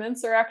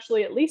requirements are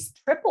actually at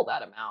least triple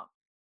that amount.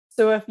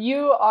 So if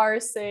you are,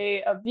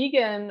 say, a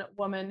vegan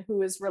woman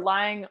who is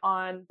relying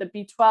on the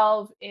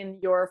B12 in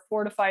your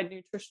fortified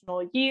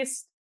nutritional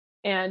yeast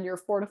and your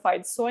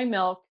fortified soy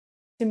milk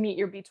to meet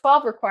your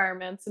B12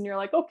 requirements, and you're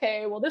like,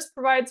 okay, well, this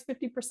provides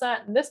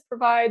 50% and this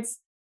provides,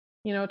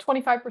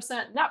 25%,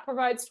 and that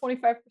provides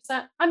 25%,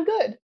 I'm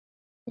good.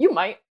 You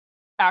might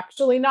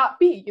actually not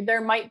be.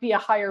 There might be a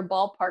higher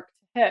ballpark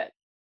to hit.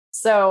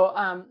 So,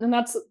 and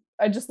that's,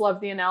 I just love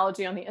the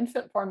analogy on the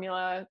infant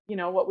formula,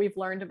 what we've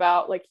learned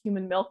about like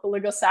human milk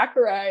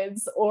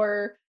oligosaccharides,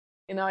 or,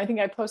 I think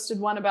I posted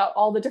one about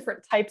all the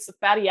different types of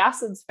fatty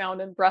acids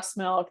found in breast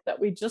milk that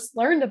we just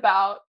learned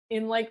about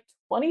in like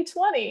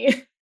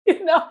 2020.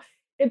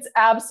 It's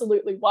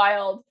absolutely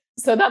wild.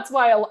 So that's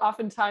why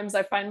oftentimes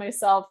I find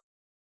myself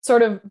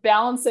sort of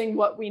balancing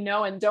what we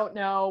know and don't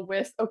know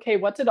with, okay,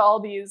 what did all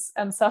these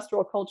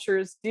ancestral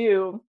cultures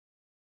do?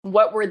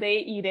 What were they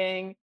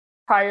eating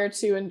prior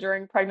to and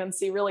during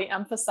pregnancy? Really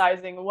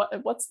emphasizing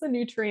what's the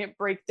nutrient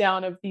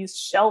breakdown of these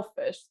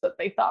shellfish that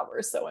they thought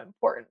were so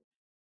important.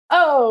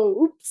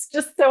 Oh, oops,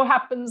 just so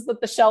happens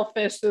that the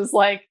shellfish is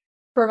like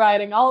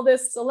providing all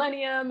this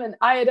selenium and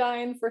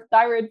iodine for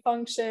thyroid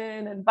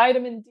function and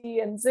vitamin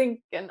D and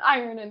zinc and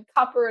iron and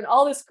copper and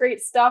all this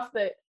great stuff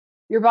that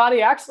your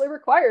body actually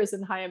requires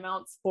in high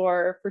amounts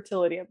for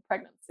fertility and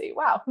pregnancy.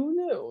 Wow, who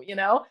knew?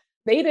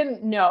 They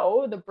didn't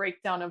know the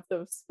breakdown of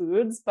those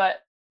foods,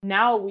 but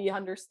now we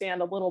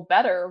understand a little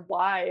better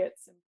why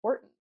it's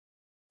important.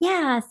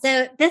 Yeah.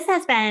 So this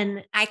has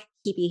been, I could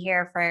keep you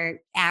here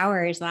for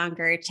hours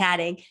longer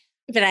chatting,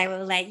 but I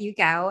will let you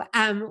go.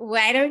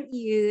 Why don't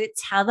you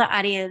tell the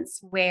audience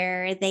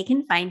where they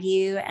can find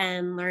you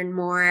and learn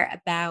more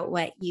about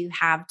what you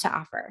have to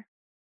offer?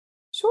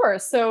 Sure.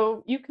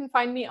 So you can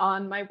find me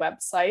on my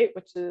website,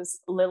 which is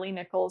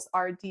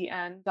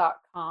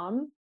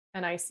lilynicholsrdn.com,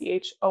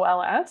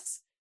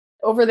 Nichols.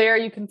 Over there,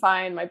 you can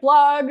find my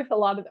blog, a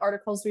lot of the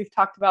articles we've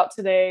talked about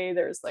today.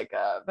 There's like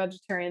a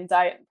vegetarian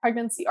diet and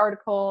pregnancy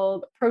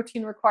article, the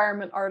protein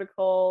requirement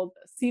article,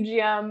 the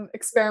CGM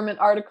experiment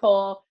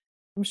article.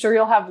 I'm sure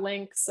you'll have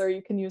links, or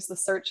you can use the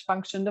search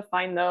function to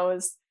find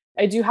those.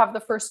 I do have the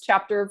first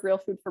chapter of Real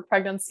Food for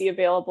Pregnancy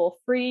available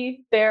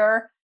free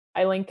there.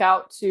 I link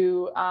out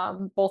to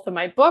both of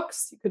my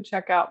books. You could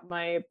check out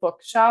my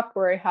bookshop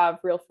where I have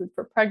Real Food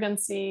for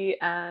Pregnancy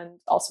and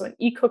also an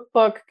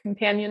e-cookbook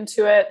companion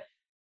to it.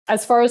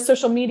 As far as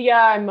social media,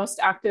 I'm most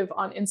active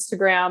on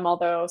Instagram,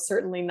 although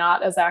certainly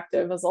not as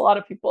active as a lot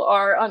of people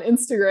are on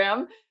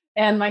Instagram.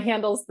 And my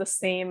handle's the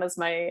same as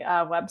my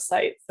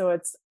website. So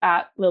it's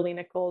at Lily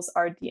Nichols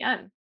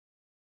RDN.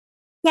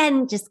 Yeah,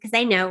 and just because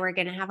I know we're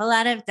going to have a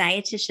lot of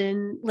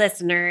dietitian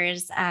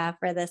listeners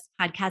for this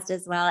podcast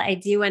as well, I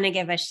do want to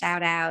give a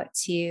shout out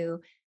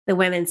to the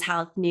Women's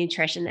Health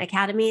Nutrition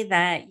Academy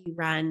that you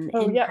run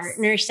Oh, in yes.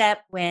 partnership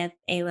with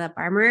Ayla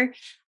Barmer.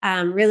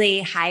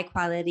 Really high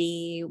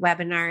quality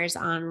webinars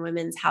on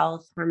women's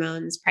health,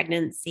 hormones,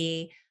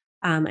 pregnancy.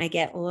 I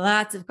get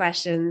lots of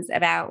questions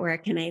about where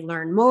can I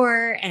learn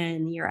more,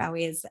 and you're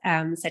always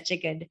such a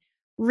good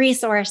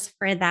resource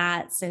for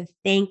that. So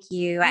thank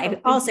you. Oh, I thank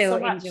you also so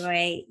much.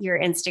 enjoy your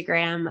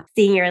Instagram,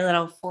 seeing your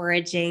little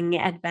foraging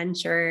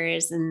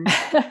adventures and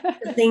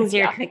the things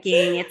you're Yeah.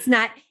 cooking. It's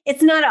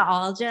not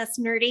all just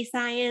nerdy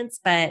science,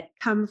 but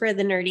come for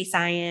the nerdy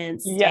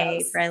science, stay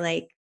Yes. for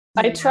like,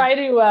 I try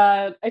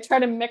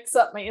to mix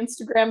up my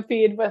Instagram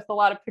feed with a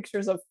lot of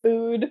pictures of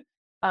food.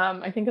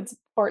 I think it's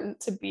important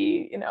to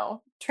be,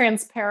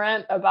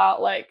 transparent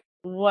about like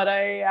what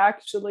I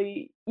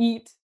actually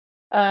eat.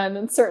 And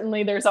then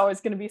certainly there's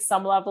always going to be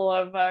some level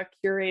of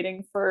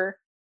curating for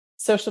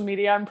social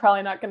media. I'm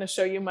probably not going to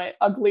show you my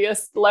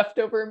ugliest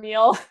leftover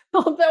meal,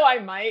 although I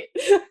might.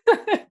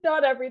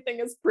 Not everything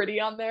is pretty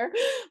on there.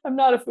 I'm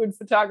not a food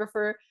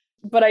photographer,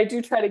 but I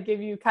do try to give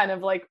you kind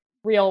of like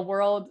real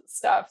world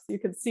stuff. So you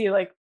can see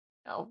like,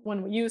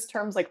 when we use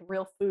terms like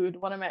real food,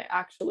 what am I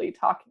actually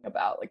talking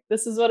about? Like,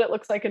 this is what it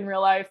looks like in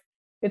real life.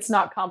 It's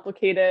not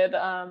complicated,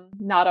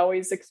 not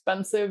always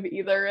expensive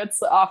either.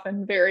 It's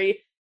often very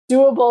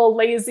doable,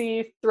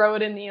 lazy, throw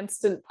it in the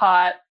Instant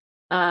Pot,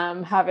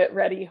 have it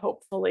ready,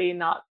 hopefully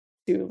not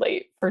too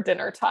late for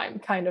dinner time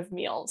kind of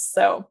meals.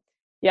 So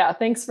yeah,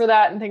 thanks for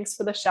that. And thanks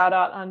for the shout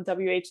out on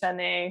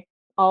WHNA.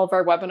 All of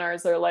our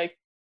webinars are like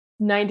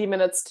 90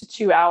 minutes to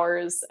 2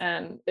 hours.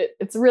 And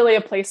it's really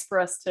a place for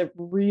us to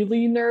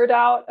really nerd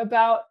out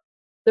about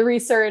the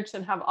research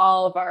and have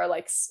all of our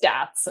like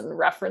stats and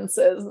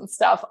references and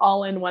stuff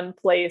all in one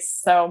place.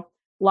 So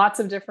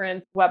lots of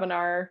different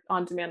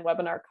on-demand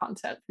webinar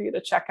content for you to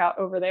check out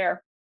over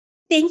there.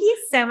 thank you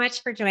so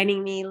much for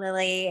joining me,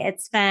 Lily.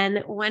 It's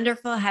been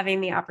wonderful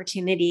having the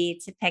opportunity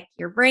to pick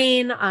your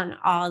brain on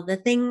all the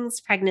things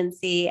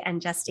pregnancy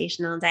and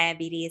gestational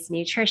diabetes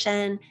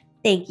nutrition.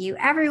 Thank you,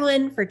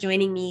 everyone, for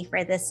joining me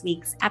for this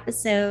week's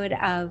episode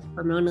of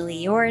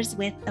Hormonally Yours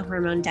with the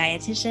Hormone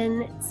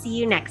Dietitian. See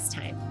you next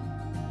time.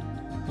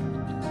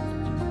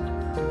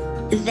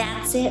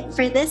 That's it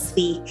for this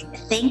week.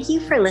 Thank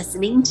you for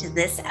listening to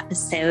this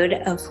episode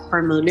of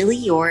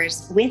Hormonally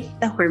Yours with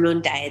the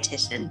Hormone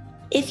Dietitian.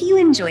 If you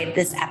enjoyed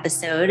this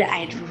episode,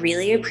 I'd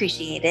really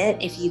appreciate it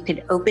if you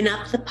could open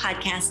up the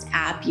podcast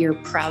app you're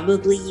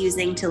probably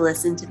using to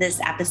listen to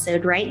this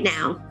episode right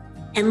now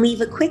and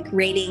leave a quick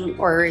rating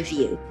or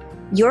review.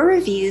 Your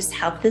reviews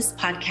help this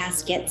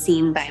podcast get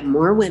seen by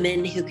more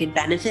women who could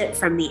benefit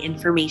from the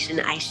information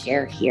I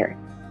share here.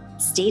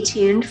 Stay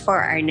tuned for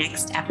our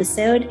next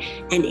episode,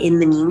 and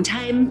in the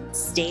meantime,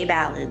 stay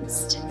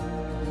balanced.